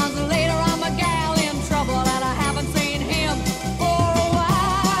 3 months later, I'm a gal in trouble, and I haven't seen him for a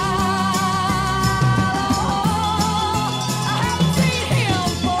while. I haven't seen him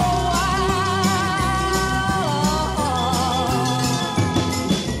for a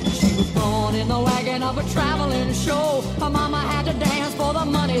while. She was born in the wagon of a traveling show. Her mama had to dance for the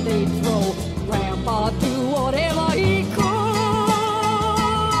money they'd throw. Grandpa do whatever he could,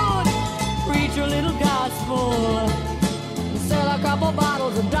 preach a little gospel, sell a couple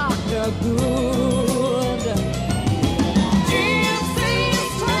bottles of Dr. Good. Gypsies,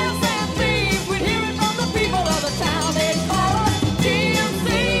 tramps, and thieves, we'd hear it from the people of the town. They'd call us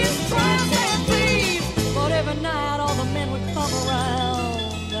gypsies, tramps, and thieves. But every night all the men would come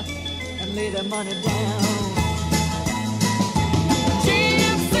around and lay their money down.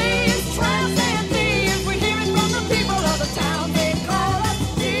 Gypsies, tramps, and thieves, we'd hear it from the people of the town. They'd call us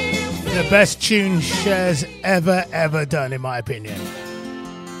gypsies. The best tune Cher's ever done, in my opinion.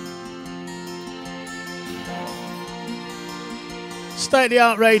 State of the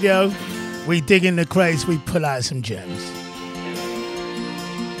Art Radio. We dig in the crates, we pull out some gems.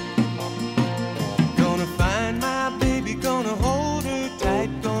 Gonna find my baby, gonna hold her tight,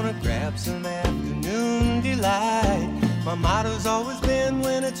 gonna grab some afternoon delight. My motto's always been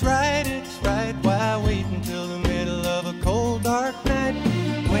when it's right, why wait until the middle of a cold dark night,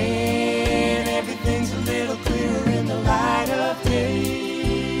 when everything's a little clearer in the light of day.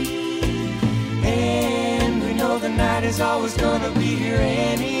 And we know the night is always gonna be here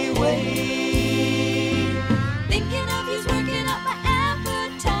anyway. Thinking of you's working up my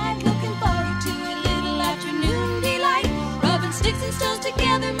appetite. Looking forward to a little afternoon delight. Rubbing sticks and stones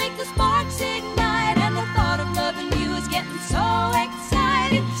together make the sparks ignite. And the thought of loving you is getting so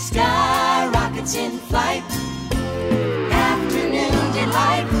exciting. Sky rockets in flight, afternoon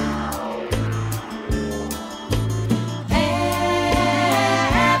delight.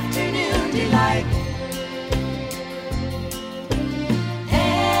 Afternoon delight.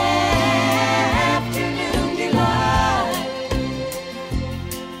 Afternoon delight.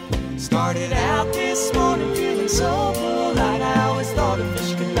 Started out this morning feeling so polite. I always thought a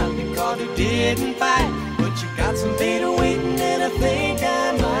fish could not be caught who didn't fight. But you got some beta waiting, and I think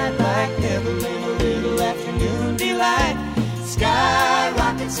I might like Neverland, a little afternoon delight. Sky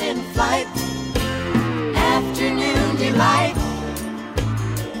rockets in flight, afternoon delight.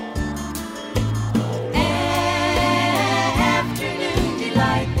 Afternoon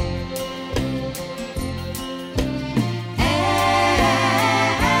delight.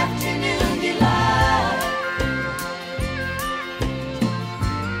 Afternoon delight.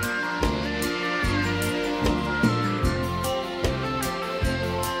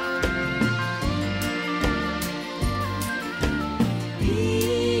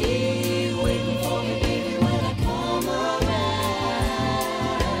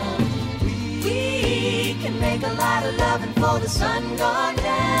 the sun gone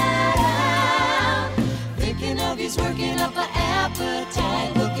down. Thinking of you's working up an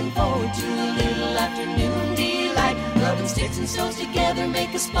appetite. Looking forward to a little afternoon delight. Rubbing sticks and stones together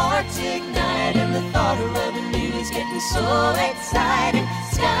make a sparks ignite. And the thought of rubbing you is getting so exciting.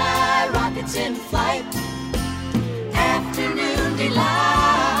 Sky rockets in flight. Afternoon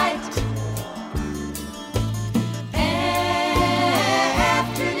delight.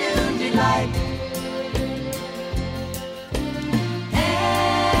 Afternoon delight.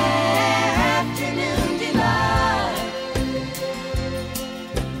 Afternoon delight.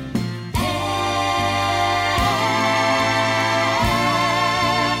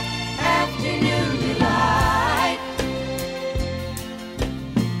 Afternoon delight.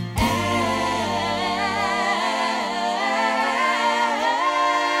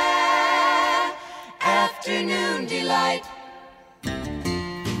 Afternoon delight.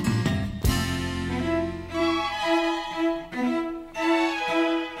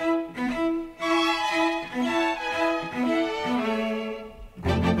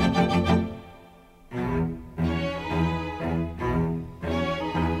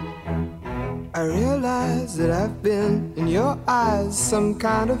 I realize that I've been in your eyes some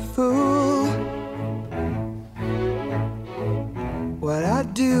kind of fool. What I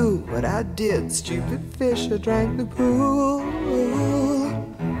do, what I did, stupid fish, I drank the pool.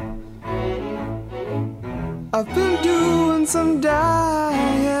 I've been doing some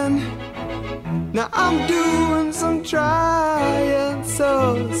dying, now I'm doing some trying.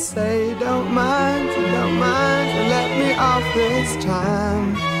 So say you don't mind, you don't mind, you let me off this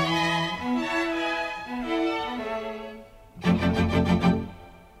time.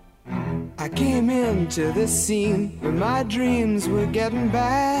 I came into this scene when my dreams were getting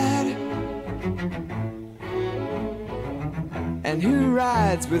bad. And who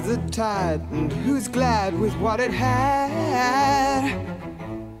rides with the tide, and who's glad with what it had?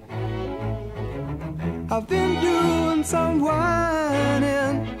 I've been doing some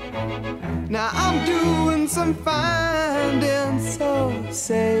whining, now I'm doing some finding. So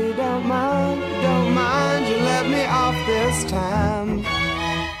say you don't mind, you let me off this time.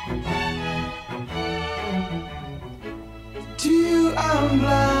 To you I'm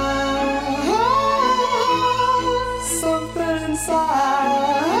blind, something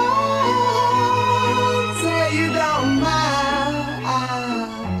inside. Say you don't mind.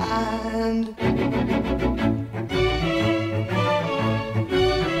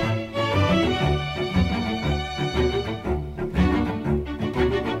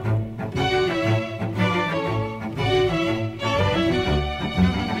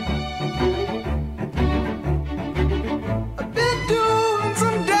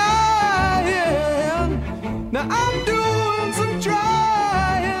 Now I'm doing some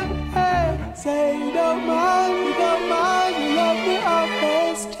trying. Hey, say you don't mind, you let me off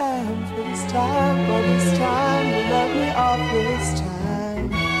this time. For this time, for this time, you let me off this time.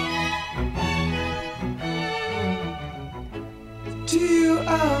 To you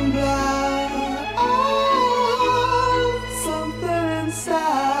I'm blind, something inside.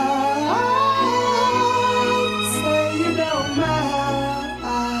 Say you don't mind.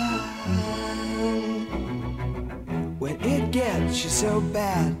 When it gets you so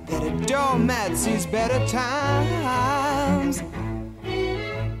bad that a doormat sees better times,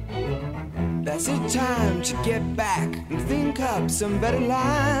 that's the time to get back and think up some better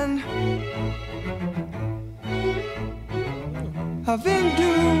line. I've been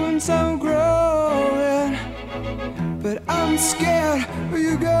doing some growing, but I'm scared where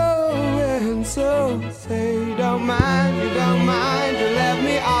you're going. So say you don't mind, you let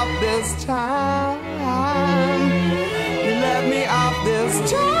me off this time. You let me off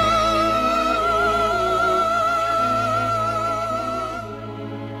this time.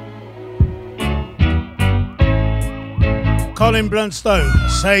 Colin Blunstone,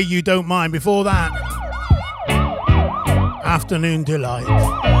 Say You Don't Mind. Before that, Afternoon Delight.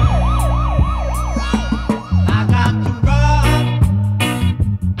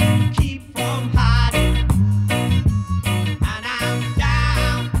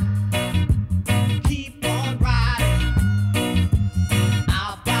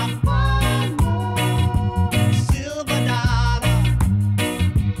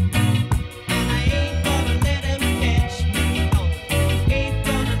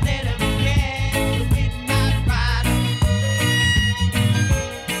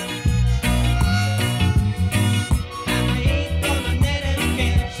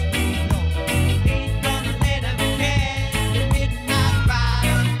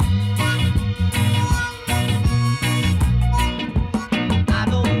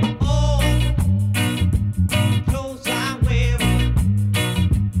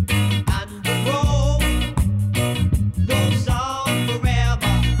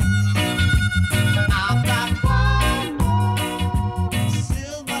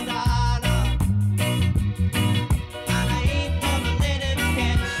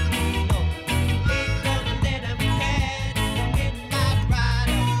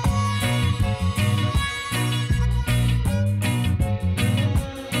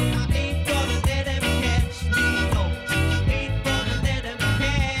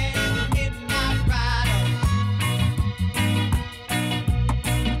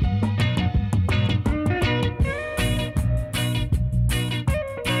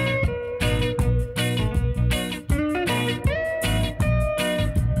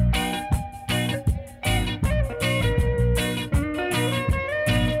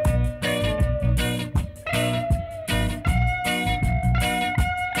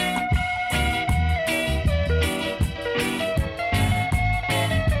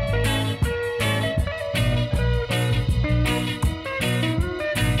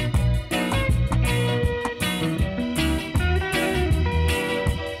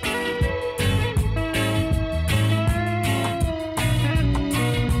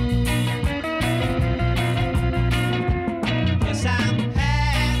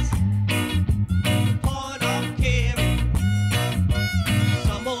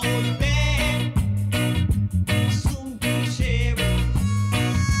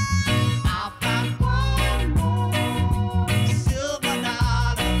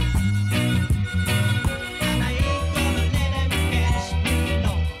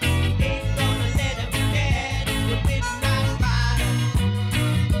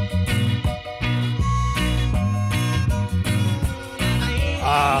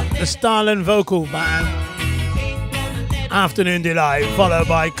 the Starland vocal band. Afternoon Delight, followed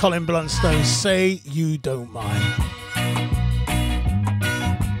by Colin Bluntstone, Say You Don't Mind.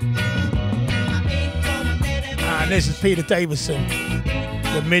 And this is Peter Davison,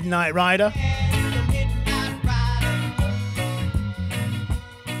 The Midnight Rider.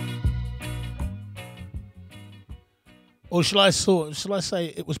 Or shall I say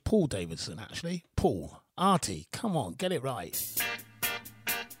it was Paul Davidson, actually? Paul. Artie, come on, get it right.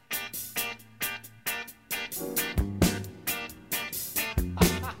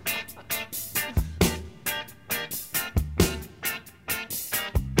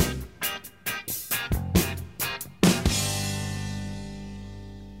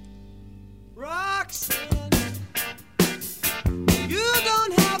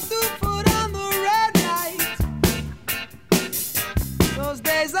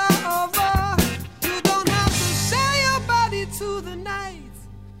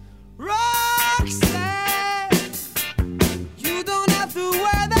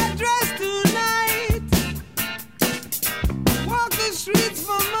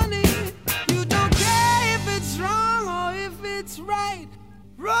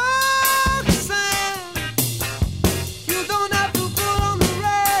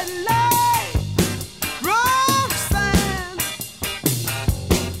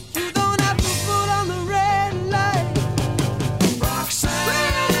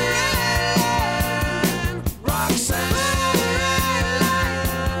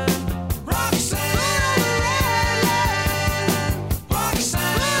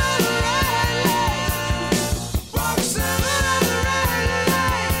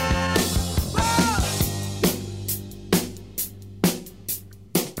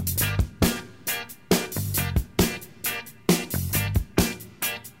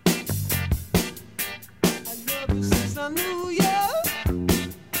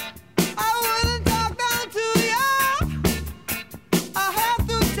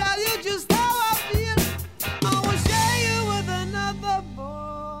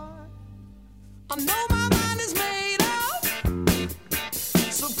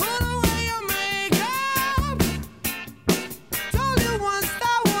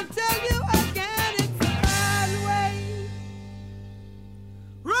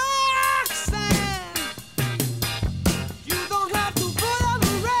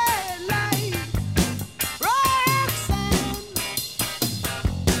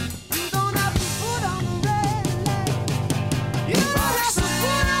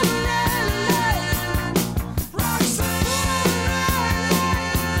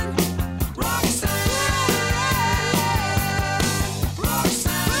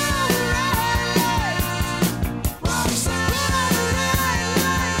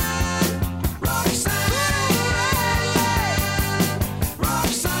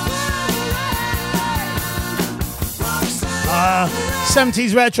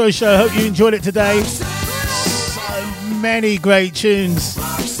 '70s Retro Show. Hope you enjoyed it today. So many great tunes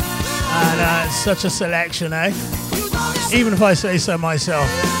and such a selection, eh? Even if I say so myself.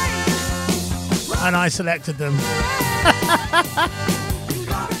 And I selected them.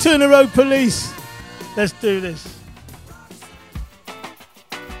 Turner Road Police. Let's do this.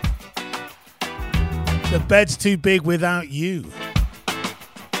 The bed's too big without you.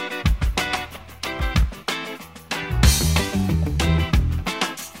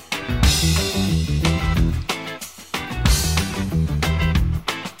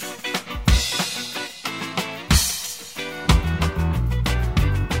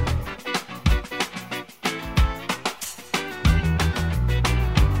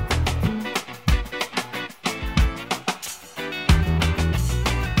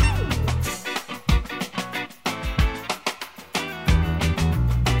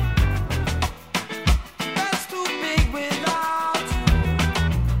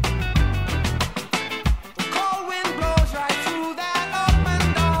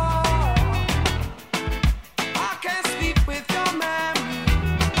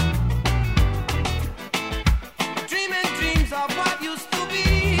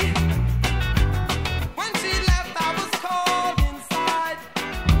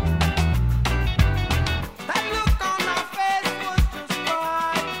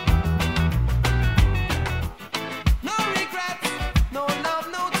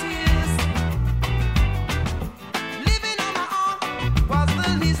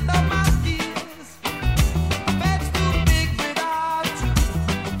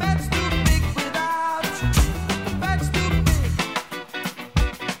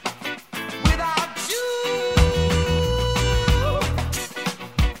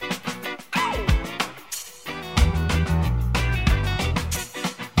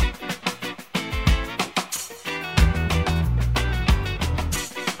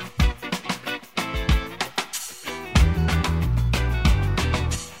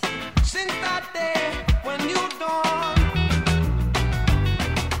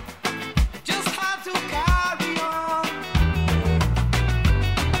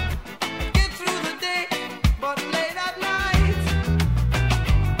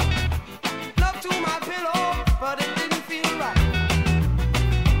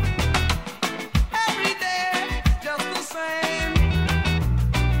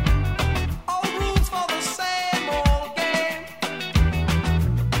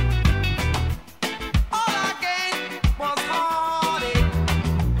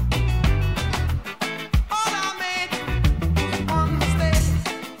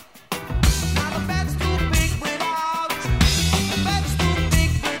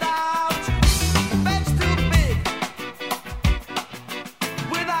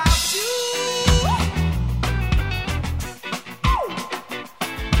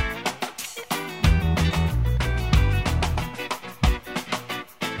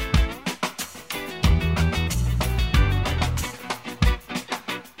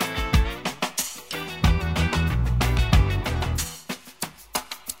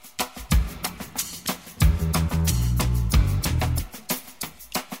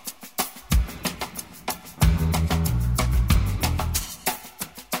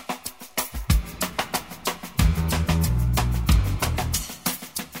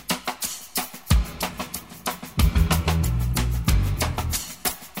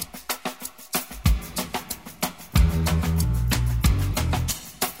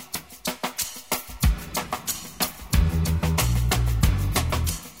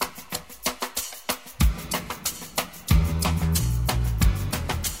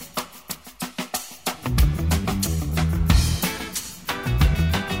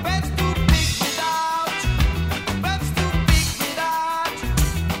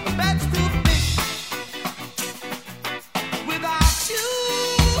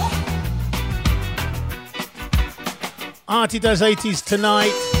 Marty Does 80s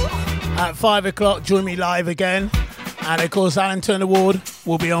tonight at 5 o'clock. Join me live again. And of course, Alan Turner Ward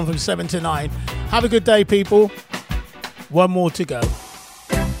will be on from 7 to 9. Have a good day, people. One more to go.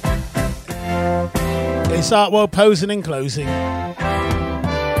 It's Artwell posing and closing.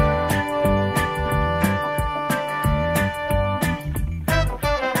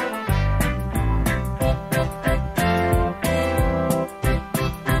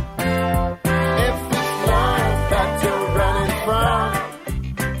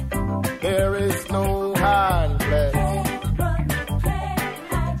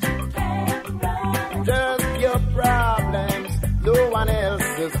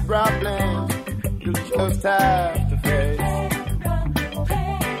 Problems you just have to face.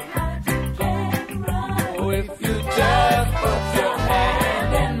 Oh, if you just put your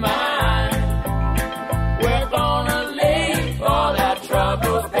hand in mine, we're gonna leave all our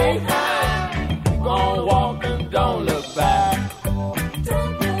troubles behind. We're gonna walk and don't look back.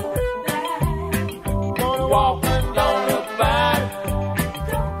 Gonna walk and don't look back.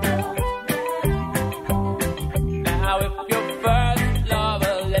 Now if your first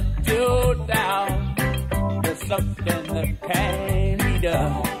lover let you down, there's something that can't be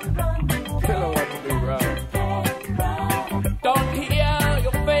done. Tell her what to do, right? Don't hear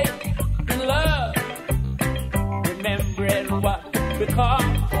your faith in love, remembering what could become.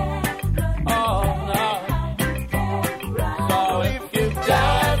 Oh no. So if you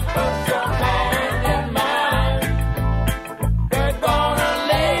just put your hand in mine, we're gonna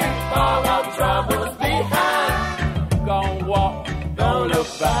leave all our troubles behind. Gonna walk, don't look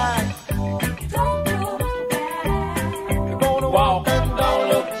back. Gonna walk and don't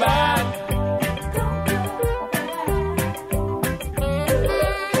look back.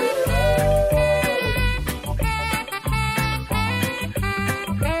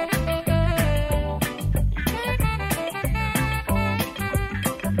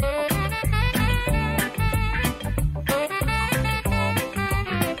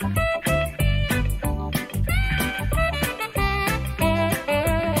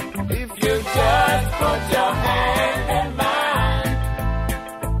 If you just put your hand in mine,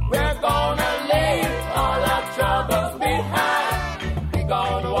 we're gonna leave all our troubles behind. We're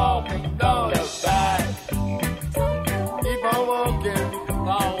gonna walk and don't look back. Keep on walking.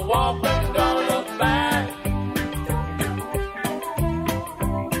 Gonna walk and don't look back.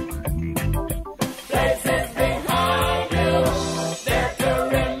 Places behind you, there to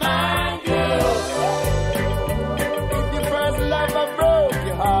remind you. If your first lover broke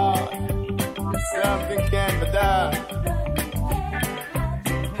your heart, something can be done.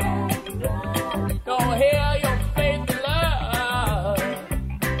 Don't hear your faith in love.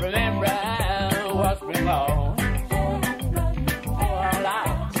 Remember what's been lost. All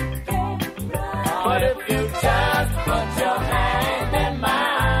out. But if you just put your hand in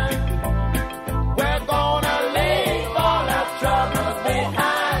mine, we're gonna leave all our troubles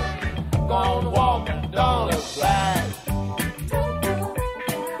behind. Gonna walk and don't look back.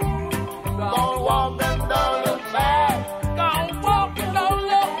 Gonna walk and don't look back. Gonna walk and don't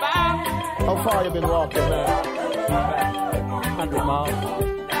look back. How far you been walking, man? 100 miles.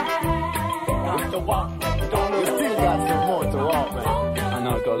 It's the walk. Don't look. You still got some more to walk, man. I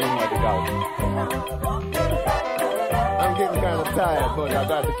know, got a long way to go. I'm getting kind of tired, but I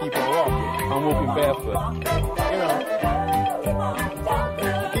got to keep on walking. I'm walking barefoot. You know.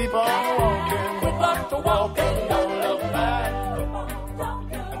 Keep on walking. We got to walk.